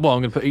out. And you're like, well,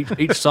 I'm going to put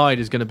each side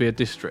is going to be a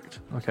district,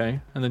 okay?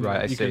 And then Right,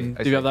 I you see, can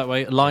I do see. it that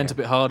way. Line's a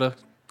bit harder.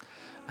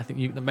 I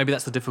think maybe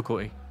that's the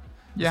difficulty.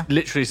 Yeah.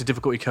 Literally, it's a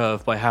difficulty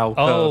curve by how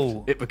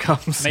Oh. curved it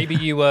becomes.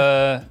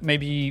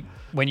 Maybe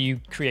when you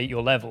create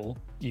your level,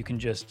 you can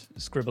just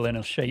scribble in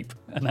a shape,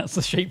 and that's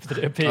the shape that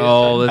it appears.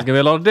 Oh, there's going to be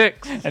a lot of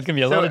dicks. There's going to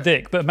be a lot of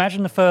dick. But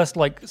imagine the first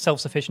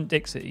self-sufficient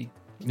dick city.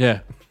 Yeah.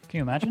 Can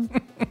you imagine?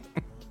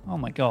 Oh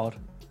my god!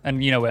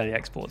 And you know where the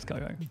exports go.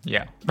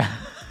 Yeah.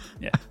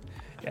 Yeah.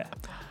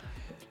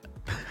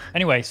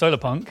 Anyway,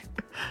 Solarpunk,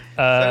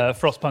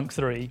 Frostpunk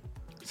 3.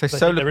 So I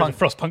think there is a Solarpunk.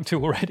 Frostpunk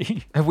 2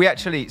 already. Have we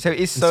actually? So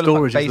is The Solarpunk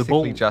storage is the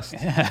basically ball. just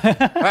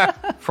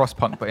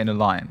Frostpunk but in a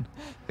line?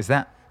 Is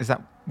that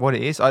what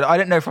it is? I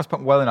don't know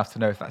Frostpunk well enough to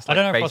know if that's I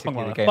like don't know basically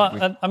Frostpunk the well,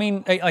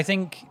 game. but I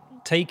think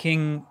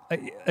taking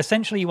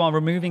essentially you are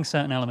removing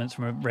certain elements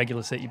from a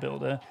regular city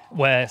builder,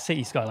 where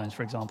City Skylines,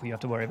 for example, you have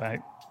to worry about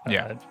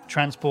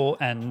transport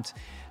and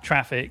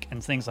traffic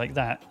and things like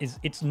that.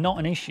 It's not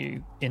an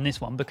issue in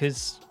this one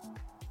because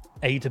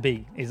A to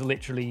B is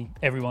literally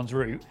everyone's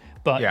route,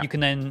 but you can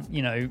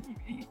then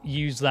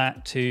use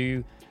that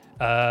to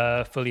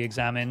fully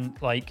examine.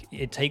 Like,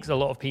 it takes a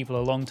lot of people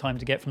a long time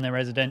to get from their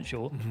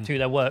residential to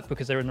their work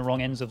because they're in the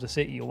wrong ends of the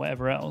city or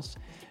whatever else.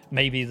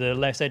 Maybe the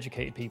less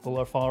educated people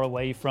are far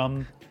away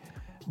from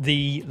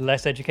the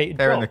less educated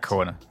They're in the jobs.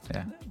 corner.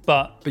 Yeah.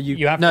 But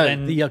you have to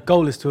then... The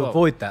goal is to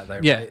avoid that, though.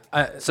 Yeah.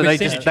 Right? So they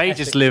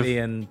just live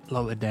and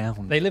lower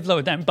down. They live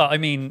lower down, but I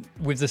mean,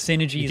 with the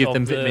synergies give of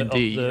them the, vitamin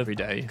D of the every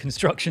day.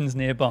 constructions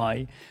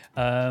nearby,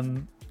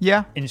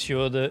 Yeah.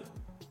 ensure that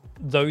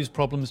those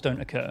problems don't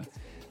occur.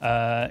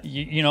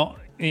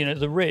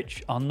 The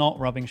rich are not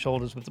rubbing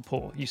shoulders with the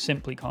poor. You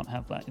simply can't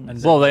have that.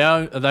 Well, they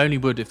only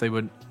would if they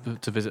went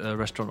to visit a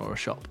restaurant or a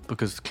shop,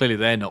 because clearly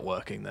they're not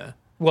working there.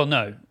 Well,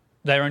 no,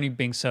 they're only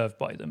being served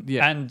by them.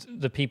 Yeah. And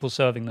the people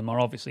serving them are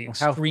obviously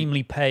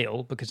extremely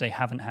pale because they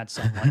haven't had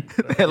sunlight.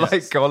 They're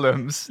like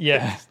golems.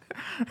 Yeah.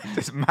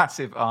 Just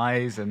massive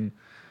eyes and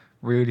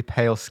really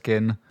pale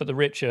skin. But the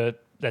rich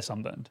they're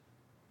sunburned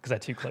because they're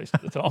too close to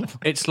the top.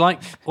 It's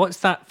like, what's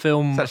that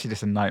film? It's actually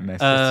just a nightmare.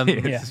 yeah.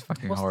 Just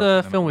fucking What's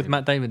horrible. the film with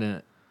Matt Damon in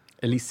it?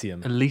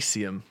 Elysium.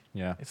 Elysium.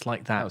 Yeah. It's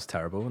like That that. was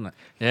terrible, wasn't it?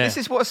 Yeah. This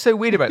is what's so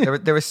weird about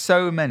it. There are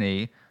so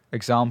many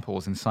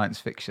examples in science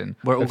fiction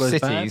Where it all of goes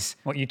bad? cities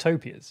What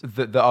utopias?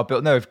 that are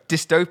built, of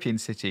dystopian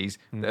cities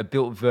that are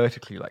built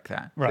vertically like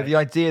that. So Right. the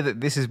idea that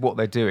this is what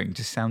they're doing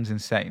just sounds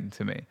insane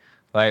to me.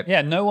 Like,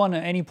 Yeah, no one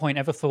at any point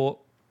ever thought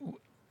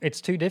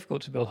it's too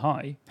difficult to build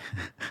high.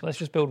 Let's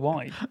just build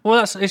wide.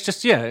 Well,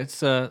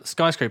 it's a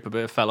skyscraper, but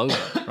it fell over,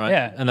 right?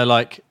 Yeah. And they're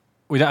like,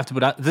 we don't have to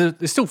put out.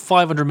 It's still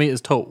 500 meters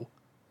tall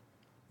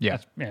yeah.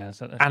 Yeah,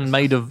 so and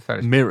made of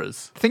Fair.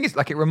 mirrors. The thing is,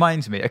 like, it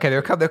reminds me. Okay, there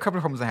are a couple of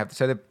problems I have.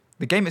 So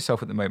the game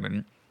itself at the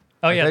moment.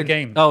 Oh yeah, the don't-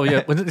 game. Oh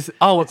yeah.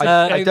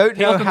 I don't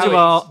know welcome how to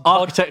our it's-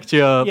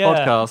 architecture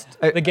Yeah.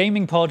 podcast. The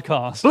gaming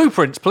podcast.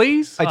 Blueprints,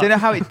 please. I don't know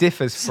how it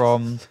differs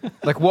from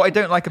like what I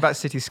don't like about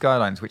City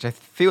Skylines, which I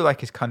feel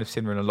like is kind of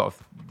similar in a lot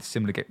of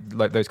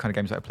like those kind of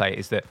games that I play,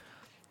 is that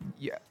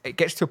it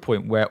gets to a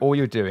point where all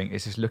you're doing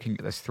is just looking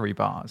at those three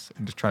bars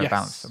and just trying to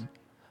balance them.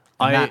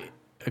 And I that-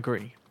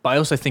 agree, but I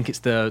also think it's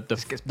the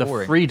gets the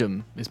boring.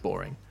 freedom is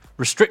boring.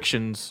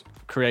 Restrictions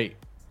create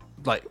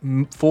like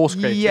forced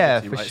creativity,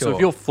 Yeah, for right? So sure. if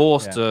you're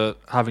forced to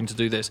having to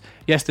do this,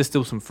 yes, there's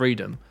still some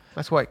freedom.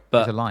 That's why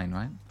But- there's a line,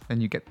 right?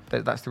 Then you get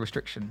that's the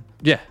restriction.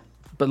 Yeah,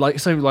 but like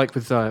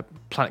with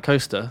Planet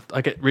Coaster,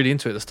 I get really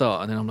into it at the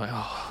start, and then I'm like,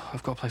 oh,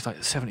 I've got to place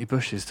like 70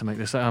 bushes to make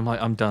this. I'm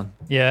like, I'm done.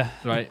 Yeah.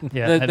 Right?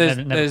 Yeah.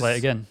 Never play it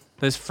again.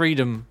 There's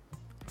freedom.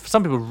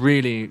 Some people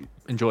really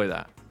enjoy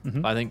that.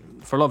 Mhm. I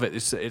think for a lot of it,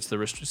 it's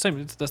the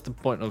same. That's the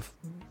point of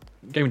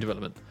game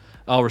development.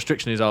 Our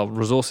restriction is our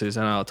resources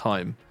and our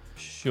time.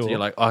 Sure. So you're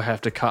like, I have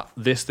to cut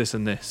this, this,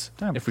 and this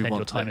Don't if we pretend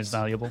want your time this. is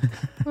valuable.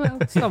 Well,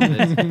 some of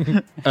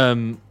it.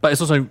 But it's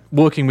also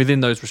working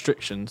within those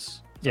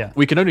restrictions. Yeah.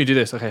 We can only do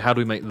this. Okay, how do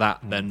we make that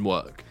then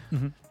work?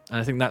 Mhm.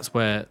 And I think that's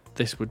where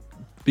this would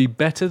be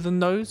better than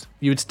those.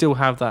 You would still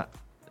have that.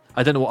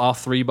 I don't know what our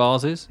 3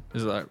 bars is.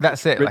 Is it like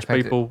That's it. rich like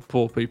I- people,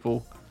 poor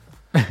people,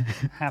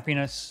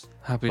 Happiness,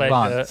 happy pleasure,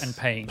 Plants. and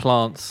pain.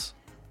 plants,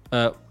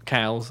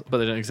 cows, but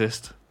they don't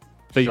exist.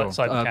 Beef,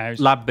 Cyber cows.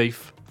 lab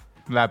beef.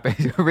 lab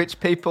beef. Rich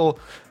people,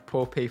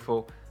 poor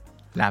people,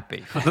 lab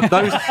beef.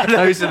 Those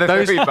Those are the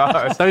those, 3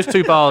 bars. those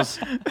 2 bars,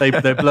 they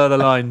blur the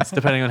lines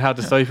depending on how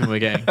dystopian we're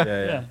getting.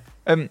 Yeah.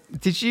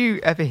 Did you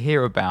ever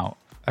hear about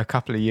a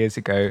couple of years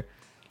ago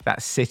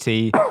that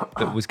city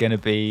that was going to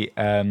be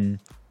there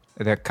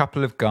are a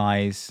couple of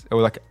guys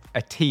or like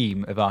a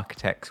team of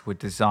architects were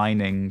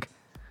designing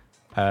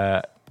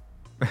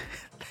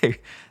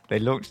they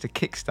launched a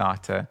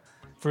Kickstarter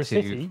For a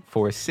city?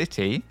 for a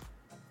city.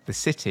 The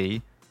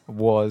city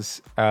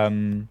was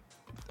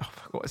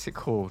what's it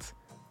called?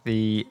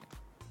 The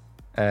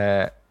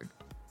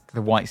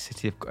white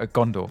city of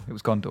Gondor. It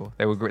was Gondor.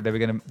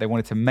 They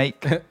wanted to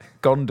make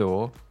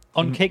Gondor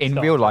On in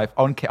Kickstarter? real life.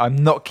 I'm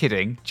not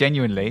kidding.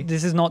 Genuinely,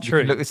 This is not you true.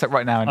 can look this up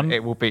right now, and I'm-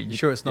 it will be. You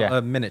sure it's not yeah.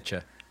 a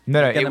miniature? No,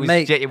 They're it gonna was.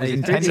 make It was a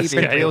intended to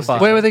be a 3D real scale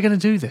city. Where were they going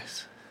to do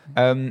this?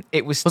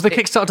 It was. Was the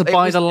Kickstarter to it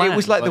buy was- the land? It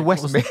was like the Like,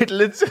 West was-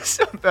 Midlands or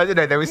something. I don't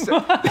know. There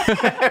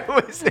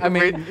was. I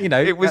mean,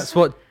 it was. that's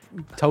what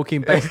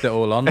Tolkien based it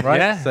all on, right?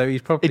 Yeah. So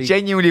he's probably It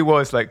genuinely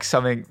was like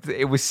something.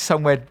 It was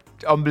somewhere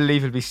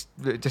unbelievably,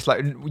 just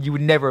like you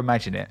would never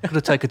imagine it. Could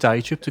have taken a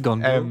day trip to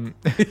Gondor.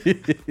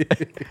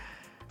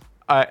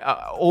 I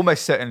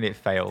almost certainly it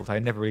failed. I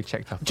never really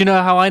checked up. Do you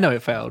know how I know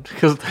it failed?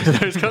 Because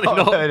there's currently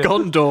not heard it.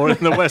 Gondor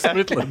in the West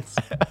Midlands.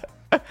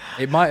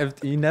 it might have.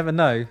 You never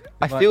know.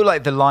 I feel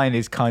like the line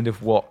is kind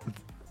of what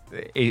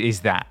is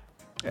that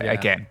Yeah.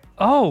 again.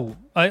 Oh,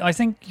 I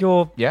think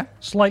you're Yeah.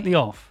 slightly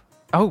off.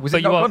 Oh, was But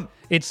it you not are. one?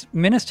 It's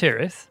Minas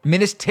Tirith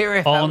Minas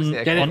Tirith that was on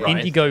it. Get it on right.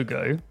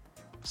 Indiegogo.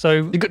 So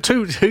You got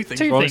two things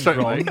two wrong. things straight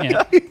wrong. away.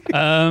 Yeah.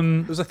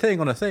 It was a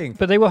thing on a thing.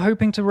 But they were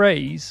hoping to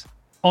raise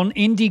on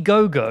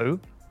Indiegogo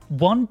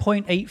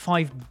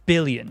 1.85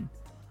 billion.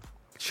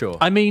 Sure.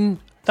 I mean,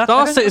 I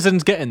Star don't-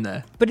 Citizen's getting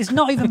there. But it's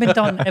not even been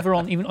done ever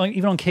on even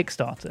on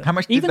Kickstarter. How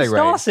much did even they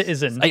Star raise?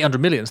 Citizen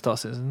 800 million Star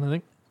Citizen, I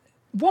think.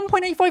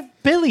 1.85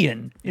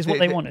 billion is what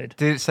they wanted.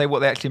 Did it say what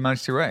they actually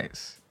managed to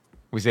raise?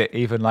 Was it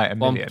even like a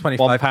million?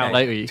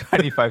 £1.80.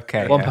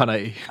 25k.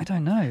 £1.80. I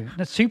don't know.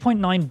 That's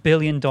 $2.9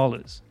 billion.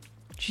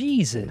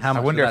 Jesus. How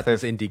much wonder of if that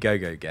does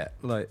Indiegogo get?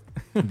 Like,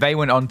 They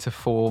went on to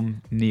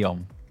form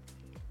Neon,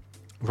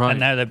 Right. And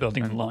now they're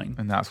building the line.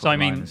 and that's So, what I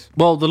mean, mine is.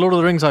 Well, the Lord of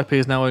the Rings IP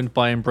is now owned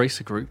by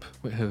Embracer Group,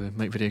 who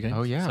make video games.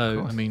 Oh, yeah, of So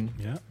course. I mean,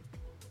 yeah.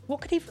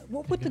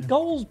 what would the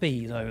goals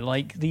be, though?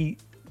 Like the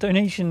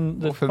donation,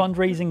 the Well, for-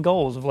 fundraising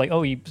goals of like,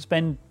 oh, you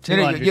spend No,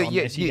 no, 200 on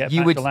this, you get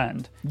back would, the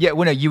land. Yeah,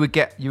 well, no, you would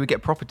get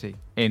property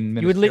in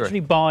Minas You would Tirith. literally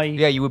buy...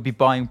 Yeah, you would be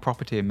buying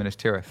property in Minas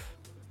Tirith.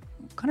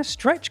 What kind of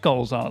stretch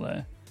goals are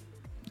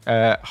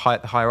there?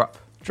 Higher up.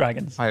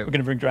 Dragons. Higher. We're going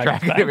to bring dragons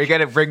back. We're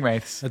going to bring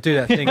wraiths. I'll do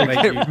that thing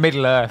where you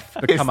Middle Earth.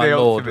 become It's a the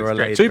lord ultimate or a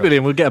stretch. lady. 2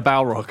 billion, we'll get a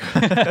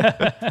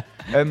Balrog.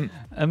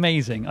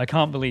 Amazing. I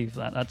can't believe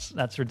that.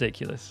 That's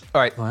ridiculous. All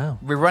right. Wow.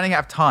 We're running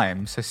out of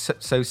time, so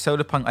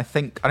Solarpunk.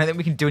 I don't think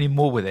we can do any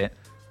more with it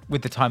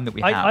with the time that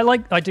we have.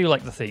 I do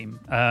like the theme.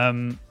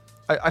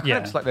 I kind yeah.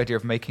 of just like the idea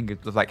of making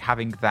it like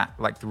having that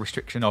like the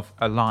restriction of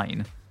a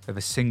line of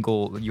a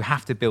single. You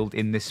have to build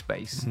in this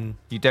space.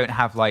 You don't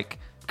have like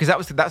because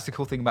that's the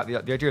cool thing about the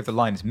idea of the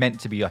line is meant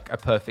to be like a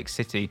perfect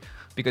city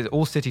because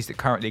all cities that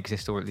currently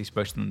exist, or at least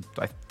most of them,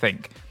 I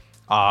think,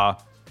 are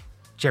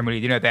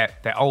generally they're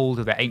old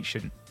or they're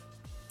ancient.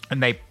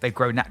 And they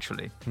grow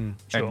naturally,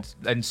 Sure.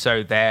 and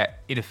so they're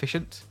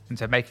inefficient, and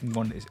so making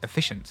one is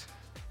efficient.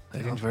 They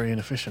are very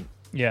inefficient.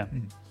 Yeah.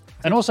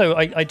 And also,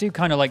 I do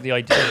kind of like the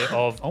idea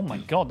of... Oh, my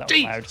God, that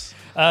was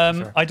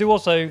loud. I do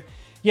also,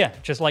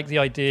 just like the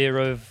idea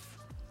of...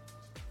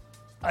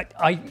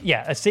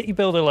 a city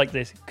builder like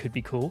this could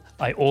be cool.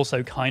 I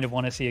also kind of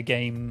want to see a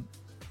game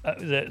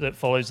that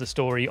follows the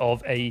story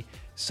of a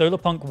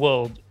solarpunk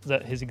world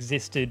that has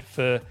existed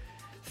for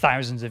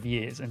thousands of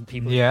years and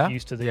people Yeah, are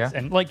used to this. yeah.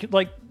 And like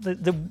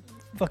the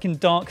fucking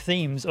dark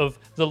themes of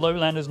the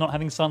lowlanders not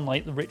having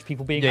sunlight, the rich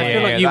people being Yeah, I happy.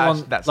 feel like you that's-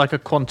 want that's- like a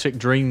Quantic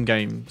Dream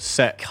game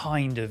set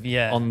Kind of,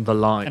 yeah. on the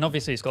line. And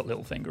obviously it's got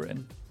Littlefinger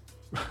in.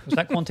 Was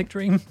that Quantic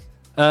Dream?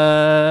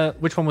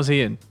 Which one was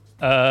he in?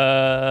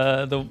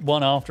 The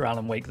one after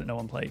Alan Wake that no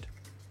one played.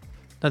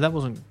 No, that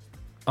wasn't.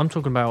 I'm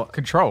talking about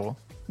Control,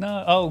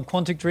 No,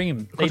 Quantic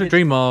Dream. They Quantic did-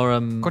 Dream are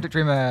Quantic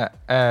Dreamer.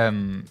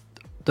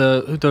 the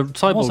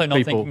cyborg also not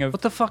people. thinking of-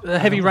 What the fuck?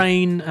 Heavy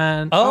Rain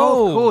and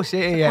Oh, of course,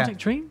 yeah. Quantic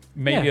Dream.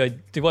 maybe Yeah.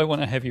 do I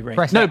want a heavy rain?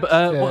 Press No, X,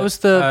 but what was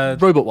the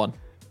robot one?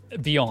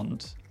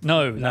 Beyond.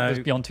 No, that No. was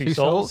Beyond Two Two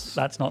Souls. Souls?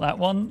 That's not that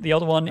one. The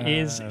other one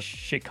is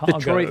Chicago.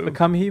 Detroit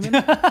Become Human.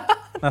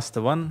 That's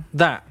the one.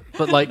 That,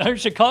 but like No,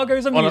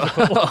 Chicago's a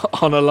musical.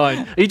 on a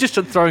line. Are you just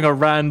throwing a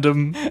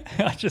random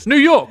I just New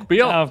York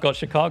Beyond? now I've got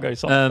Chicago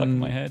songs stuck in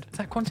my head. Is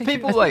that Quantic People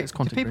Dream? I think like it's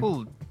Quantic do Dream.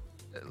 people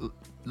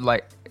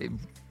like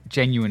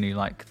genuinely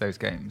like those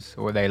games,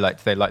 or they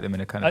like them in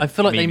a kind of I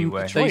feel like memey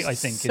way. Detroit, I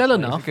think, is sell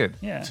really enough good.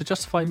 Yeah. to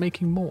justify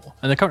making more,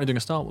 and they're currently doing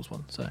a Star Wars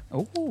one. So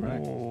Oh,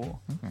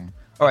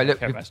 All right, look,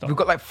 care about Star we've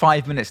got like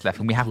 5 minutes left,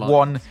 and we have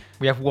Lions.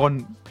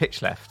 one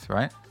pitch left,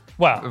 right?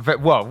 wow.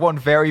 Well, one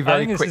very I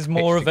think quick this is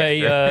more pitch of to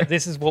get a. through.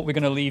 This is what we're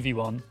going to leave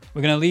you on.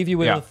 We're going to leave you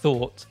with Yeah. a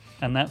thought,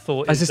 and that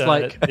thought Is is this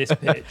like this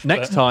pitch.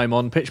 next but time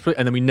on Pitch,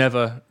 and then we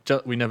never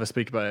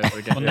speak about it ever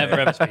again. we'll never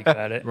ever speak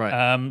about it.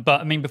 Right.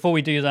 But I mean, before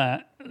we do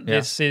that,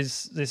 this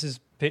is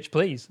Pitch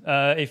Please.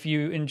 If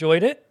you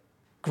enjoyed it,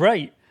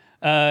 great.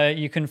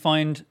 You can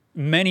find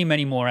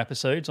many more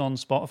episodes on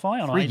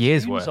Spotify, on 3 iTunes,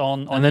 years worth.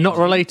 on and they're not YouTube.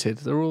 related;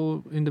 they're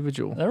all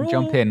individual. They're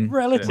Jump all in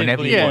relatively.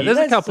 whenever you Yeah, want. there's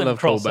a couple some of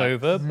callbacks.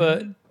 crossover,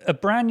 but a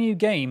brand new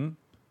game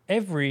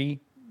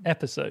every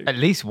episode. At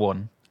least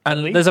one.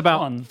 And least there's about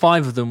one.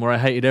 5 of them where I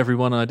hated every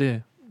one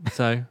idea.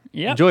 So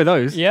Yep. enjoy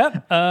those. Yeah,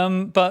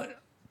 but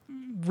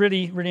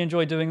really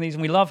enjoy doing these,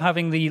 and we love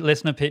having the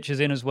listener pitches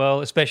in as well,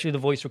 especially the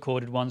voice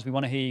recorded ones. We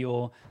want to hear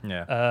your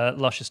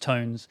luscious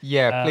tones.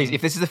 Yeah, please.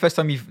 If this is the first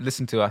time you've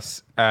listened to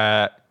us,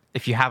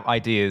 if you have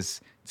ideas,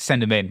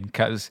 send them in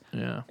because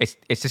Yeah.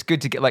 it's just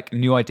good to get like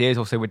new ideas.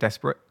 Also, we're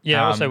desperate.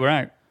 Yeah, also we're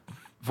out.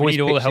 We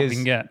need all the help we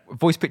can get.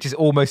 Voice pitches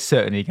almost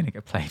certainly going to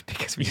get played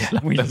because we just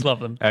love We them. just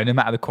love them. No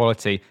matter the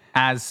quality,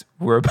 as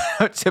we're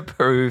about to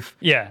prove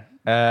Yeah.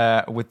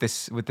 with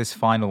this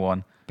final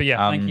one. But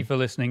yeah, thank you for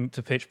listening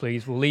to Pitch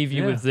Please. We'll leave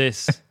you Yeah. with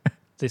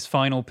this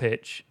final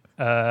pitch.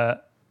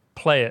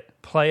 Play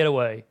it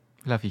away.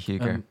 Love you,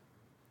 Hugo.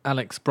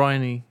 Alex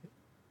Bryony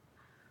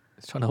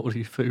is trying to order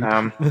you food.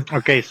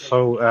 Okay,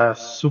 so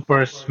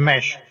Super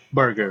Smash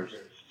Burgers.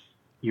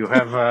 You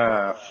have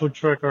a food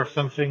truck or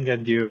something,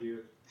 and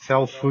you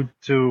sell food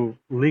to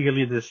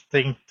legally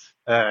distinct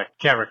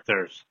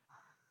characters.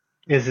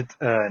 Is it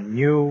a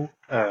new,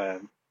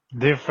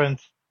 different,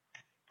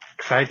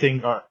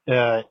 exciting, or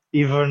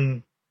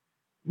even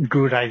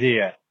good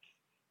idea?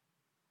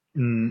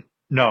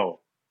 No.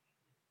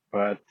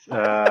 But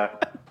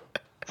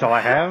that's all I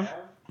have.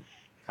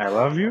 I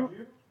love you.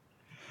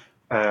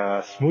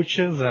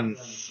 Smooches and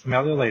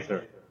smell you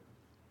later.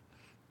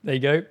 There you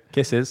go.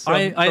 Kisses.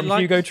 I From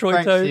like Hugo Thanks,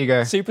 Troito,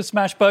 Hugo. Super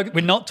Smash Burger.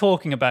 We're not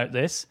talking about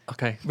this.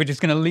 Okay. We're just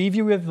going to leave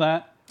you with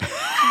that.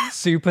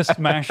 Super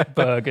Smash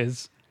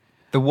Burgers.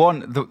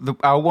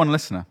 Our one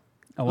listener.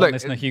 I want Look,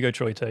 listener Hugo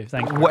Troy too.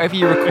 Thank you. Whatever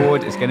you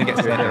record is going to get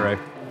sent in.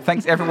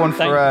 Thanks everyone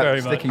Thank for you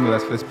very sticking with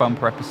us for this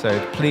bumper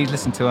episode. Please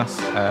listen to us,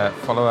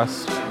 follow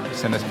us,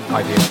 send us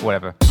ideas,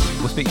 whatever.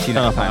 We'll speak to you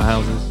Turn next up at our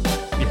time.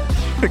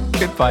 houses.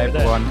 Goodbye,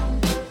 everyone.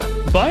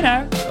 Bye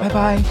now.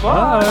 Bye-bye.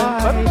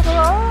 Bye. Bye.